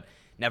school, but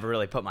never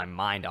really put my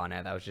mind on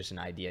it. That was just an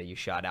idea you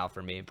shot out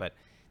for me. But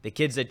the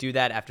kids that do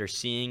that after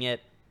seeing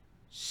it,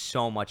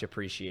 so much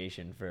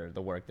appreciation for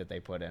the work that they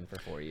put in for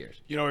 4 years.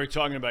 You know, we're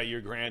talking about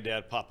your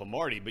granddad, Papa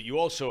Marty, but you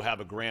also have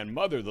a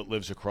grandmother that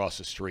lives across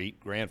the street,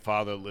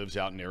 grandfather that lives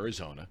out in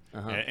Arizona,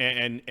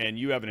 and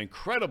you have an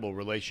incredible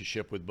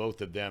relationship with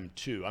both of them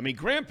too. I mean,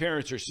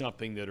 grandparents are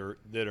something that are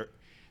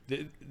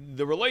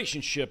the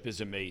relationship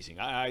is amazing.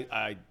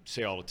 I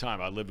say all the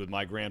time, I lived with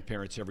my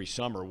grandparents every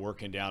summer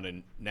working down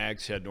in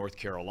Nags Head, North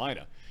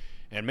Carolina,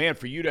 and man,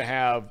 for you to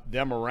have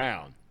them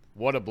around,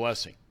 what a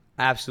blessing.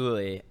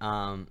 Absolutely.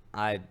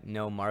 I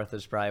know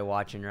Martha's probably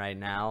watching right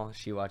now.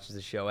 She watches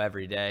the show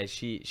every day.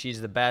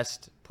 She's the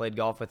best. Played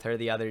golf with her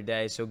the other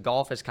day. So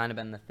golf has kind of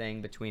been the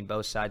thing between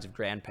both sides of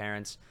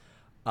grandparents.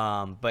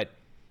 But,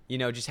 you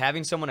know, just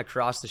having someone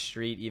across the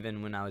street,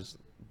 even when I was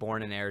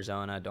born in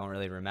Arizona, I don't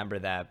really remember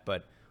that.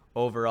 But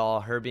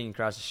overall, her being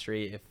across the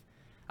street, if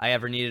I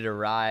ever needed a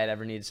ride,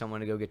 ever needed someone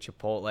to go get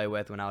Chipotle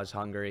with when I was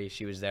hungry,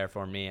 she was there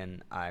for me.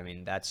 And, I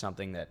mean, that's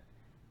something that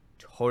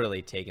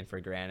totally taken for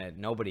granted.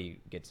 Nobody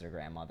gets their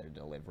grandmother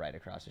to live right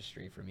across the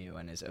street from you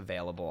and is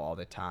available all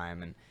the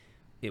time, and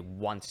it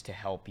wants to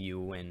help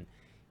you, and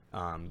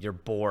you're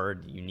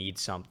bored, you need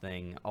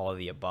something, all of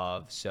the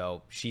above.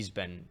 So she's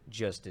been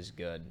just as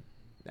good.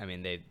 I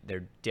mean,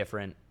 they're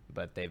different,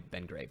 but they've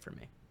been great for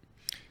me.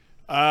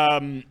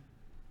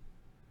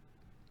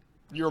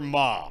 Your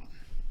mom.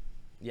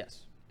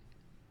 Yes.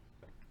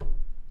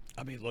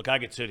 I mean, look, I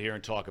could sit here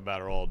and talk about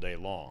her all day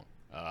long.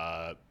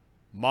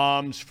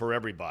 Moms for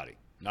everybody,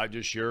 not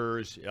just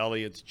yours,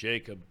 Elliot's,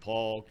 Jacob,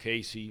 Paul,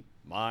 Casey,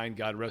 mine,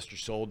 God rest her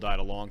soul, died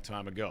a long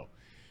time ago.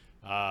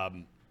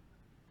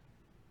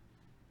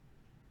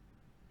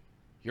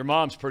 Your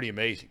mom's pretty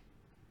amazing.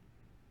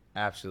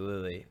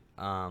 Absolutely.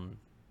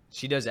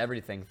 She does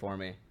everything for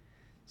me.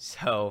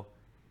 So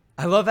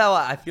I love how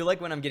I feel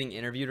like when I'm getting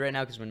interviewed right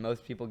now, because when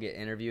most people get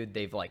interviewed,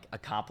 they've like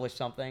accomplished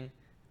something.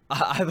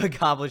 I've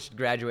accomplished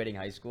graduating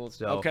high school,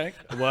 so okay.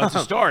 Well, that's a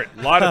start.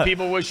 A lot of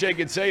people wish they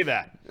could say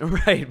that.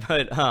 Right,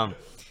 but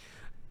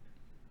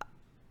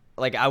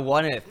like, I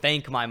want to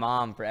thank my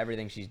mom for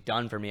everything she's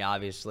done for me,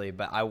 obviously,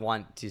 but I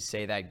want to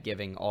say that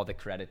giving all the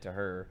credit to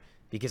her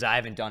because I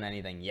haven't done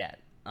anything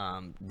yet.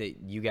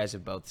 You guys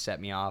have both set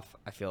me off.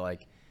 I feel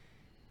like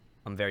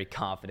I'm very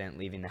confident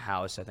leaving the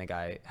house. I think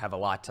I have a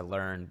lot to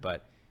learn,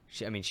 but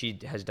she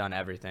has done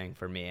everything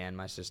for me and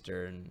my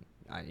sister, and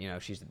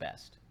she's the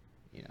best.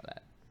 You know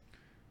that.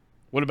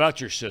 What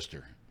about your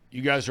sister?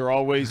 You guys are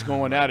always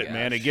going at it,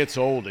 man. It gets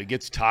old. It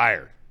gets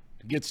tired.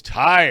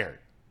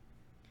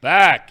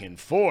 Back and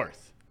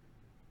forth.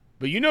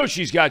 But you know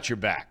she's got your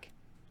back.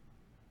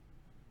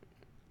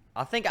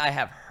 I think I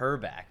have her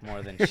back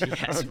more than she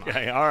has mine.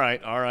 Okay, all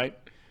right.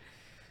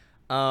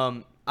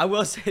 I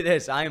will say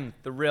this. I am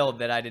thrilled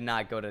that I did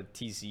not go to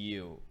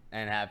TCU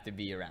and have to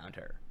be around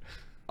her.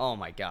 Oh,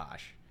 my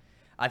gosh.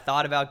 I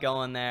thought about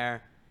going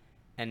there.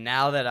 And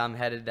now that I'm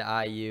headed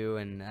to IU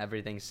and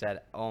everything's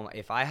set,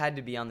 if I had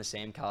to be on the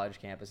same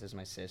college campus as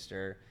my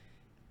sister,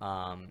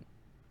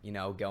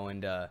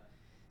 going to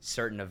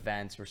certain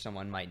events where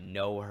someone might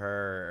know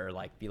her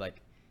or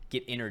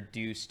get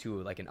introduced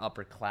to like an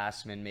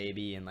upperclassman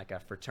maybe in like a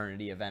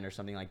fraternity event or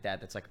something like that.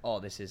 That's like, oh,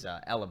 this is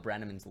Ella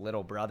Brennaman's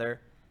little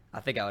brother.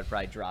 I think I would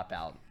probably drop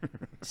out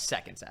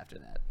seconds after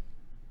that.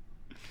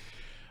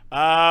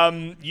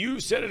 You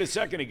said it a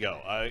second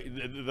ago.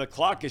 The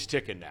clock is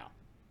ticking now.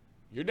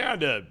 You're down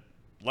to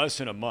less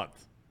than a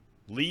month,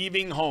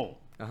 leaving home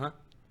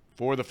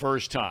for the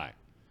first time.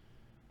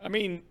 I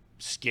mean,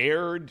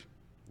 scared,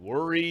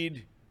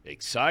 worried,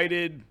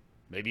 excited,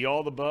 maybe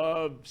all the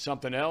above,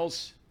 something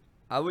else?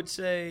 I would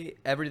say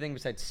everything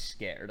besides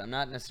scared. I'm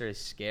not necessarily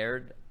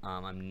scared.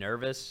 I'm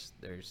nervous.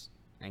 There's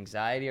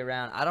anxiety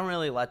around. I don't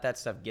really let that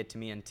stuff get to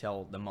me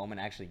until the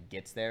moment actually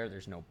gets there.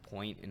 There's no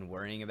point in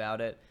worrying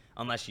about it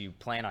unless you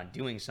plan on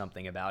doing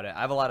something about it. I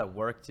have a lot of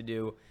work to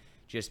do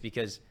just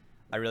because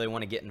I really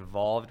want to get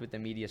involved with the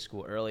media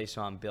school early,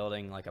 so I'm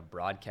building like a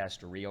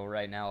broadcast reel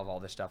right now of all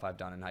the stuff I've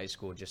done in high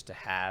school just to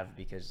have,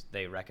 because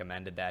they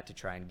recommended that to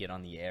try and get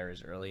on the air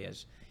as early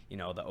as,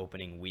 the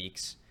opening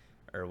weeks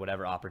or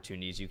whatever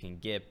opportunities you can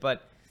get.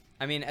 But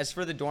I mean, as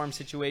for the dorm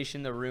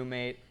situation, the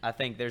roommate, I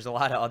think there's a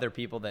lot of other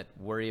people that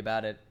worry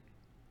about it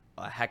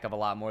a heck of a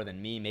lot more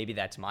than me. Maybe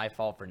that's my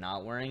fault for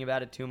not worrying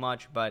about it too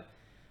much, but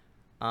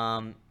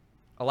a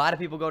lot of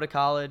people go to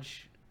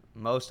college.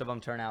 Most of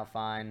them turn out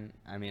fine.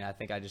 I mean, I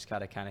think I just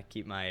gotta kind of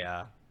keep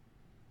my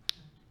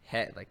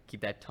head,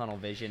 keep that tunnel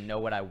vision, know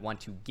what I want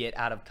to get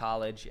out of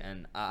college,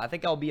 and I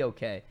think I'll be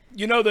okay.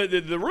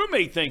 The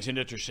roommate thing's an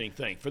interesting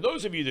thing. For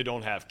those of you that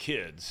don't have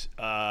kids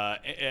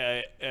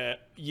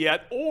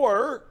yet,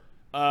 or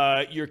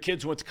your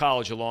kids went to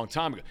college a long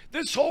time ago,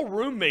 this whole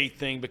roommate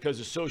thing, because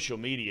of social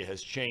media,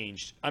 has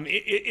changed. I mean,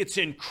 it's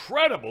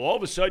incredible. All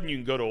of a sudden, you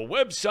can go to a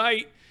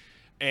website,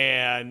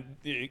 and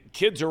the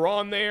kids are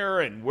on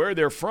there and where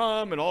they're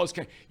from and all this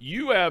kind.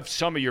 You have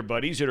some of your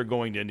buddies that are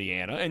going to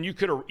Indiana, and you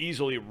could have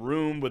easily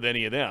roomed with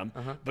any of them.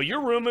 But you're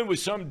rooming with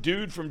some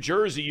dude from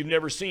Jersey you've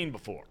never seen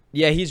before.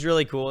 Yeah, he's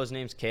really cool. His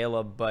name's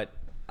Caleb, but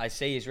I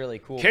say he's really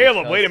cool.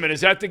 Caleb, wait a minute.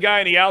 Is that the guy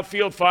in the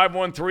outfield,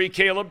 5'13",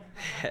 Caleb?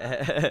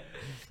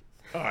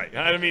 All right,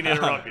 I didn't mean to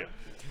interrupt you.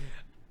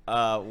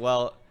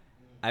 Well,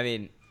 I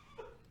mean,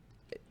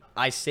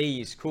 I say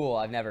he's cool.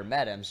 I've never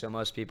met him, so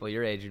most people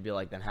your age would be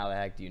like, then how the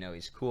heck do you know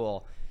he's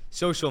cool?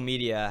 Social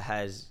media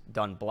has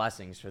done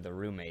blessings for the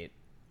roommate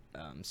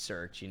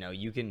search.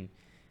 You can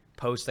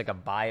post like a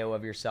bio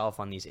of yourself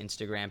on these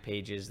Instagram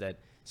pages that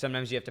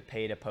sometimes you have to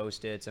pay to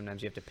post it,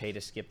 sometimes you have to pay to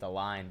skip the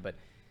line, but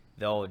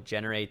they'll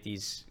generate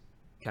these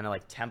kind of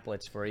like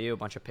templates for you, a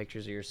bunch of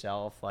pictures of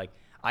yourself. Like,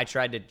 I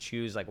tried to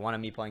choose like one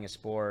of me playing a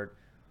sport,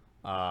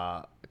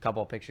 a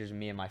couple of pictures of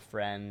me and my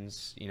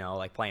friends,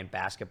 like playing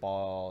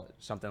basketball,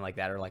 something like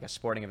that, or like a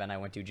sporting event I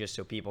went to, just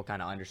so people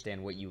kind of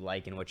understand what you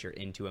like and what you're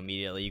into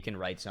immediately. You can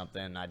write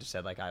something. I just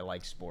said like, I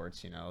like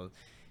sports,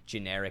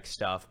 generic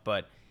stuff,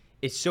 but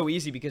it's so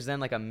easy because then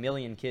like a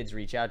million kids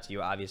reach out to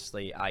you.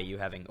 Obviously, IU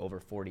having over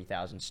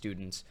 40,000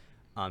 students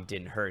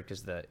didn't hurt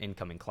because the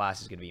incoming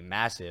class is going to be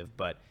massive,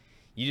 but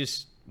you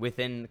just,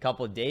 within a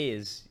couple of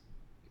days,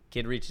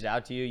 kid reaches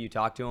out to you, you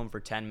talk to him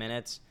for 10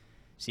 minutes,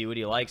 see what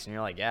he likes, and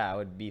you're like, yeah, I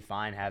would be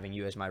fine having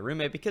you as my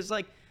roommate. Because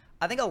like,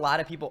 I think a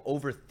lot of people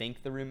overthink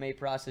the roommate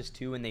process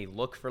too, and they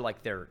look for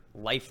like their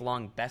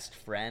lifelong best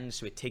friend,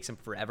 so it takes them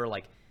forever.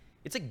 Like,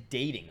 it's like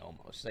dating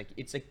almost. Like,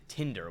 it's like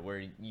Tinder,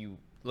 where you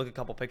look at a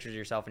couple pictures of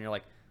yourself and you're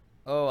like,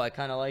 oh, I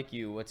kind of like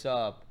you, what's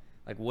up,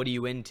 like, what are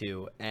you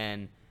into?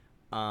 And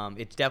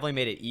it's definitely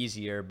made it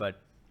easier, but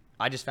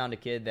I just found a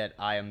kid that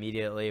I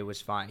immediately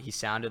was fine. He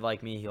sounded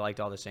like me. He liked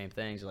all the same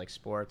things. He liked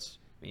sports.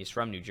 I mean, he's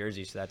from New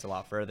Jersey, so that's a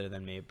lot further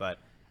than me. But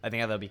I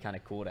think that'll be kind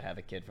of cool to have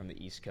a kid from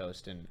the East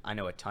Coast. And I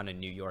know a ton of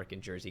New York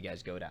and Jersey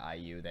guys go to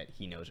IU that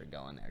he knows are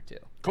going there too.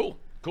 Cool.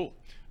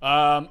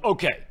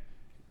 Okay.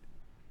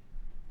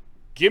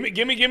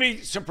 Give me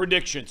some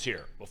predictions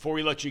here before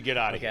we let you get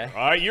out of here.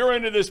 All right, you're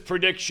into this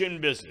prediction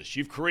business.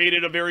 You've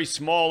created a very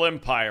small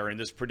empire in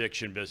this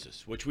prediction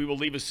business, which we will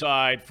leave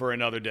aside for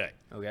another day.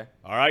 Okay.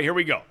 All right, here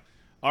we go.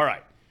 All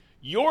right.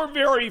 Your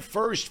very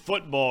first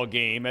football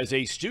game as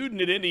a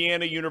student at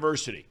Indiana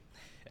University.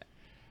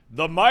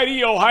 The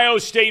mighty Ohio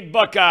State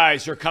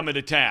Buckeyes are coming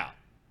to town.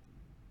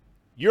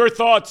 Your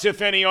thoughts,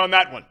 if any, on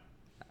that one?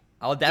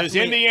 Does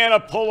Indiana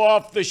pull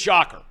off the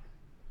shocker?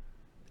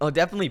 I'll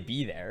definitely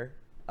be there.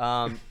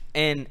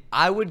 And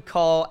I would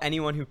call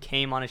anyone who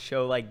came on a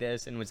show like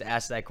this and was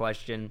asked that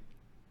question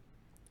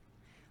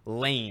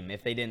lame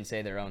if they didn't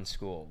say their own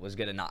school was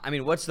good enough. I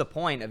mean, what's the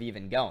point of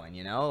even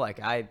going, Like,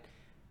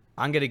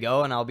 I'm going to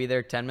go, and I'll be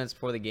there 10 minutes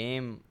before the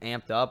game,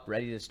 amped up,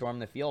 ready to storm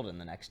the field in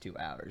the next 2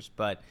 hours.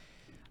 But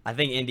I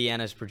think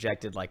Indiana's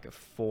projected like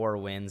 4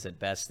 wins at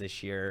best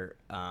this year.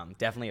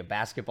 Definitely a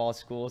basketball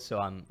school, so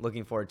I'm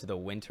looking forward to the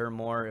winter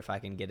more if I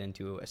can get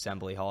into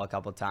Assembly Hall a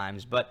couple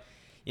times. But,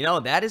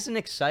 that is an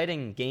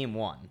exciting game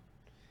one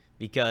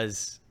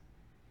because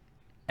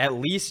at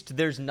least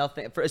there's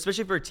nothing,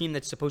 especially for a team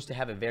that's supposed to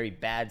have a very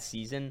bad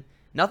season.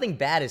 Nothing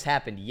bad has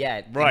happened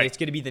yet. Right. It's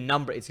going to be the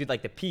number. It's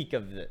like the peak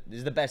of this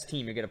is the best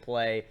team you're going to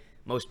play.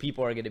 Most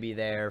people are going to be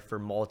there for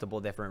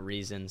multiple different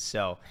reasons.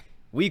 So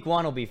week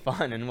one will be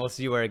fun, and we'll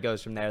see where it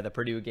goes from there. The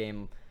Purdue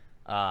game,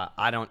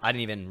 I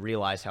didn't even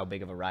realize how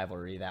big of a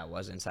rivalry that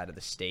was inside of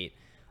the state.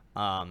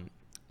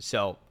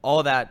 So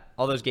all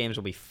those games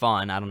will be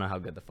fun. I don't know how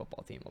good the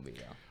football team will be,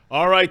 though.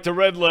 All right, the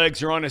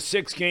Redlegs are on a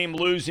 6-game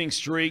losing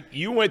streak.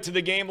 You went to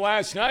the game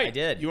last night. I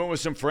did. You went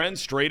with some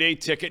friends, straight A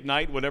ticket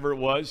night, whatever it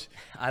was.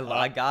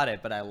 I got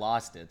it, but I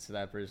lost it, so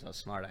that proves how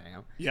smart I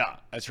am. Yeah,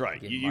 that's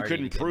right. You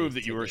couldn't prove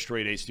that you were a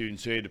straight A student,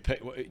 so you had to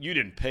pay. You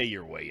didn't pay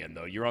your way in,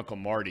 though. Your Uncle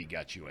Marty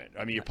got you in.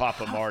 I mean, your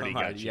Papa Marty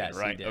got you in,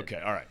 right? He did.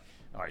 Okay, all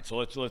right. So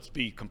let's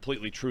be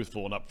completely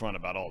truthful and upfront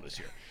about all this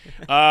here.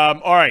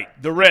 All right,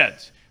 the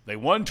Reds. They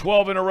won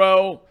 12 in a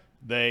row.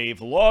 They've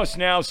lost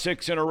now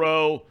 6 in a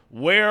row.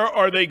 Where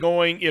are they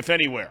going, if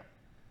anywhere?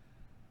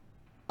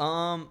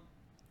 I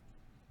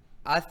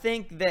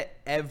think that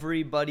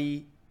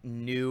everybody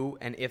knew,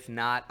 and if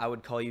not, I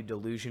would call you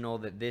delusional,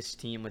 that this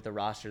team with the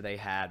roster they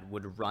had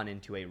would run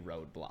into a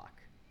roadblock.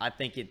 I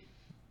think it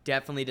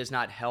definitely does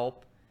not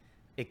help.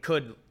 It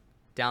could,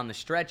 down the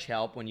stretch,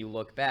 help when you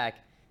look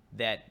back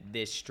that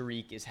this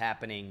streak is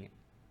happening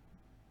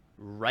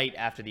right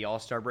after the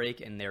All-Star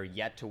break, and they're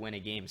yet to win a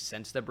game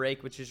since the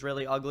break, which is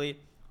really ugly.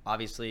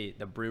 Obviously,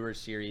 the Brewers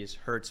series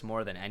hurts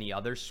more than any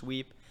other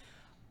sweep.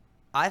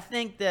 I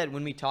think that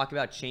when we talk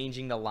about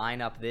changing the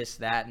lineup, this,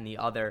 that, and the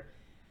other,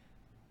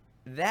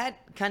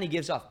 that kind of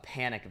gives off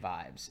panic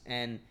vibes.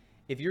 And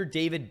if you're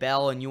David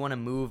Bell and you want to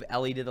move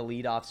Ellie to the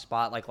leadoff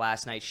spot like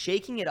last night,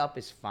 shaking it up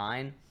is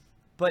fine.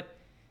 But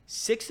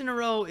 6 in a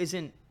row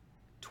isn't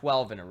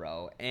 12 in a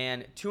row.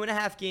 And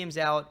 2.5 games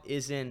out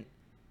isn't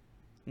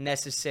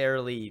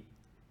necessarily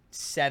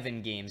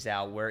 7 games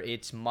out where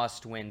it's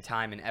must-win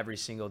time in every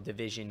single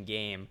division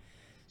game.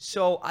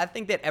 So I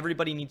think that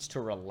everybody needs to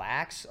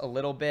relax a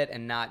little bit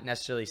and not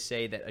necessarily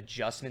say that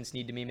adjustments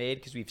need to be made,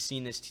 because we've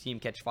seen this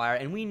team catch fire,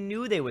 and we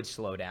knew they would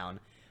slow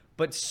down.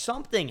 But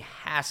something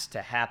has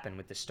to happen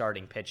with the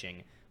starting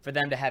pitching for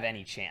them to have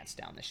any chance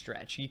down the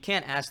stretch. You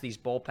can't ask these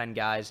bullpen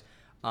guys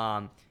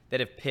that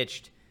have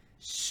pitched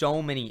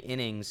so many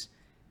innings,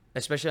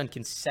 especially on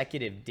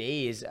consecutive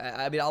days.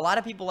 I mean, a lot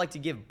of people like to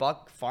give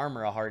Buck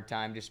Farmer a hard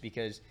time just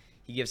because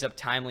he gives up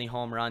timely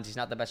home runs. He's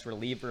not the best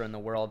reliever in the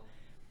world.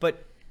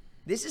 But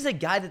this is a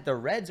guy that the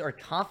Reds are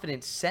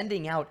confident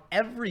sending out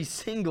every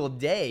single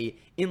day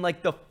in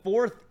like the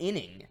 4th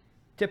inning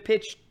to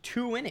pitch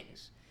 2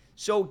 innings.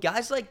 So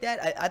guys like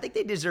that, I think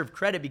they deserve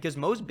credit, because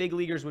most big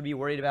leaguers would be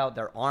worried about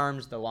their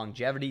arms, the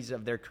longevities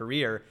of their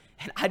career.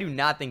 And I do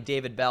not think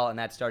David Bell and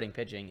that starting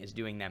pitching is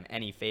doing them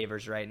any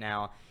favors right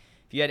now.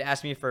 If you had to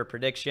ask me for a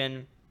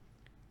prediction,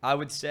 I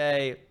would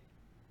say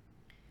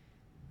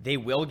they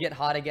will get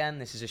hot again.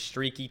 This is a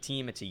streaky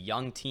team. It's a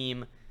young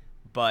team.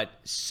 But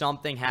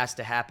something has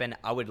to happen.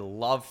 I would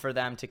love for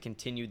them to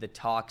continue the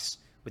talks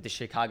with the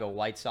Chicago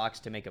White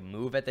Sox to make a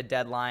move at the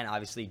deadline.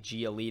 Obviously,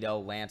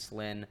 Giolito, Lance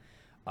Lynn,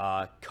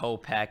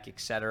 Kopech,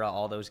 etc.,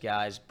 all those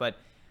guys. But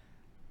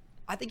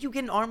I think you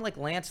get an arm like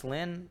Lance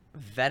Lynn,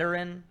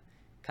 veteran,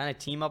 kind of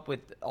team up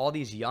with all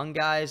these young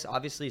guys.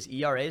 Obviously, his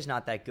ERA is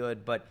not that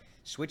good, but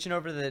switching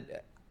over to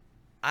the,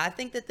 I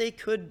think they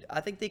could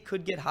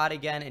get hot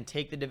again and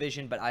take the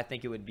division, but I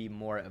think it would be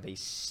more of a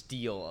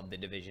steal of the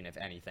division, if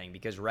anything,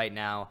 because right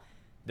now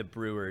the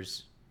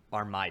Brewers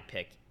are my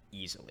pick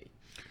easily.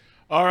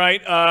 All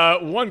right,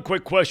 one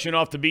quick question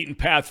off the beaten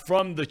path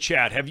from the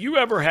chat. Have you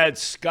ever had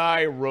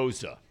Sky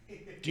Rosa?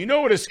 Do you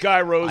know what a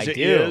Sky Rosa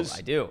is?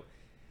 I do.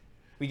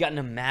 We got in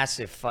a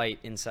massive fight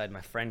inside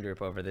my friend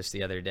group over this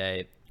the other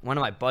day. One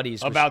of my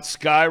buddies about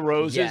Sky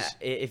Roses? Yeah,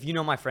 if you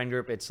know my friend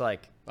group, it's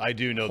like I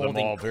do know them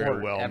all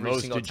very well. Every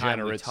Most single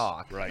degenerates. time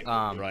we talk. Right,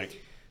 right.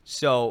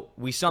 So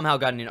we somehow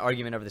got in an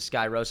argument over the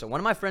Sky Rosa.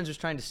 One of my friends was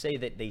trying to say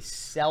that they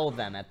sell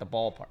them at the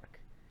ballpark.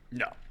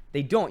 No.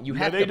 They don't.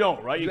 They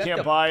don't, right? You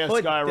can't buy a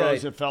Sky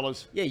Rosa,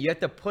 fellas. Yeah, you have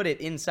to put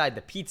it inside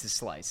the pizza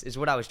slice, is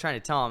what I was trying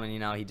to tell him.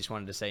 And, he just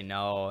wanted to say,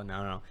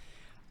 no.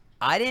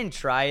 I didn't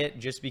try it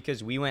just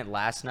because we went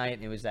last night,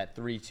 and it was that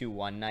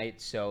 3-2-1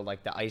 night. So,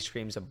 like, the ice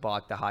cream's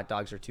 $1, the hot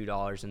dogs are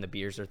 $2, and the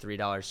beers are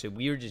 $3. So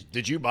we were just...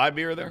 Did you buy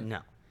beer there? No.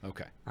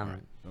 Okay.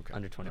 I'm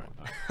under 21.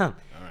 All right.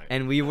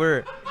 And we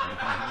were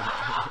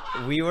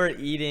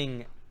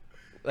eating...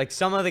 Like,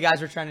 some of the guys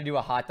were trying to do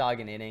a hot dog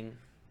an inning.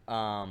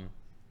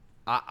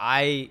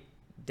 I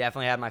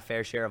definitely had my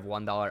fair share of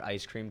 $1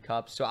 ice cream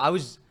cups. So I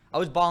was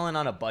balling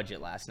on a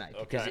budget last night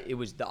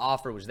because the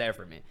offer was there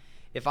for me.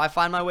 If I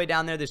find my way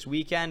down there this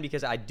weekend,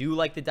 because I do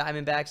like the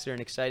Diamondbacks, they're an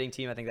exciting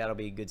team. I think that'll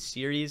be a good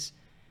series.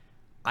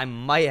 I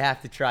might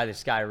have to try the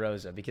Sky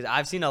Rosa because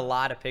I've seen a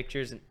lot of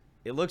pictures and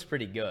it looks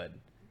pretty good.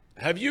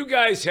 Have you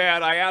guys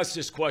had? I asked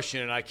this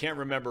question and I can't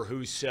remember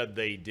who said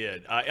they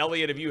did.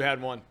 Elliot, have you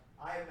had one?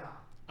 I have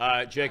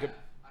not. Jacob,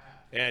 I have.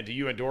 And do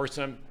you endorse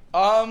them?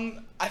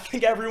 I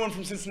think everyone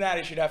from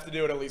Cincinnati should have to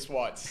do it at least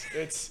once.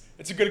 It's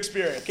a good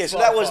experience. Okay, so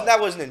that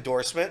was an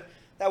endorsement.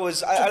 That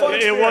was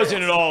it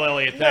wasn't at all,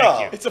 Elliot.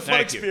 Thank you. It's a fun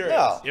experience.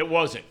 No. It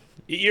wasn't.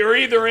 You're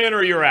either in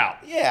or you're out.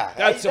 Yeah,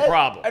 that's the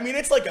problem. I mean,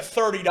 it's like a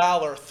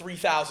 $30,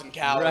 3,000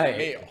 calorie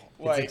meal.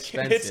 Like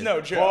it's no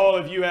joke. Paul,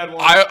 have you had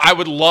one? I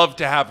would love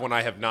to have one.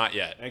 I have not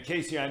yet. And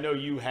Casey, I know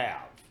you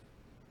have.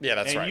 Yeah,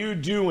 that's right. And you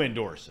do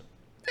endorse them.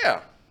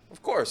 Yeah,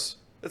 of course.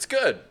 It's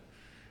good.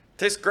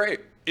 Tastes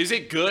great. Is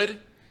it good?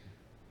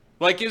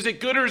 Like, is it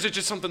good or is it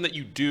just something that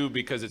you do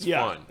because it's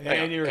fun?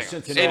 And you're a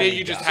Cincinnati And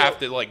you just have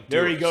to, like, do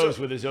There it. he goes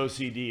with his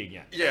OCD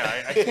again. Yeah,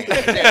 I can't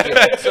do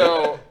it.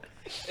 So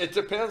it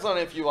depends on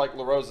if you like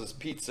La Rosa's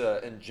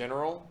pizza in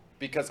general,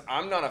 because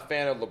I'm not a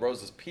fan of La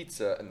Rosa's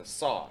pizza and the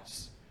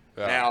sauce.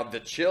 Yeah. Now, the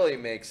chili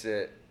makes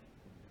it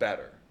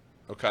better.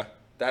 Okay.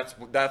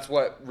 That's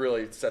what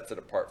really sets it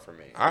apart for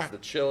me. All right. The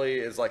chili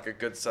is like a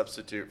good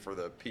substitute for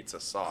the pizza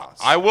sauce.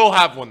 I will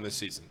have one this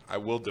season. I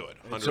will do it.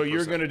 100%. So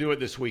you're going to do it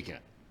this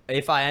weekend?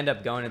 If I end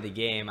up going to the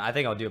game, I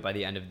think I'll do it by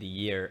the end of the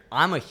year.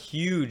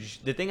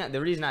 The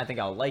reason I think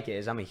I'll like it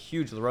is I'm a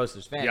huge La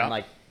Rosa's fan. Yeah.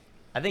 And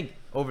I think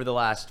over the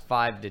last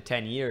 5 to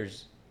 10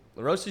 years,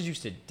 La Rosa's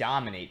used to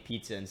dominate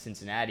pizza in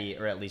Cincinnati,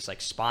 or at least like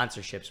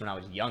sponsorships when I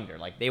was younger.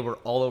 Like they were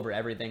all over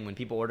everything. When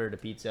people ordered a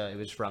pizza, it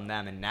was from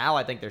them. And now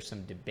I think there's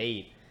some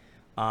debate,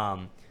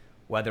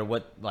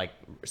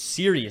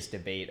 serious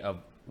debate of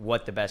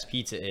what the best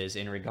pizza is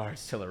in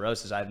regards to La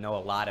Rosa's. I know a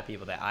lot of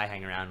people that I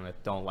hang around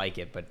with don't like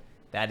it, but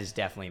that is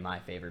definitely my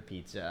favorite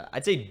pizza.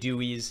 I'd say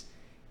Dewey's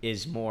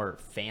is more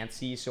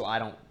fancy, so I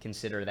don't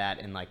consider that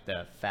in like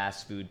the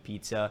fast food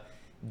pizza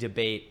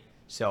debate.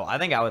 So I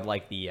think I would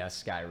like the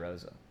Sky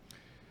Rosa.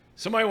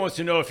 Somebody wants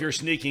to know if you're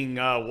sneaking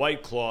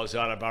White Claws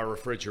out of our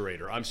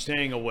refrigerator. I'm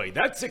staying away.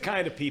 That's the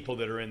kind of people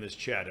that are in this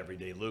chat every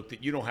day, Luke,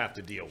 that you don't have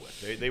to deal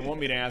with. They want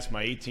me to ask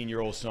my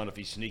 18-year-old son if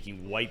he's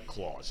sneaking White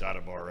Claws out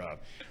of our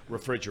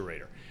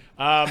refrigerator.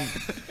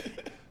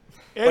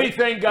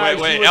 Anything, guys?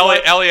 Wait.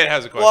 Elliot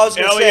has a question. Well, I was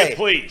going to Elliot, say,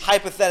 please.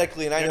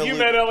 hypothetically, and I know Have you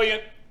Luke, met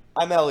Elliot?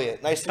 I'm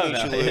Elliot. Nice to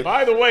meet you, Luke.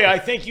 By the way, I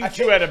think you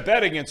two had a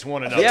bet against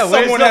one another. Yeah,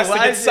 Someone has to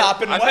get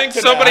sopping I wet think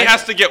today. somebody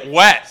has to get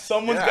wet.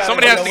 Somebody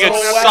has to get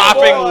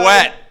sopping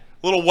wet.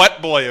 Little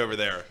wet boy over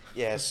there.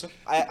 Yes,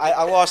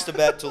 I lost a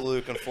bet to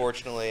Luke,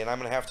 unfortunately, and I'm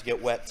gonna have to get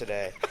wet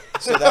today.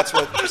 So that's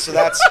what. So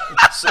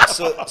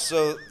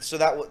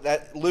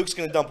that Luke's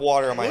gonna dump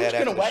water on my Luke's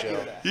head gonna after the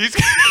wet show. you today.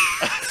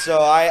 He's So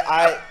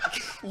I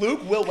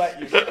Luke will wet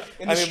you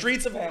in the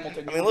streets of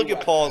Hamilton. I mean, look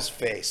at Paul's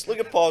face. Look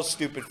at Paul's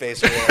stupid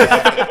face over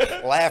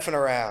there, laughing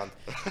around.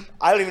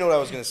 I don't even know what I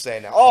was gonna say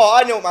now. Oh,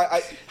 I know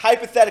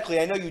hypothetically,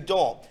 I know you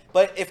don't.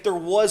 But if there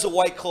was a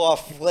White Claw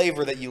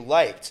flavor that you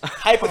liked,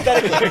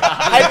 hypothetically,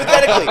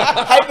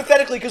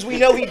 because we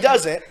know he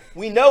doesn't,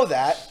 we know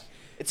that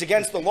it's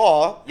against the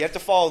law. You have to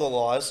follow the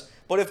laws.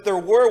 But if there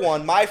were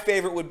one, my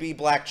favorite would be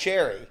black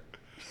cherry.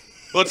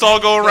 Let's all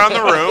go around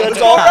the room. Let's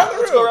go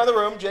around the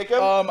room, Jacob.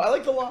 I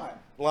like the lime.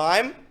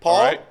 Lime, Paul.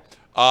 All right.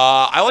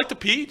 I like the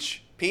peach.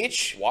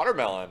 Peach.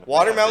 Watermelon.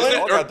 Watermelon. They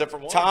all got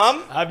different ones.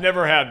 Tom. I've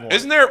never had one.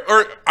 Isn't there?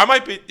 Or I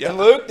might be. Yeah. And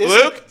Luke.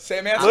 Luke.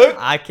 Same answer. Luke.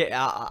 I can't.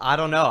 I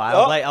don't know.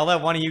 Oh. I'll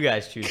let one of you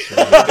guys choose.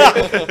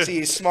 See,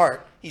 he's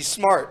smart. He's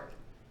smart.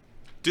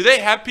 Do they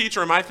have peach,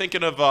 or am I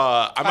thinking of?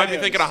 I might be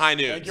Noons. thinking of High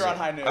Noons. I think you're on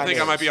High Noons. I think I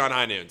Noons. might be on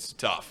High Noons.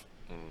 Tough.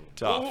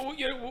 Well,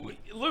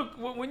 Luke,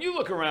 when you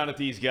look around at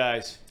these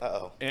guys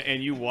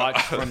and you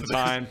watch from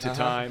time to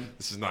time,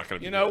 This is not going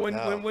to be. you know,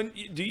 good. when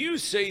do you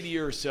say to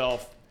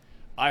yourself,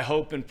 I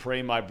hope and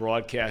pray my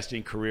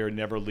broadcasting career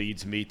never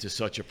leads me to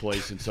such a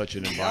place in such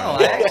an No,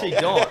 environment? I actually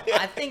don't.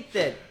 I think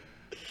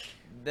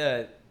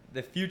that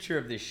the future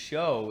of this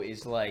show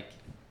is like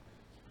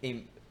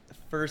a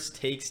first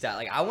take style.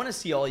 Like I want to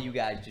see all you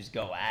guys just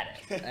go at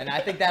it, and I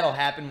think that'll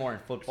happen more in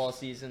football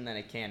season than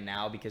it can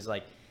now because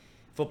like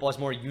football is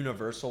more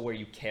universal where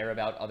you care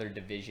about other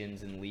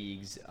divisions and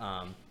leagues.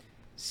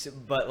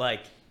 But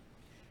like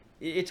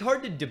it's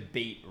hard to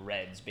debate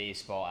Reds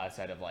baseball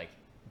outside of like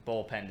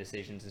bullpen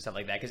decisions and stuff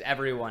like that because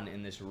everyone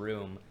in this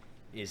room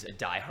is a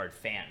diehard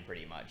fan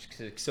pretty much,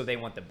 so they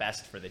want the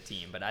best for the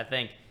team. But I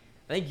think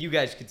you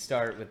guys could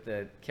start with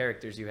the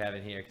characters you have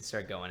in here, could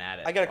start going at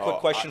it. I got a quick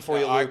question for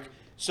you, Luke.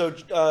 So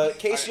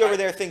Casey over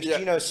there thinks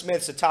Geno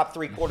Smith's a top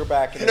 3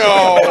 quarterback. In the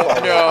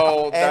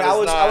No, and that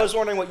is not. I was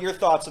wondering what your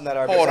thoughts on that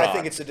are. Because Hold I on.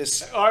 think it's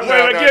a All right,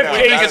 No, wait, no, give no.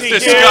 Casey.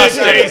 It's give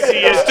disgusting. Casey.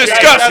 It's That's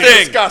disgusting.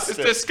 disgusting.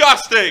 It's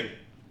disgusting.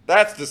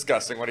 That's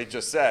disgusting what he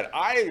just said.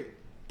 I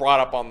brought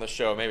up on the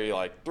show maybe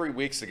like 3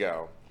 weeks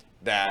ago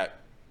that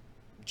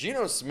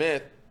Geno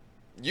Smith,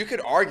 you could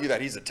argue that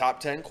he's a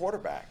top 10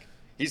 quarterback.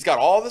 He's got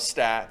all the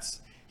stats.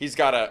 He's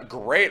got a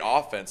great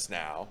offense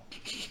now.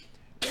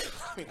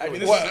 I mean,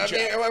 this What, is a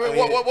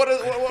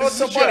joke. what's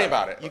so funny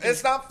about it?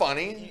 It's not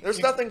funny. There's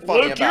nothing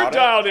funny Luke, you're about it.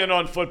 dialed in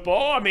on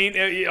football. I mean,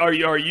 are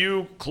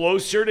you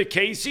closer to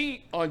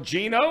Casey on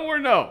Geno or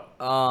no?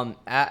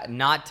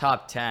 Not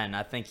top 10.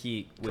 I think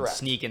he would Correct.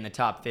 sneak in the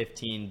top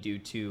 15 due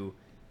to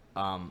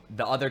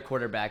the other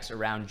quarterbacks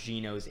around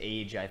Geno's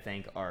age, I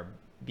think, are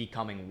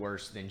becoming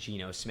worse than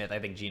Geno Smith. I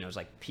think Geno's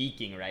like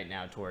peaking right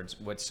now towards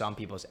what some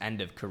people's end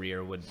of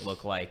career would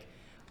look like.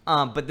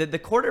 But the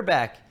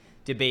quarterback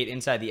debate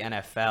inside the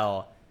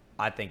NFL,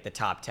 I think the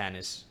top 10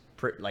 is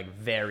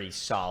very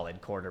solid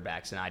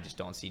quarterbacks, and I just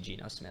don't see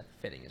Geno Smith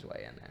fitting his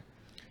way in there.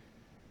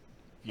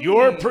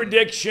 Your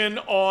prediction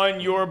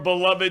on your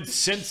beloved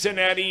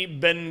Cincinnati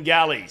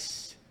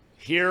Bengals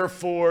here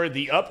for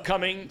the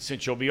upcoming,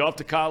 since you'll be off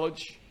to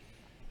college,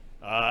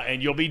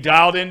 and you'll be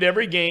dialed into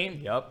every game.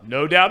 Yep.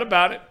 No doubt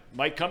about it.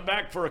 Might come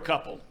back for a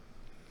couple.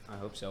 I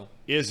hope so.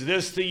 Is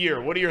this the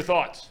year? What are your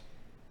thoughts?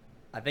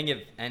 I think if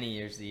any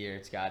year's the year,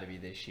 it's got to be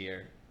this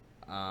year.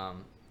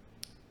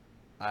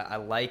 I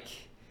like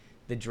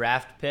the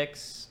draft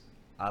picks.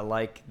 I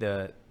like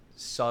the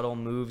subtle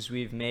moves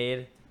we've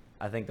made.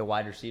 I think the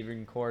wide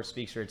receiving core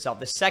speaks for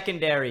itself. The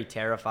secondary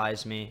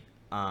terrifies me.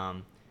 I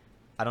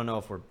don't know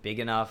if we're big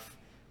enough,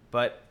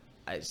 but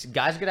guys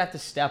are going to have to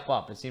step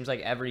up. It seems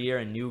like every year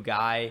a new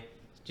guy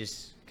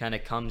just kind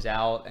of comes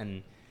out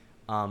and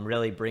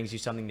really brings you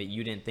something that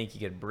you didn't think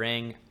you could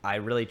bring. I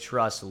really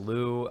trust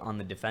Lou on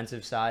the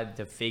defensive side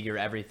to figure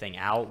everything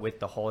out with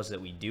the holes that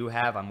we do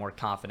have. I'm more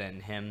confident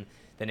in him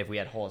than if we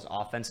had holes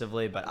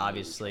offensively, but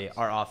obviously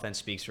our offense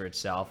speaks for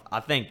itself.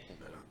 I think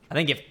I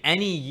think if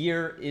any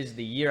year is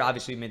the year,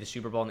 obviously we made the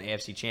Super Bowl and the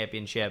AFC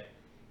Championship,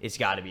 it's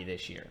got to be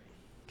this year.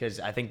 Because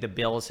I think the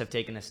Bills have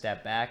taken a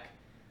step back.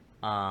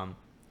 I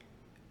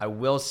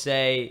will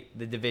say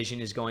the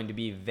division is going to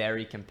be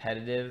very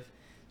competitive.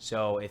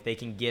 So if they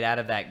can get out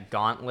of that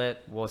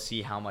gauntlet, we'll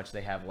see how much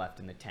they have left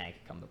in the tank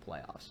come the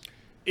playoffs.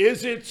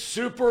 Is it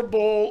Super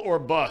Bowl or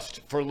bust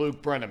for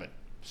Luke Brennaman?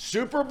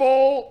 Super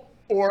Bowl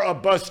or a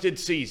busted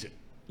season?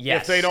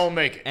 Yes. If they don't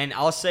make it. And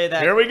I'll say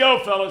that. Here we go,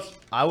 fellas.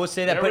 I will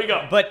say that. There we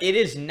go. But it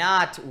is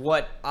not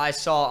what I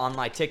saw on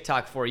my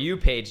TikTok For You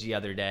page the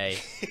other day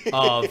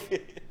of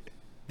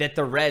that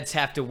the Reds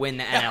have to win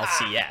the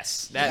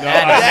NLCS. That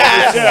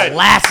is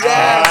blasphemy.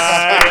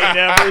 I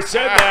never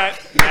said that.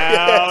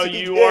 Now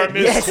you are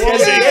misquoting.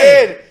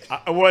 Yes,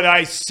 What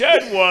I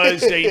said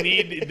was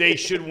they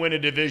should win a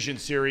division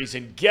series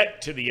and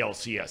get to the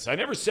LCS. I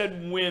never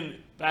said win.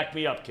 Back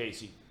me up,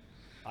 Casey.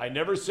 I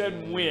never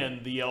said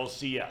win the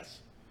LCS.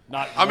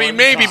 I mean,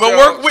 maybe,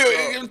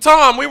 but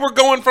Tom, we were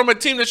going from a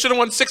team that should have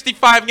won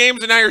 65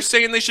 games, and now you're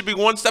saying they should be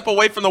one step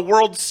away from the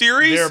World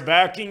Series? They're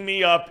backing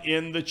me up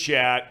in the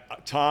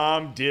chat.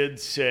 Tom did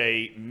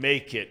say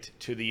make it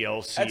to the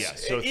LCS.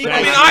 So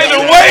either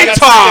way,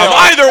 Tom,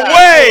 either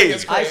way.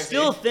 I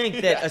still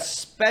think that,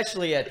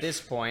 especially at this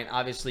point,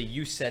 obviously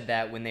you said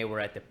that when they were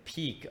at the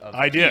peak of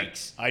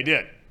peaks. I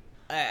did.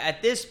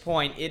 At this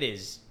point, it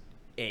is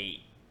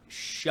a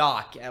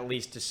shock, at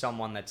least to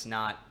someone that's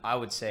not, I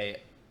would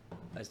say,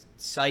 a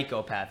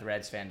psychopath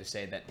Reds fan to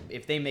say that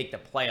if they make the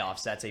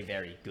playoffs, that's a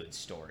very good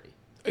story.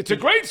 It's a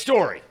great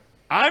story.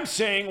 I'm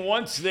saying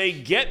once they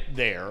get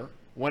there,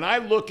 when I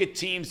look at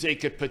teams they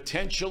could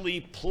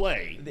potentially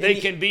play, they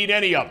can beat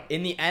any of them.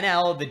 In the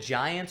NL, the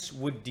Giants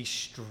would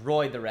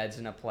destroy the Reds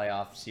in a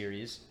playoff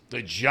series.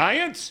 The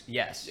Giants?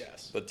 Yes.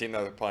 The team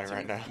that they're playing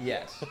right now.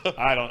 Yes.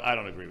 I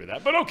don't agree with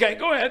that. But okay,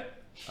 go ahead.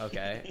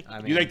 Okay. I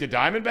mean, you think the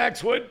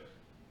Diamondbacks would?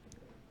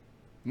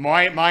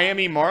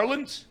 Miami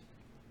Marlins?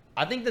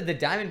 I think that the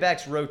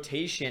Diamondbacks'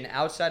 rotation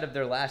outside of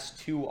their last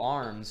two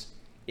arms,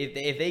 if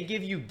they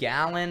give you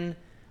Gallen,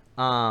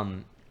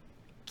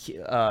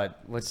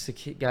 what's the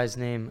guy's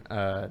name?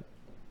 I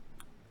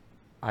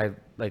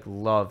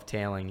love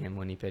tailing him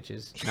when he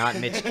pitches. Not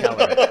Mitch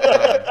Keller.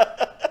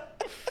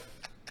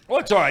 Well,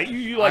 it's all right.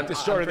 You like the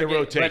start of the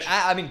rotation.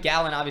 But I mean,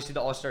 Gallen, obviously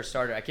the all-star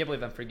starter. I can't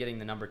believe I'm forgetting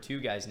the number 2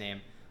 guy's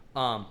name.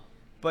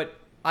 But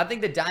I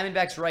think the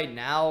Diamondbacks right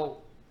now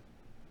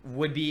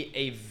would be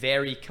a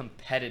very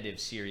competitive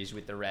series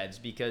with the Reds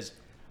because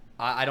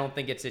I don't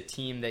think it's a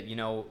team that,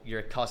 you're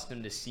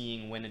accustomed to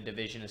seeing win a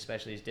division,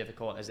 especially as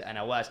difficult as the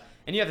NLS.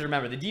 And you have to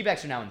remember, the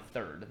D-backs are now in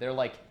third. They're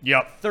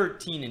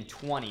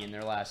 13-20 in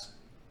their last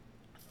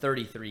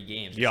 33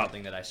 games or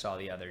something that I saw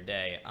the other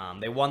day.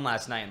 They won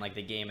last night in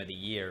the game of the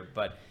year.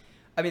 But,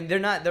 I mean, the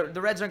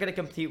Reds aren't going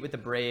to compete with the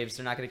Braves.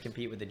 They're not going to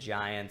compete with the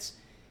Giants.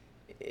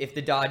 If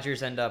the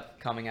Dodgers end up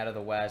coming out of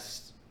the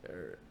West,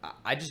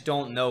 I just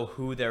don't know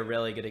who they're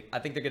really going to – I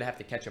think they're going to have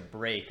to catch a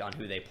break on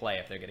who they play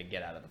if they're going to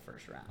get out of the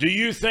first round. Do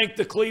you think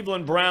the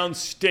Cleveland Browns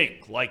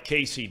stink like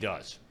Casey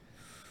does?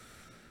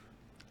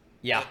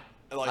 Yeah.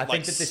 I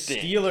think the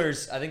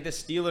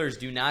Steelers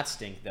do not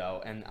stink,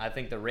 though, and I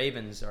think the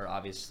Ravens are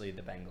obviously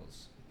the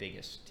Bengals'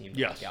 biggest team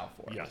to look out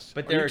for. Yes.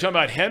 But you're talking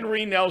about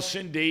Henry,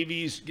 Nelson,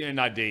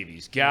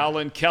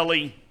 Gallen,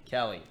 Kelly.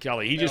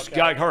 He just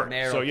got hurt.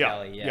 Merrill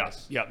Kelly,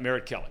 yes.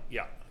 Merritt Kelly,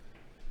 yeah.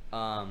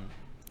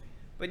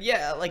 But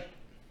yeah,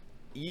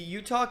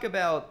 you talk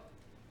about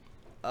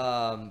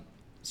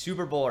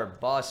Super Bowl or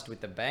bust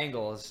with the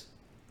Bengals.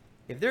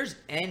 If there's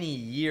any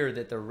year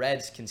that the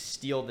Reds can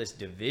steal this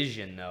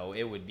division, though,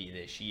 it would be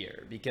this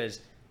year.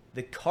 Because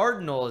the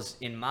Cardinals,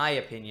 in my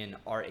opinion,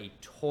 are a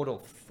total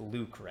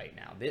fluke right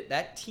now.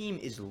 That team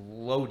is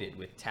loaded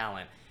with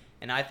talent.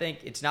 And I think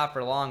it's not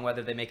for long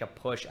whether they make a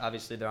push.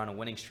 Obviously, they're on a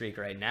winning streak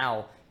right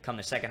now come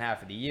the second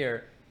half of the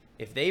year.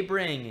 If they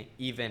bring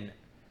even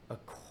a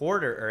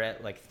quarter or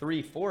at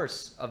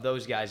 3/4 of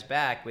those guys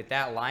back with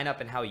that lineup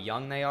and how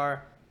young they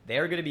are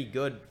going to be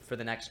good for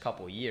the next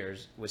couple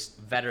years with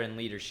veteran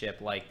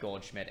leadership like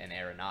Goldschmidt and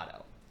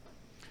Arenado.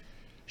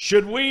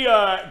 Should we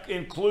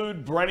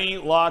include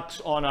Brenny locks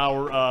on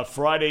our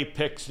Friday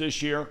picks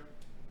this year?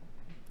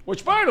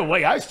 Which, by the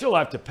way, I still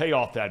have to pay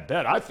off that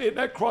bet.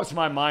 That crossed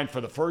my mind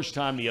for the first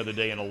time the other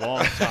day in a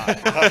long time.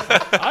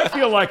 I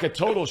feel like a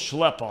total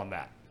schlep on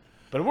that.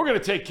 But we're going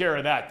to take care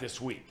of that this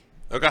week.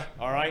 Okay.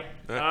 All right.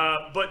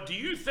 But do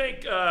you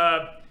think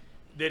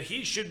that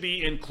he should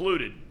be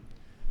included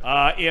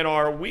in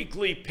our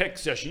weekly pick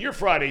session? Your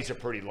Fridays are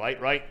pretty light,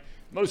 right?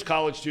 Most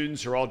college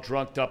students are all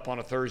drunked up on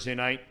a Thursday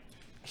night.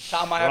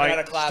 Tom, I haven't had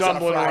a class on a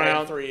Friday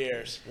in 3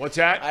 years. What's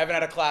that? I haven't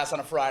had a class on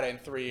a Friday in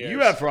 3 years. You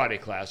have Friday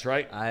class,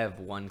 right? I have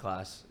one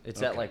class.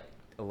 It's at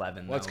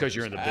 11. Well, that's because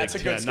you're in the Big That's a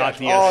good Ten, not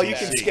the schedule.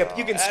 SEC.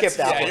 You can skip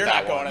that one. You're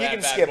not going to You that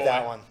can bad skip boy.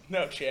 that one.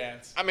 No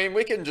chance. I mean,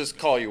 we can just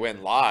call you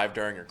in live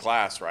during your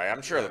class, right?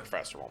 I'm sure the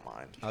professor won't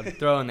mind. I'll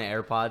throw in the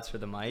AirPods for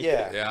the mic.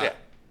 Yeah.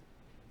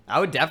 I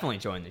would definitely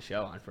join the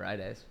show on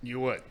Fridays. You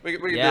would. We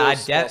could do Yeah, a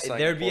small segment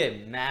there'd be for a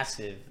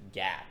massive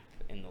gap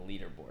in the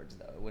leaderboards,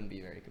 though. It wouldn't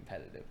be very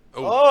competitive.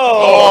 That's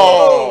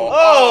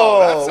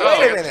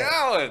Wait a a minute.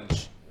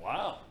 challenge.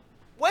 Wow.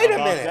 Wait How a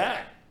about minute.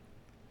 that?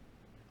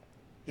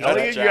 He's got a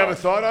Elliot, you have a challenge.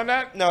 thought on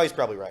that? No, he's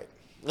probably right.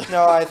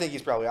 No, I think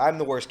he's probably. I'm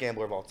the worst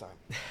gambler of all time,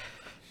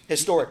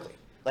 historically.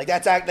 Like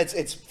that's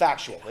it's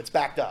factual. It's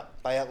backed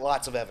up by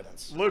lots of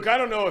evidence. Luke, I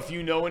don't know if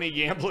you know any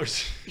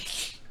gamblers,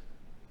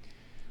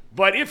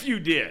 but if you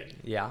did,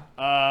 Yeah.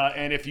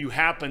 and if you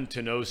happen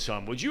to know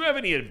some, would you have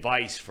any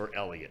advice for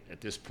Elliot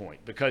at this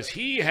point? Because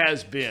he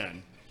has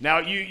been. Now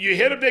you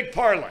hit a big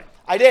parlay.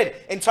 I did.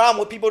 And Tom,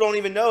 what people don't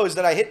even know is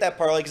that I hit that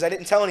parlay because I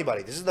didn't tell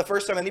anybody. This is the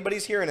first time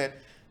anybody's hearing it.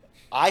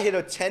 I hit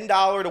a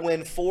 $10 to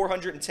win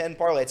 410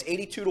 parlay. It's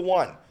 82 to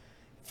 1.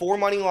 4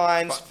 money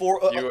lines. You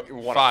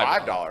won a $5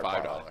 $5.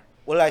 parlay.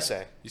 What did I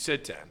say? You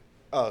said 10.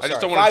 Oh, I sorry.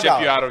 just don't want to chip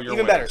 $5. you out of your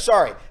Even win. better.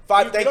 Sorry.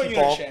 Thank don't you,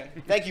 Paul. understand.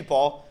 Thank you,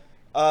 Paul.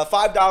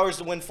 $5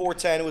 to win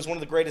 410. It was one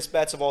of the greatest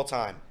bets of all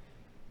time.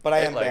 But I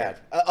am bad.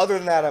 Other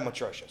than that, I'm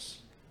atrocious.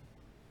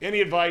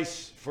 Any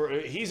advice for?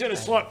 He's in a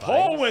slump.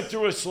 Paul went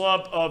through a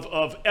slump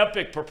of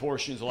epic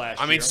proportions last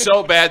year. I mean,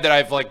 so bad that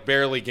I've like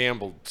barely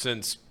gambled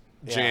since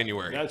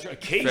January. That's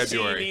right. Casey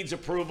February. needs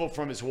approval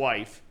from his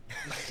wife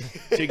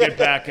to get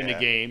back in the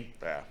game.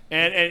 Yeah.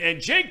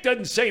 And Jake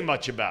doesn't say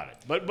much about it.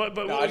 But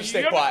No, I just stay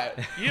you have- quiet.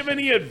 You have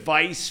any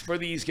advice for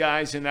these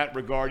guys in that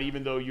regard,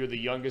 even though you're the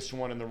youngest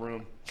one in the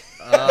room?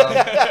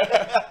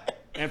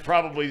 And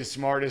probably the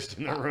smartest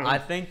in the room. I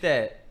think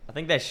that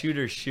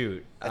shooters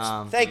shoot.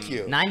 Thank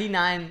you.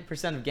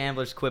 99% of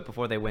gamblers quit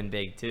before they win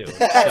big too.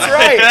 That's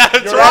right.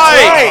 That's You're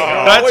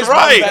right. That's Always one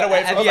right. bet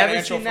away from Have you ever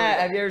financial seen that?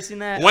 freedom. Have you ever seen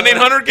that?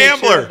 1-800 picture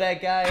gambler. of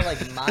that guy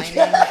like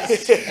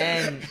mining,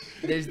 and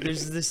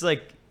there's this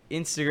like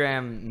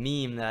Instagram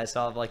meme that I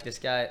saw of like this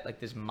guy, like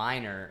this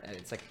miner, and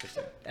it's like just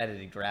an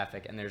edited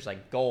graphic, and there's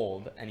like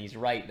gold, and he's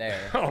right there.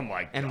 Oh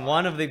my god. And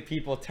one of the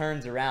people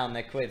turns around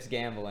that quits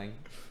gambling,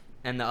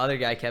 and the other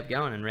guy kept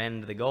going and ran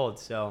into the gold.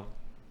 So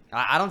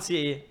I don't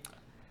see.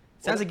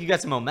 Sounds like you got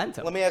some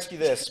momentum. Let me ask you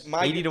this.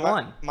 80 to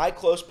 1. My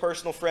close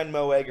personal friend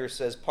Mo Egger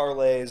says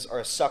parlays are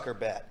a sucker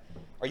bet.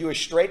 Are you a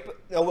straight?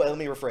 No, let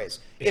me rephrase.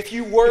 If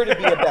you were to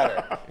be a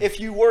bettor, if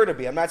you were to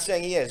be, I'm not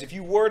saying he is. If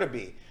you were to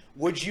be,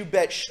 would you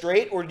bet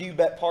straight or do you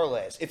bet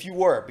parlays? If you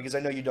were, because I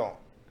know you don't.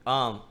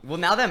 Well,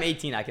 now that I'm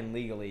 18, I can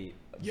legally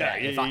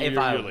bet if I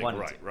you're wanted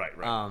right, to.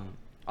 right.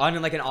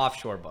 On like an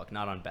offshore book,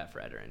 not on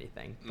Betfred or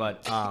anything.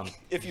 But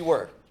If you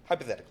were,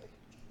 hypothetically.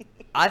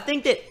 I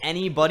think that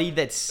anybody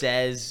that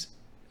says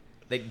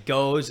that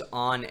goes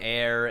on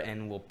air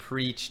and will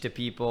preach to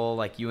people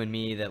like you and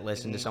me that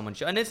listen to someone's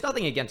show, and it's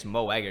nothing against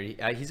Mo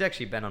Egger. He's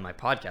actually been on my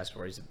podcast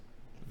before. He's a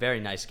very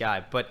nice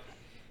guy, but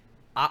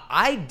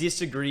I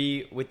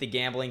disagree with the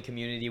gambling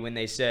community when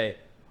they say,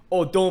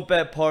 oh, don't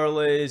bet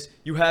parlays,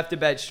 you have to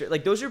bet straight.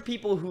 Like, those are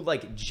people who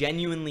like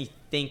genuinely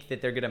think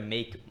that they're gonna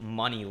make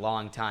money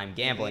long time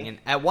gambling. And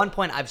at one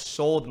point I've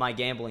sold my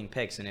gambling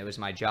picks and it was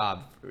my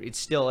job. It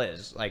still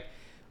is, like,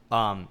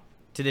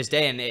 to this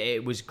day, and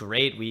it was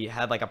great. We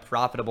had like a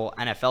profitable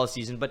NFL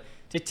season, but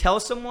to tell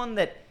someone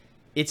that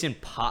it's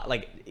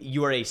like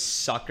you are a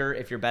sucker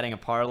if you're betting a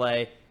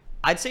parlay,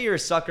 I'd say you're a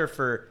sucker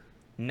for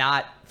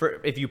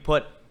if you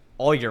put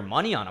all your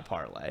money on a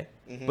parlay.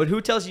 But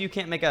who tells you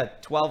can't make a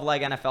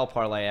 12-leg NFL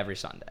parlay every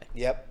Sunday?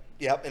 Yep,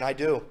 and I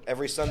do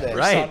every Sunday.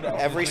 Right.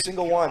 Every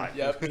single one.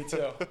 Yep, me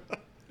too.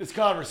 This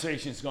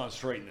conversation's gone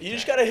straight in the You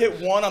just tank. got to hit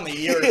one on the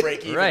year to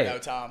break even, Right. though,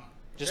 Tom.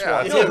 Just Yeah.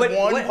 one. You hit but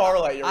one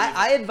parlay, you're even.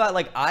 I advise,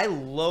 like,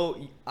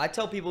 I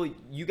tell people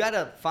you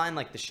gotta find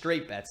like the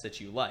straight bets that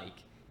you like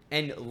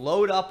and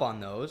load up on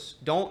those.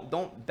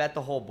 Don't bet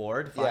the whole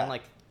board. Find Yeah.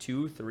 like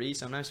 2, 3,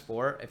 sometimes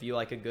 4 if you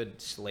like a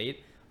good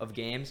slate of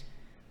games.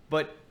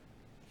 But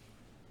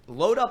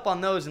load up on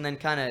those and then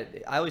kind of,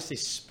 I always say,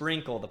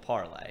 sprinkle the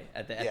parlay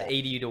at the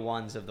 80 to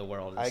 1s of the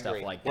world and I stuff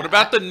agree. like that. What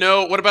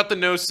about the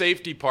no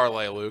safety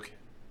parlay, Luke?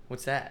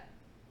 What's that?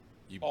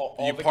 You All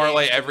the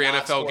parlay games do every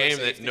not NFL score game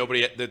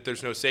safety. that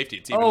there's no safety.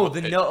 It's even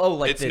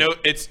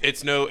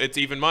it's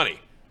even money.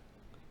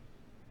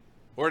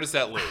 Where does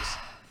that lose?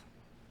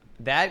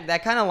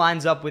 That kind of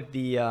lines up with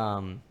the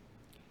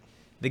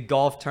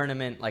golf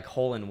tournament, like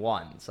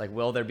hole-in-ones. Like,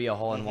 will there be a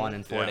hole-in-one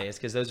in 4 Yeah. days?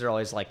 Because those are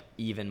always like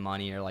even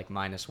money or like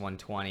minus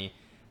 120.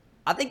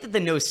 I think that the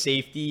no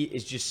safety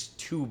is just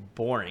too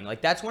boring.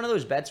 Like, that's one of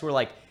those bets where,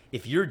 like,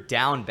 if you're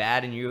down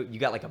bad and you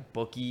got like a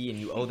bookie and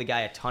you owe the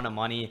guy a ton of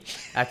money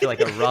after like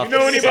a rough. You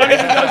know anybody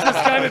who does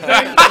this kind of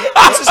thing?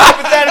 This is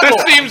hypothetical.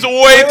 This seems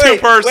way too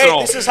personal.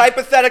 Wait, this is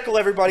hypothetical,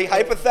 everybody.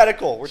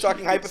 Hypothetical. We're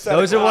talking hypothetical.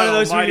 Those are one of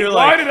those where Almighty, you're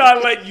why like, did I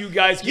let you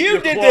guys get You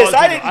your did claws this.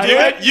 I in? didn't do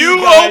let it. You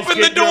guys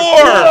opened get the your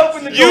door. claws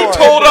opened the You door.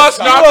 told us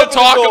You not to opened the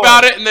talk door.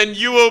 about it, and then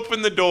you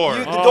opened the door.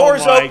 The Oh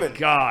door's my open.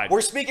 God.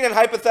 We're speaking in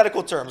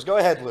hypothetical terms. Go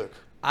ahead, Luke.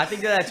 I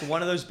think that's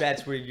one of those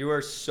bets where you are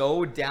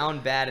so down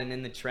bad and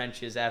in the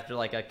trenches after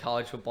like a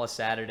college football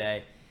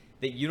Saturday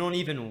that you don't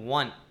even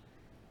want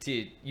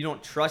to, you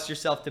don't trust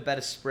yourself to bet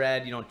a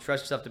spread, you don't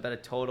trust yourself to bet a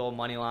total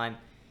money line.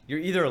 You're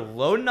either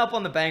loading up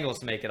on the Bengals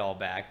to make it all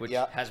back, which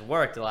Yeah. has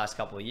worked the last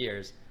couple of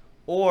years,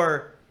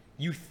 or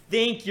you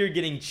think you're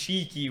getting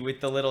cheeky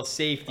with the little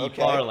safety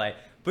Okay. parlay,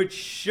 but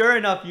sure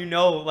enough, you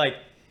know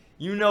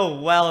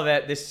well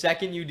that the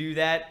second you do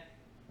that,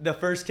 the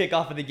first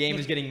kickoff of the game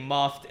is getting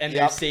muffed, and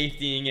they're Yep.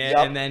 safetying it, Yep.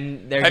 and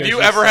then there Have goes you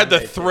your ever had the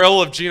Sunday, too.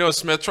 thrill of Geno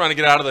Smith trying to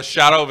get out of the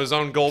shadow of his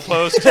own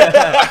goalpost?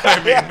 I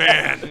mean,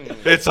 man,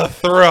 it's a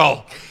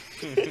thrill.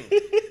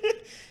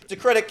 To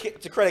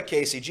credit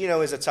Casey,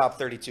 Geno is a top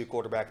 32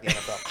 quarterback in the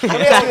NFL. Let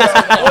me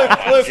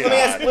ask you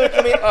this, Luke.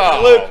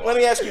 Let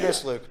me ask you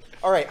this, Luke.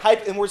 All right,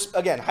 and we're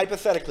again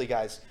hypothetically,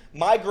 guys.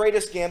 My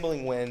greatest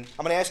gambling win.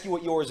 I'm going to ask you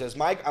what yours is.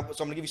 So I'm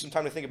going to give you some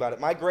time to think about it.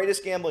 My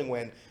greatest gambling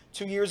win.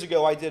 2 years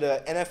ago, I did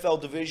a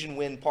NFL division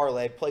win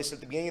parlay. Placed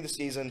at the beginning of the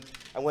season.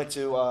 I went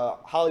to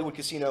Hollywood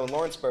Casino in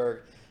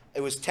Lawrenceburg.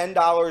 It was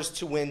 $10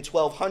 to win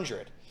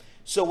 $1,200.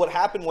 So what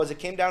happened was it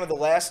came down to the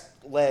last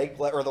leg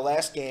or the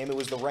last game. It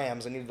was the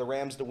Rams. I needed the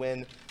Rams to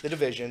win the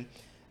division,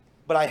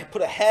 but I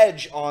put a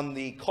hedge on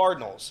the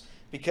Cardinals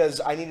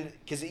because even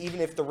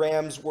if the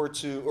Rams were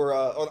to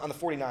on the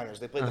 49ers,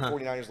 they played the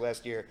 49ers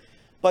last year,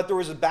 but there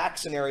was a back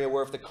scenario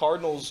where if the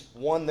Cardinals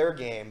won their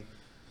game,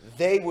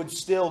 they would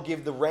still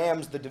give the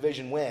Rams the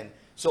division win.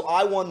 So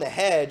I won the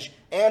hedge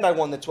and I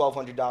won the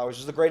 $1,200. It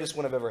was the greatest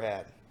win I've ever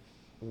had.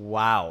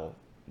 Wow.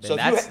 So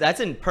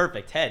That's in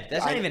perfect hedge.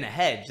 That's not even a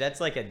hedge.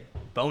 That's like a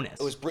bonus.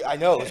 I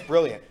know, it was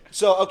brilliant.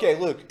 So, okay,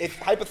 Luke, if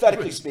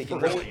hypothetically speaking,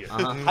 God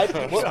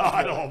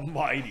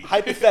almighty.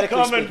 Hypothetically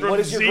Coming speaking, from what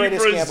is your Z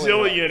greatest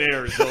gambling win?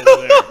 Brazilianaires over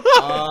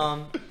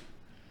there.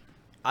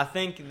 I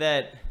think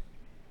that,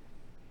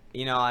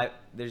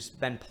 there's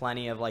been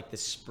plenty of like the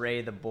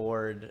spray the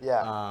board,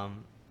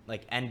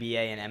 like NBA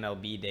and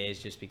MLB days,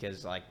 just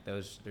because like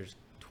there's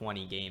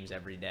 20 games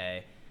every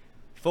day.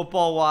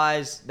 Football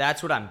wise,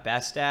 that's what I'm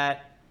best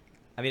at.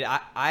 I mean,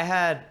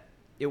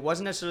 it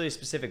wasn't necessarily a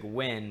specific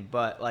win,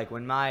 but like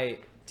when my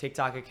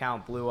TikTok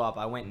account blew up,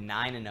 I went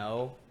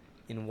 9-0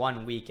 in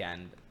one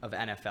weekend of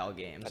NFL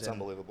games. That's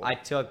unbelievable. I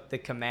took the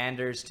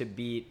Commanders to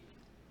beat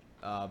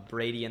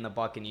Brady and the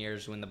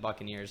Buccaneers when the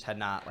Buccaneers had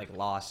not like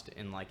lost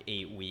in like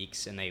 8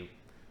 weeks, and they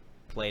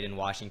played in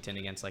Washington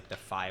against like the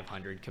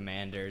 500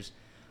 Commanders.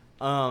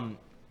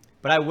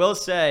 But I will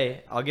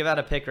say, I'll give out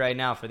a pick right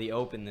now for the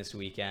Open this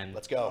weekend.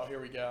 Let's go. Oh,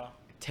 here we go.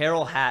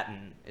 Terrell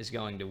Hatton is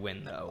going to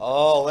win, though.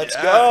 Oh, let's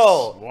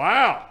go.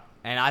 Wow.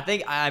 And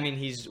I mean,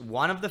 he's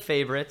one of the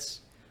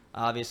favorites.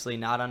 Obviously,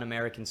 not on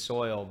American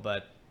soil,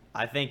 but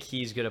I think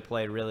he's going to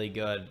play really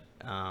good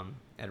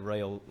at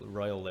Royal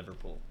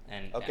Liverpool.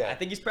 And Okay. I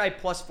think he's probably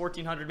plus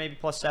 1,400, maybe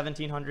plus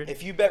 1,700.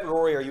 If you bet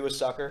Rory, are you a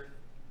sucker?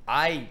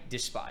 I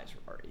despise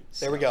Rory.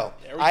 There we go.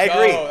 There we I go.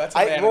 agree. That's a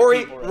man of Rory,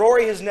 people, right?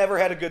 Rory has never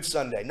had a good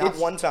Sunday. Not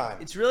one time.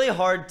 It's really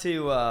hard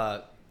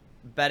to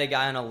bet a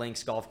guy on a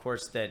links golf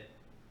course that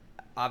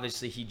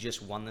obviously he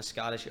just won the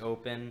Scottish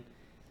Open,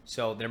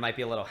 so there might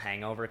be a little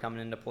hangover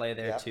coming into play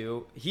there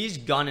too. He's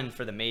gunning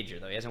for the major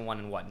though. He hasn't won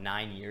in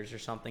 9 years or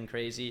something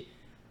crazy.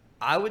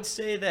 I would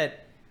say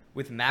that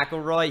with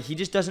McIlroy, he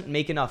just doesn't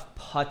make enough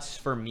putts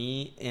for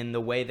me in the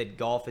way that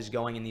golf is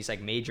going in these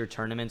like major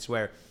tournaments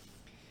where,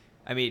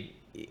 I mean,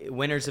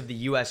 winners of the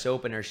U.S.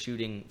 Open are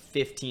shooting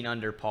 15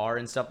 under par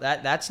and stuff.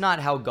 That's not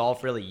how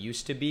golf really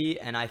used to be,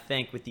 and I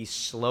think with these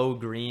slow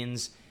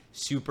greens,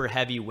 super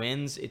heavy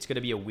winds, it's going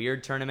to be a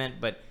weird tournament,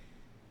 but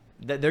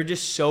they're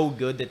just so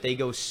good that they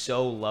go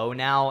so low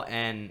now,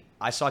 and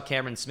I saw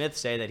Cameron Smith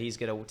say that he's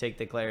going to take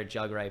the Claret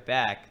Jug right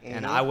back,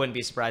 and I wouldn't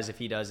be surprised if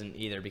he doesn't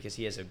either because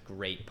he has a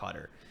great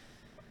putter.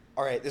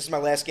 All right, this is my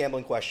last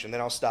gambling question,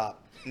 then I'll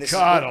stop. And this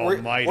God we're,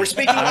 almighty. We're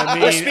speaking in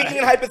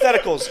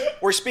hypotheticals.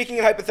 We're speaking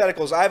in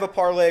hypotheticals. I have a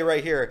parlay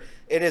right here.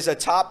 It is a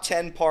top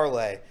 10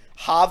 parlay.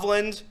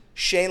 Hovland,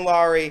 Shane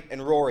Lowry,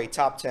 and Rory,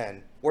 top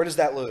 10. Where does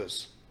that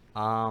lose?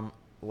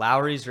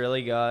 Lowry's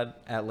really good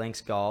at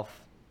links golf.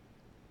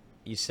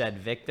 You said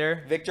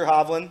Victor? Victor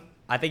Hovland.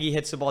 I think he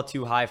hits the ball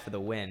too high for the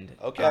wind.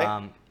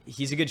 Okay.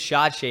 He's a good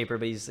shot shaper,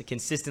 but he's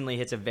consistently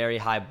hits a very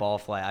high ball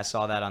flight. I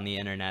saw that on the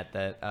internet,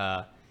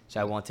 so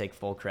I won't take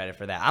full credit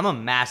for that. I'm a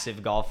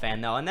massive golf fan,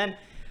 though. And then,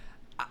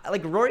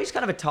 like, Rory's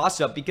kind of a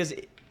toss-up because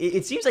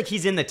it seems like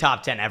he's in the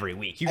top 10 every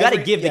week. You got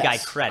to give the guy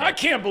credit. I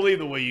can't believe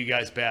the way you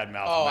guys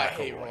badmouth Oh, I McIlroy.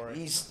 hate Rory.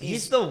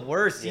 He's the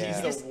worst.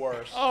 Yeah. He's the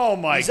worst. Oh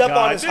my He's up on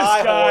God! his This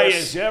high guy horse.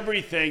 is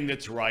everything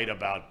that's right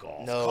about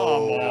golf.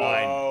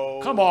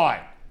 No. Come on!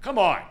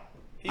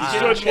 He's He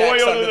getting stood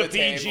checks loyal under to the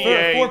table.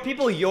 PGA. For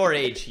people your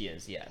age, he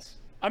is, yes.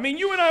 I mean,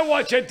 you and I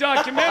watched that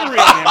documentary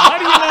on him. How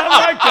do you not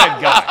like that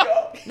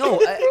guy? No,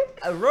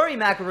 Rory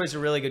McIlroy's a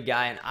really good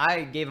guy, and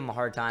I gave him a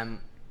hard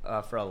time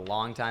for a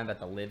long time about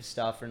the live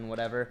stuff and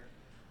whatever.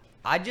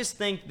 I just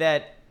think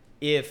that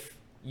if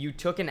you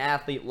took an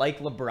athlete like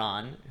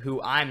LeBron,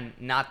 who I'm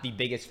not the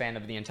biggest fan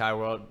of the entire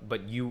world,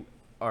 but you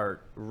are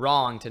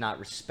wrong to not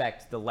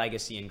respect the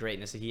legacy and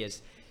greatness that he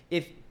has.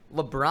 If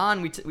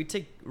LeBron, we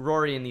take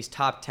Rory in these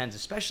top 10s,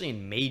 especially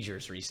in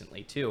majors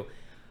recently too.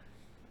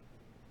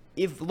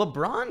 If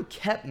LeBron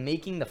kept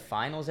making the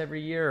finals every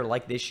year, or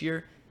like this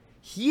year,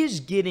 he is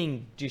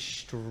getting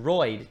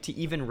destroyed to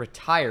even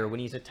retire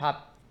when he's a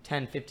top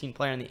 10, 15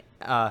 player in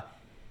the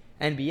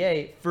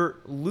NBA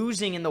for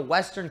losing in the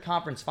Western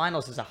Conference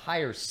Finals as a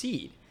higher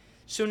seed.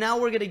 So now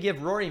we're going to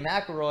give Rory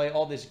McIlroy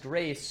all this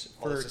grace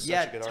for,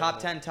 top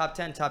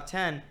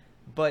 10.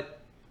 But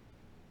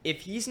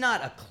if he's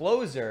not a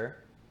closer,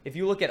 if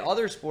you look at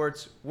other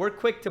sports, we're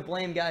quick to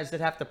blame guys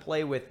that have to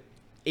play with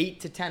 8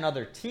 to 10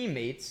 other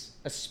teammates,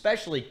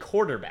 especially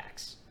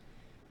quarterbacks,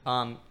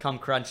 come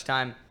crunch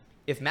time.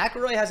 If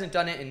McIlroy hasn't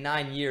done it in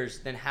 9 years,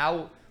 then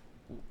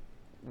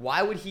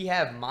why would he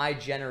have my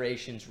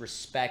generation's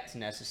respect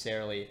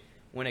necessarily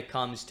when it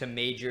comes to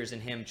majors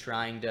and him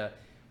trying to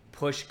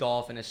push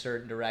golf in a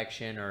certain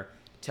direction or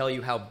tell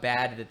you how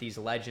bad that these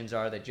legends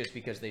are, that just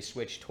because they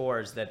switch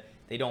tours that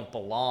they don't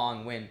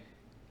belong, when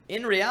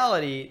in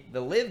reality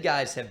the live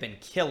guys have been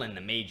killing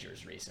the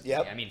majors recently.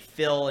 Yep. I mean,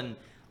 Phil and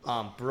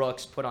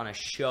Brooks put on a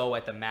show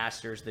at the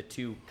Masters, the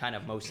two kind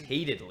of most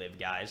hated live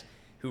guys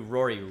who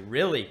Rory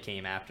really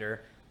came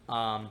after.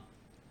 And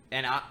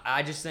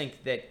I just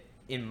think that,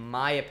 in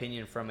my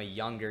opinion, from a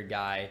younger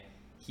guy,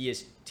 he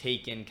has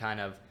taken kind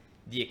of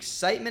the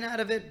excitement out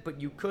of it, but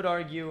you could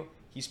argue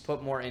he's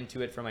put more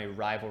into it from a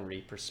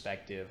rivalry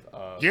perspective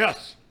of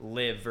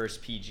live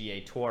versus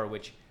PGA Tour,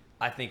 which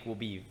I think will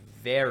be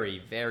very,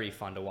 very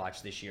fun to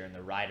watch this year in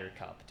the Ryder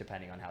Cup,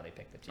 depending on how they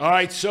pick the team. All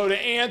right, so to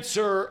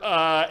answer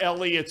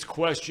Elliot's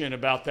question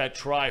about that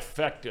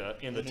trifecta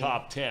in the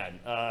top 10,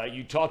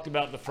 you talked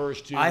about the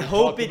first two. I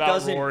hope it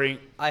doesn't. Rory.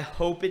 I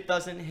hope it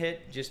doesn't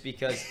hit, just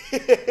because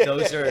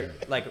those are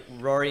like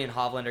Rory and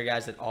Hovland are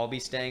guys that I'll be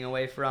staying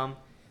away from.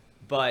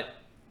 But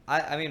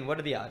I mean, what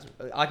are the odds?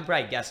 I can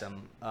probably guess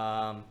them.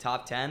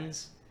 Top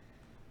 10s,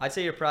 I'd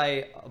say you're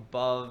probably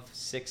above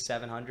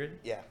 600-700.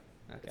 Yeah.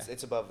 Okay.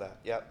 It's above that.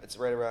 Yeah, it's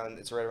right around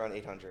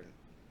 800.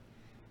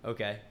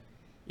 Okay.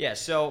 Yeah,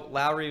 so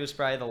Lowry was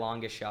probably the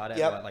longest shot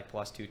at like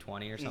plus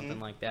 220 or something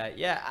like that.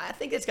 Yeah, I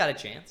think it's got a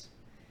chance.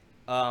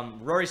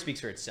 Rory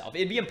speaks for itself.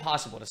 It'd be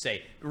impossible to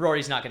say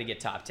Rory's not going to get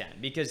top 10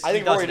 because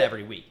he does it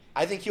every week.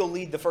 I think he'll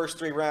lead the first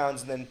 3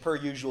 rounds, and then per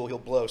usual he'll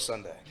blow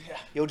Sunday. Yeah.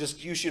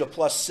 You shoot a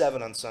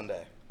 +7 on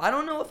Sunday. I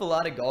don't know if a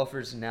lot of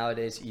golfers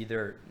nowadays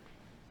either.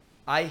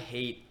 I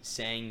hate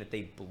saying that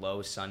they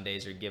blow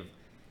Sundays or give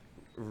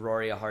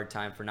Rory a hard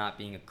time for not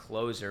being a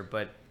closer,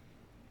 but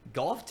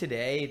golf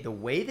today, the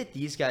way that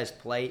these guys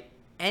play,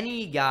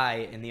 any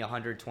guy in the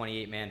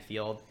 128-man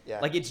field,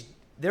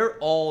 they're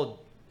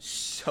all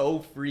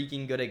so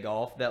freaking good at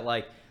golf that,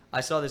 like,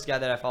 I saw this guy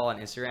that I follow on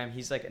Instagram.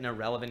 He's like an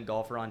irrelevant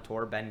golfer on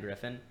tour, Ben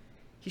Griffin.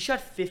 He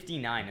shot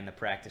 59 in the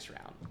practice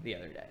round the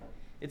other day.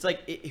 It's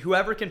like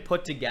whoever can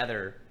put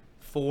together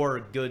 4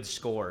 good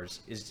scores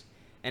is,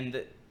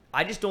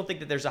 I just don't think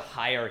that there's a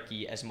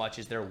hierarchy as much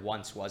as there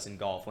once was in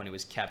golf when it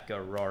was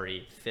Koepka,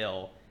 Rory,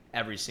 Phil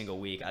every single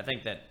week. I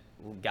think that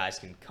guys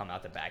can come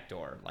out the back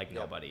door like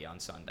nobody on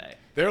Sunday.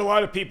 There are a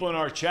lot of people in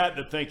our chat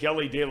that think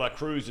Ellie De La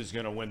Cruz is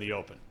going to win the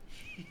Open.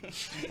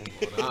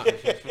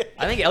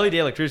 I think Ellie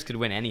De La Cruz could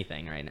win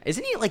anything right now.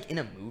 Isn't he like in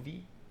a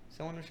movie?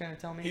 Someone was trying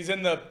to tell me. He's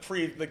in the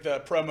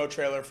the promo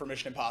trailer for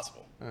Mission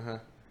Impossible.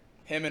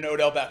 Him and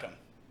Odell Beckham.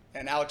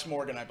 And Alex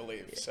Morgan, I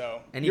believe.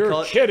 So and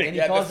you're kidding. And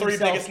he calls the 3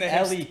 biggest names.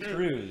 Ellie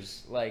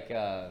Cruz, like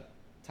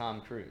Tom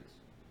Cruise.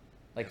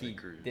 Like he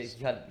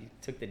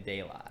took the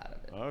de la out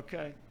of it.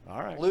 Okay,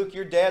 all right. Luke,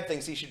 your dad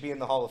thinks he should be in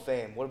the Hall of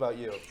Fame. What about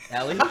you?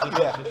 Ellie?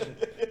 Yeah.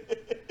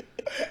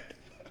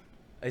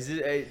 Is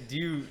it?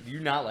 Do you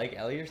not like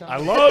Ellie or something? I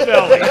love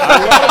Ellie.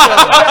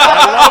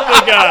 I love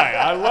the guy.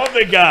 I love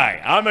the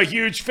guy. I'm a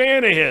huge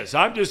fan of his.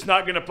 I'm just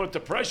not going to put the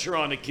pressure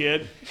on the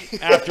kid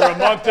after a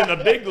month in the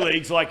big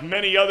leagues, like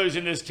many others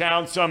in this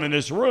town, some in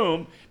this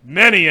room,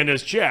 many in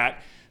this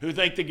chat, who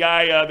think the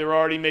guy they're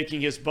already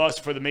making his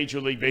bust for the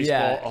Major League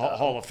Baseball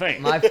Hall of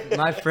Fame.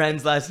 My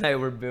friends last night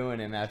were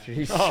booing him after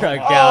he struck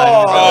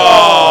out.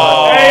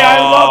 Hey, I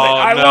love it.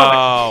 I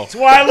love it. That's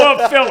why I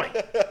love Philly.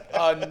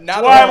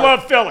 That's why I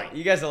love Philly.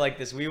 You guys are like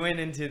this. We went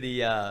into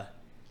the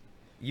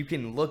you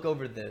can look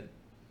over the,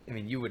 I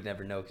mean, you would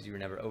never know because you were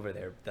never over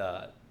there,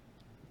 the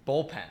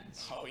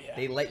bullpens. Oh, yeah.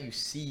 They let you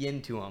see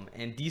into them.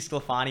 And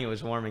DeSclafani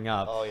was warming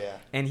up. Oh, yeah.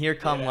 And here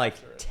come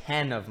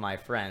 10 of my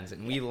friends.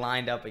 And we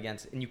lined up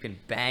against, and you can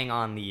bang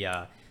on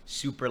the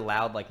super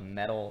loud like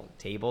metal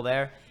table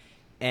there.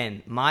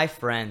 And my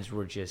friends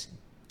were just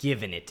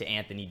giving it to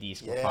Anthony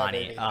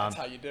DeSclafani. Yeah, that's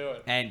how you do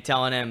it. And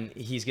telling him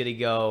he's going to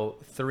go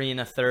 3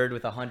 1/3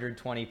 with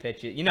 120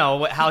 pitches. You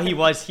know, how he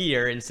was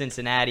here in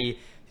Cincinnati.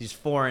 He's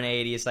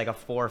 4.80. It's like a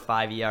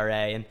 4.5 ERA.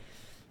 And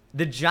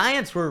the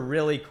Giants were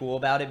really cool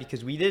about it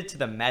because we did it to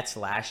the Mets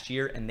last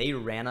year, and they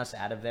ran us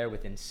out of there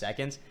within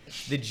seconds.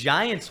 The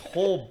Giants'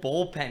 whole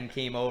bullpen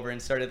came over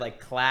and started, like,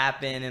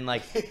 clapping and,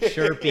 like,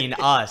 chirping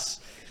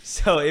us.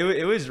 So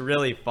it was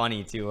really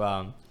funny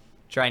to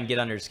try and get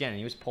under his skin. And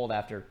he was pulled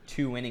after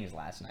 2 innings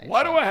last night.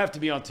 Why do I have to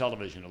be on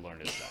television to learn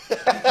this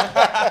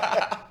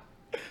stuff?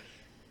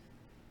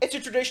 It's a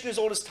tradition as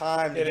old as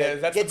time to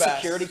That's get the best.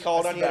 security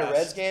called on you at a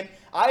Reds game.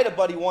 I had a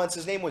buddy once.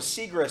 His name was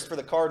Segrist for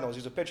the Cardinals. He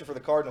was a pitcher for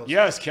the Cardinals.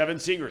 Yes, Kevin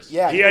Segrist.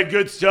 Yeah, he had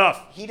good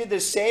stuff. He did the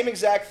same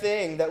exact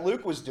thing that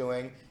Luke was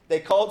doing. They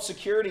called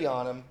security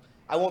on him.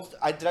 I won't.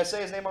 Did I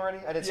say his name already?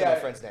 I didn't say my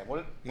friend's name.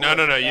 No,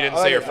 you didn't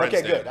say your friend's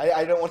name. Okay, good.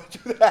 I don't want to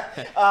do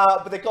that.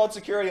 But they called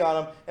security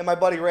on him, and my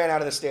buddy ran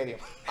out of the stadium.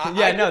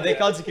 They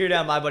called security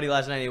on my buddy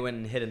last night. He went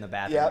and hid in the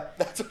bathroom. Yeah,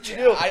 that's what you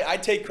do. I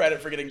take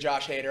credit for getting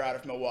Josh Hader out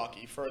of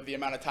Milwaukee for the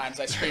amount of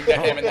times I screamed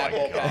at him in that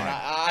bullpen.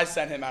 I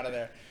sent him out of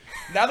there.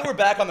 Now that we're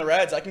back on the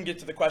Reds, I can get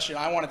to the question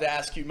I wanted to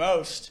ask you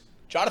most.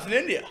 Jonathan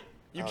India.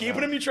 You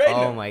keeping him, you trading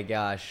him? Oh, my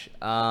gosh.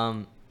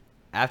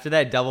 After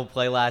that double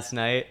play last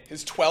night.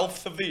 His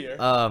 12th of the year.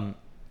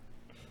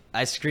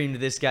 I screamed,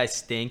 "This guy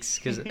stinks,"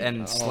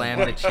 and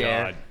slammed the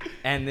chair. God.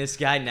 And this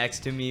guy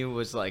next to me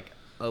was like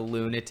a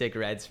lunatic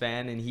Reds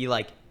fan, and he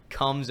like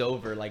comes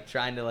over, like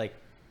trying to like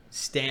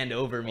stand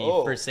over me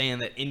for saying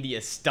that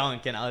India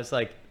stunk, and I was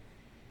like,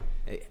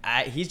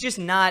 he's just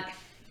not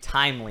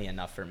timely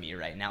enough for me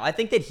right now. I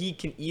think that he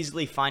can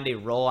easily find a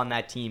role on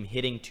that team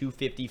hitting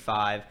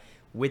 255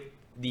 with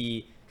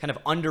the kind of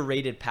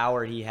underrated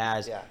power he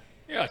has.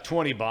 Yeah,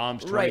 20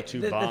 bombs,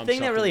 22 bombs. The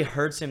thing that really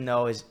hurts him,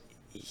 though, is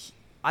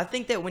I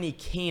think that when he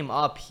came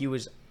up,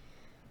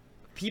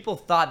 people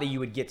thought that you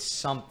would get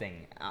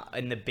something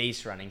in the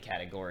base running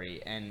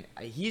category, and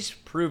he's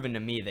proven to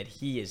me that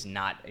he is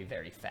not a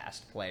very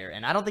fast player,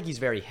 and I don't think he's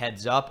very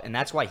heads up, and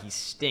that's why he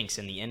stinks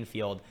in the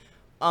infield.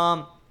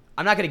 I'm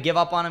not going to give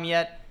up on him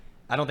yet.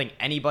 I don't think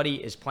anybody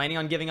is planning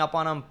on giving up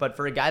on him, but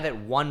for a guy that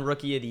won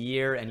Rookie of the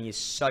Year, and he is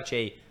such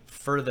a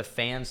for the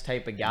fans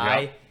type of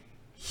guy,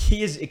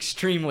 he is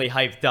extremely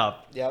hyped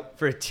up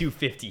for a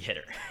 250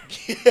 hitter.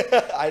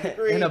 I'd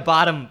agree. And a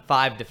bottom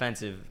 5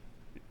 defensive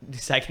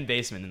second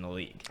baseman in the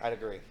league. I'd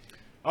agree.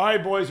 All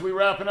right, boys, we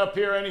wrapping up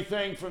here?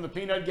 Anything from the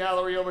peanut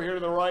gallery over here to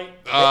the right?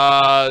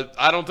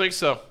 I don't think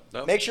so.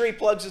 No. Make sure he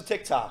plugs the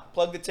TikTok.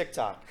 Plug the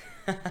TikTok.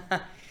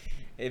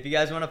 If you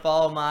guys want to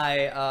follow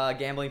my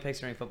gambling picks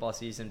during football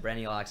season,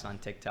 Brenny Locks on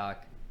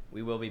TikTok.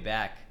 We will be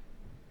back.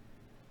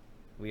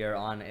 We are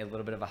on a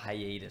little bit of a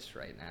hiatus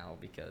right now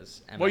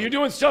because well, you're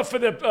doing stuff for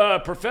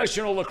the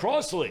Professional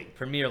Lacrosse League.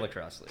 Premier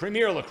Lacrosse League.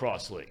 Premier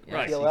Lacrosse League, yeah,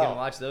 right. So you can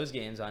watch those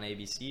games on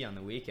ABC on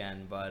the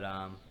weekend, but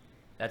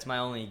that's my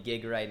only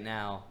gig right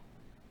now.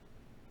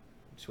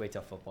 Just wait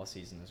till football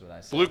season is what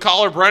I say. Blue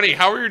Collar Brenny,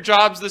 how are your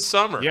jobs this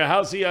summer? Yeah,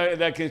 how's the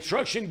that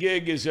construction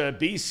gig is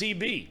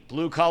BCB,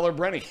 Blue Collar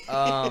Brenny.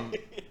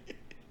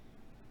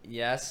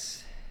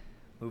 Yes.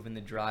 Moving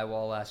the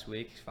drywall last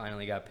week.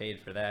 Finally got paid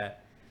for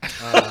that.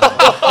 How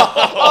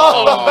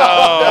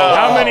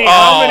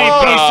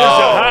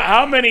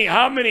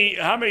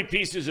many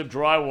pieces of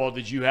drywall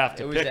did you have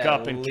to pick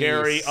up and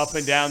carry up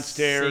and down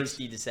stairs?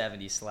 60 to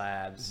 70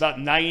 slabs. About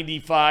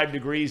 95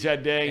 degrees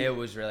that day. It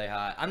was really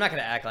hot. I'm not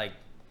gonna act like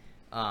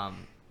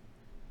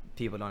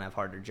people don't have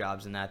harder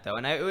jobs than that though.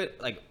 And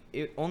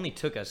it only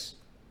took us.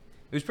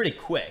 It was pretty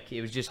quick.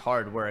 It was just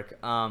hard work.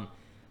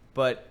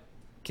 But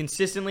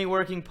consistently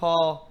working,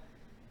 Paul.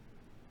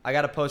 I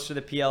got to post for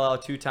the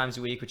PLL 2 times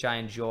a week, which I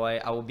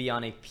enjoy. I will be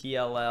on a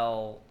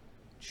PLL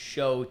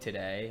show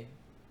today,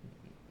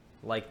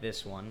 like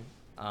this one.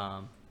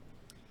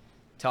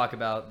 Talk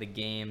about the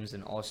games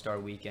and All-Star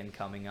Weekend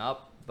coming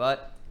up.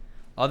 But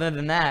other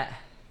than that,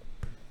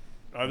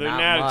 it's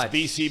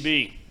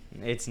BCB.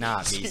 It's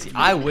not BCB.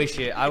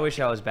 I wish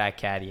I was back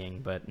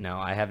caddying, but no,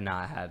 I have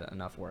not had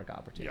enough work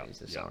opportunities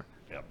this summer.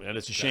 Yep. And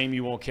it's a shame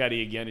you won't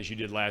caddy again as you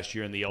did last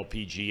year in the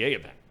LPGA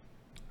event.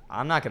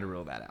 I'm not going to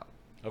rule that out.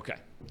 Okay.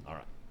 All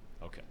right.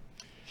 Okay.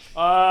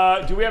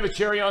 Do we have a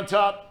cherry on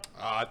top?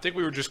 I think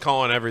we were just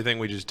calling everything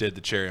we just did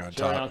the cherry on top.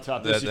 Cherry on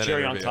top. This is a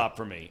cherry on top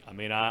for me. I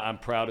mean, I'm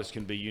proud as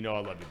can be. You know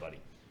I love you, buddy.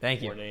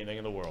 Thank you. More than anything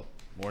in the world.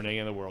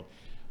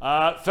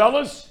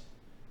 Fellas,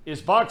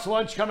 is box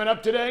lunch coming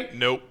up today?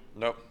 Nope.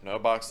 No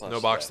box lunch.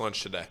 No box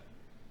lunch today.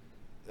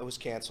 It was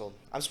canceled.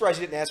 I'm surprised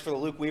you didn't ask for the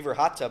Luke Weaver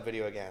hot tub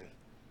video again.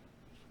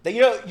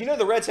 You know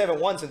the Reds haven't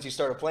won since you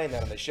started playing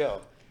that on the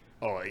show.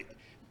 Oh,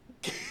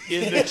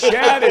 in the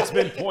chat, it's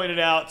been pointed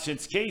out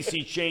since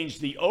Casey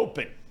changed the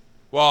open.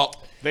 Well,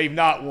 they've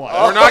not won.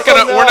 We're not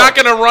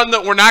gonna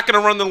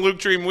run the Luke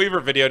Dream Weaver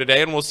video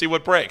today, and we'll see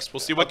what breaks. We'll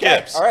see what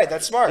gives. All right,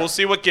 that's smart. We'll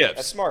see what gives.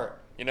 That's smart.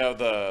 You know,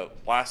 the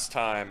last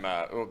time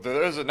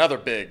there was another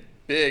big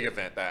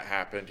event that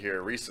happened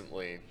here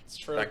recently. It's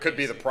true, that could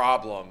be the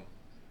problem,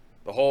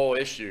 the whole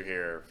issue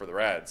here for the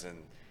Reds.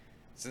 And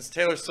since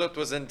Taylor Swift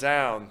was in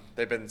town,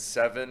 they've been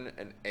 7-8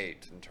 in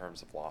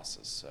terms of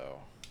losses. So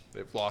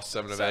they've lost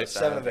 7 of 8.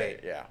 7 of 8.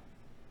 Yeah.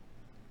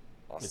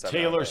 The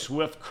Taylor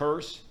Swift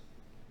curse.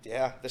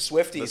 Yeah, the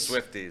Swifties.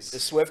 The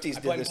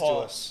Swifties did this to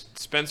us.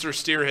 Spencer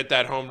Steer hit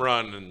that home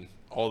run, and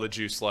all the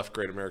juice left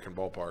Great American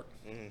Ballpark.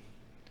 Mm-hmm.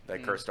 They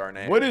cursed our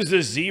name. What is the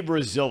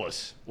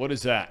Zebrazillus? What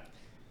is that?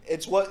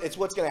 It's what's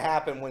going to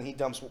happen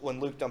when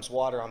Luke dumps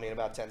water on me in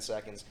about 10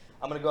 seconds.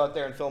 I'm going to go out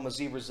there and film a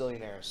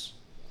Zebrazillionaires.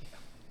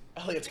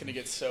 Elliot's going to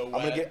get so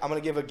wet. I'm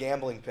going to give a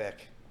gambling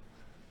pick.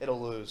 It'll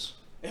lose.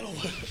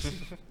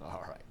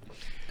 All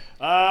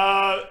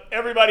right.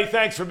 Everybody,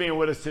 thanks for being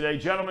with us today.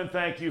 Gentlemen,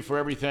 thank you for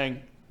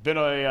everything. Been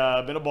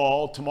a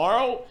ball.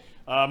 Tomorrow,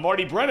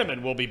 Marty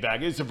Brennaman will be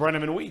back. It's a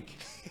Brennaman week.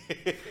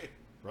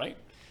 Right?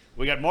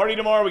 We got Marty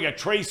tomorrow. We got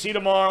Tracy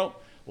tomorrow.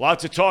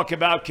 Lots of talk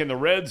about can the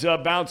Reds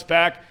bounce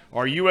back.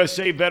 Our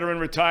USA veteran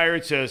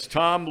retired, says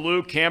Thom,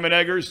 Luke, Cam, and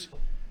Eggers.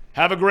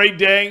 Have a great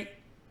day.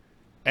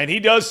 And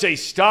he does say,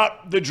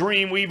 stop the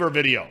Dreamweaver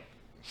video.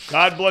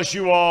 God bless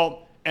you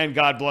all, and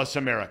God bless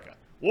America.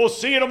 We'll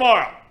see you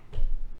tomorrow.